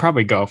 but I'd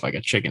probably go with like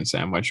a chicken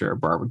sandwich or a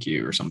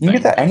barbecue or You something. can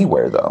get that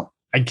anywhere though.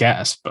 I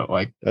guess, but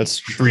like that's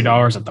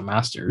 $3 at the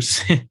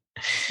Masters. You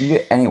can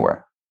get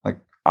anywhere. Like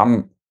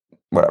I'm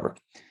whatever.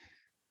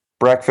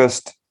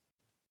 Breakfast,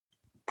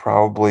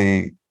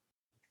 probably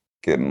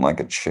getting like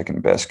a chicken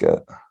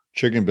biscuit.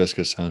 chicken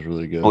biscuit sounds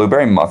really good.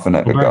 Blueberry muffin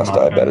at Blueberry Augusta,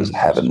 I bet is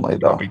muffin heavenly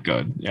though. Probably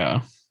good.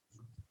 Yeah.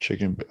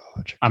 Chicken.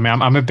 I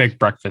mean, I'm a big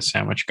breakfast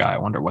sandwich guy. I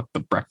wonder what the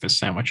breakfast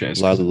sandwich is.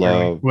 'Cause I it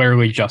love-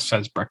 literally just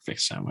says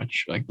breakfast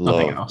sandwich, like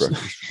nothing Love else.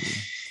 breakfast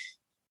food.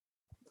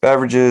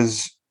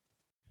 Beverages.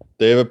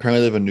 They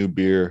have a new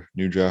beer,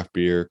 new draft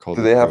beer called.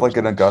 Do the they have Crow's like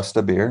an Nest.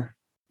 Augusta beer?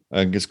 I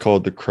think it's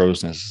called the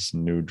Crow's Nest. It's a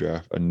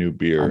new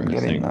beer. I'm I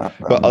getting think. that.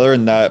 But other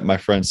than that, my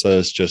friend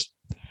says it's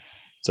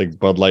like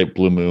Bud Light,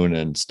 Blue Moon,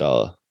 and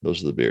Stella.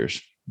 Those are the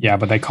beers. Yeah,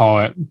 but they call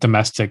it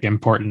domestic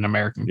import and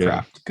American Yeah.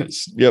 craft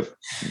because Yep.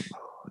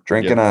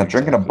 drinking Yeah,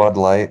 drinking a exactly. Bud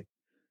Light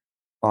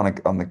on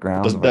the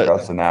grounds of That-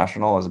 Augusta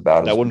National is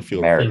about that as wouldn't feel-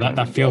 American. that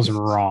as it feels gets.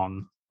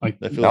 wrong. Like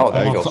That feels, No,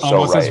 that feels so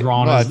almost as right.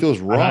 wrong No, as that feels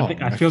and I wrong. think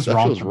that feels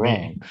wrong to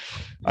me.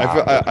 I Nah,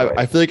 feel, that's I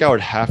right. feel like I would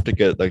have to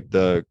get like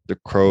the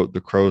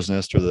Crow's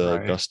Nest or the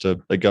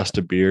Right.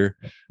 Augusta beer.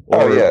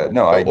 Oh, yeah.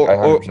 No, I or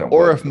 100%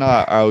 or would. if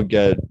not, I would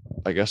get.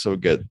 I guess I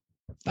would get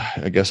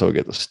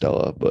the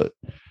Stella, but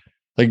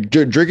like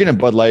drinking a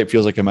Bud Light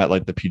feels like I'm at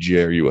like the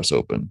PGA or US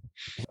Open.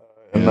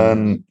 And Yeah.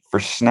 then for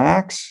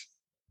snacks,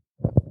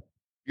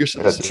 You're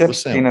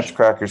chips, peanuts,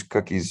 crackers,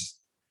 cookies,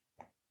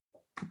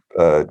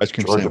 Ice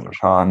cream Georgia sandwich.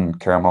 pecan,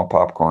 caramel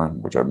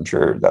popcorn, which I'm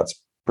sure that's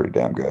pretty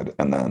damn good.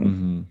 And then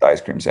Mhm. the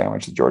ice cream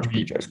sandwich, the Georgia I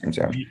mean, peach ice cream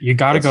sandwich. You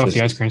got to That's go with the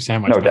just- ice cream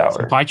sandwich. no but doubt.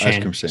 Supply Ice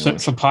chain, cream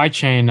sandwich. supply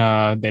chain.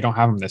 They don't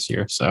have them this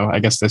year, so I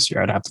guess this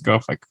year I'd have to go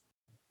with like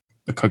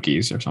the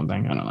cookies or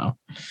something. I don't know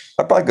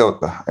I'd probably go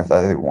with if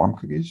they're warm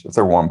cookies. If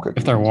they're warm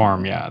cookies. if they're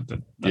warm. Yeah,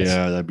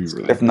 Yeah, that'd be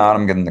really. If not,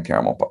 I'm getting the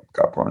caramel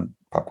popcorn.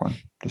 Popcorn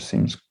just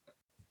seems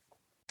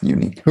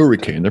unique.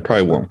 Hurricane. They're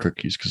probably warm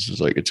cookies because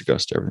it's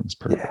Augusta. Everything's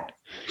perfect. Yeah.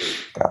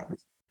 Got it.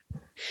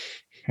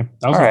 that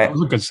was, All that right.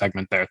 was a good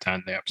segment there to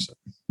end the episode.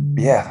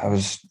 Yeah, that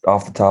was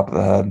off the top of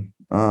the head.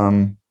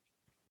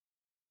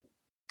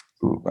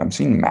 I'm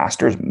seeing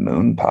Masters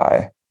moon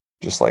pie.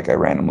 Just like I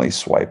randomly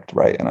swiped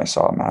right and I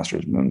saw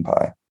Masters moon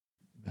pie.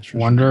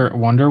 Wonder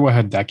what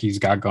Hideki's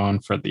got going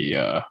for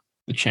the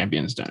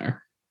champions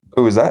dinner.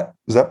 Oh, is that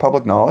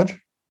public knowledge?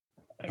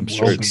 I'm It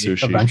sure will it's be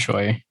sushi.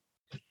 eventually.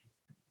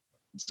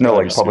 No, gotta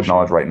like be public sushi.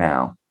 knowledge right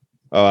now.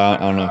 Oh, I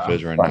don't know if it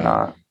is right Why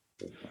now.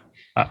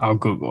 not? I'll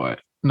Google it.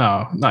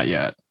 No, not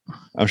yet.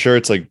 I'm sure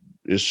it's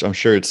I'm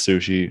sure it's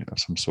sushi of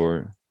some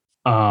sort.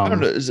 I don't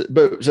know. Is it,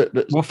 but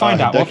We'll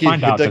find out. We'll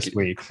find out this Hideki-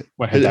 week.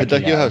 What Hideki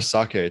Hideki will have has.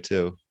 sake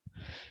too.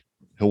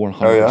 He'll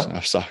 100% Oh, yeah?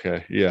 have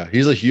sake. Yeah,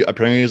 he's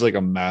apparently he's like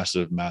a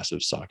massive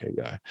sake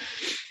guy.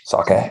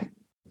 Sake.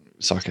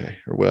 Sake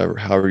or whatever,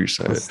 however you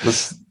say it.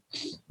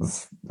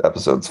 This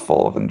episode's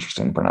full of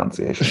interesting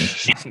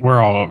pronunciations.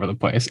 We're all over the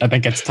place. I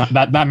think it's time.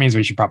 That means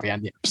we should probably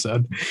end the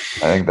episode.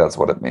 I think that's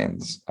what it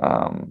means.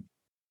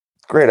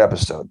 Great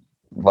episode.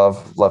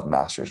 Love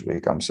Masters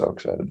Week. I'm so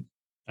excited.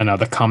 I know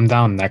the come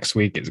down next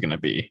week is going to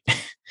be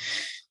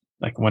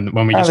like when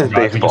we there's just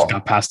baseball.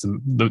 got past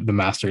the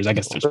Masters. I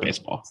guess there's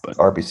baseball, but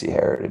RBC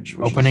Heritage.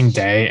 which opening is-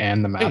 day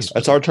and the Hey, Masters.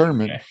 that's our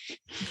tournament.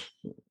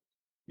 Okay.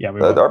 Yeah, we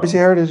The will. RBC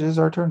Heritage is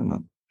our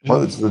tournament.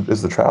 Well, is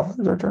the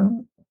Travelers our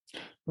tournament?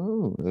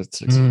 Oh,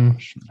 that's a Mm.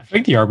 question. I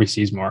think the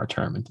RBC is more a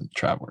tournament than the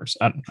Travelers.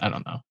 I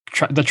don't know.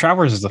 The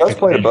Travelers is the Let's fifth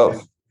play to day.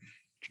 both.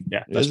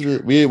 Yeah, that's Is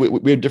it-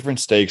 we have different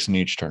stakes in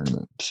each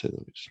tournament, to say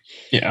the least.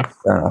 yeah.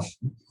 Fair enough.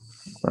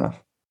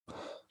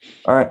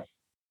 All right.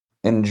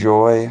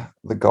 Enjoy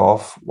the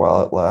golf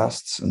while it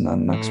lasts, and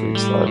then next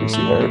week's the RBC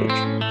Heritage.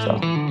 So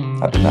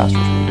happy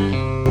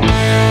Masters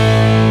Week.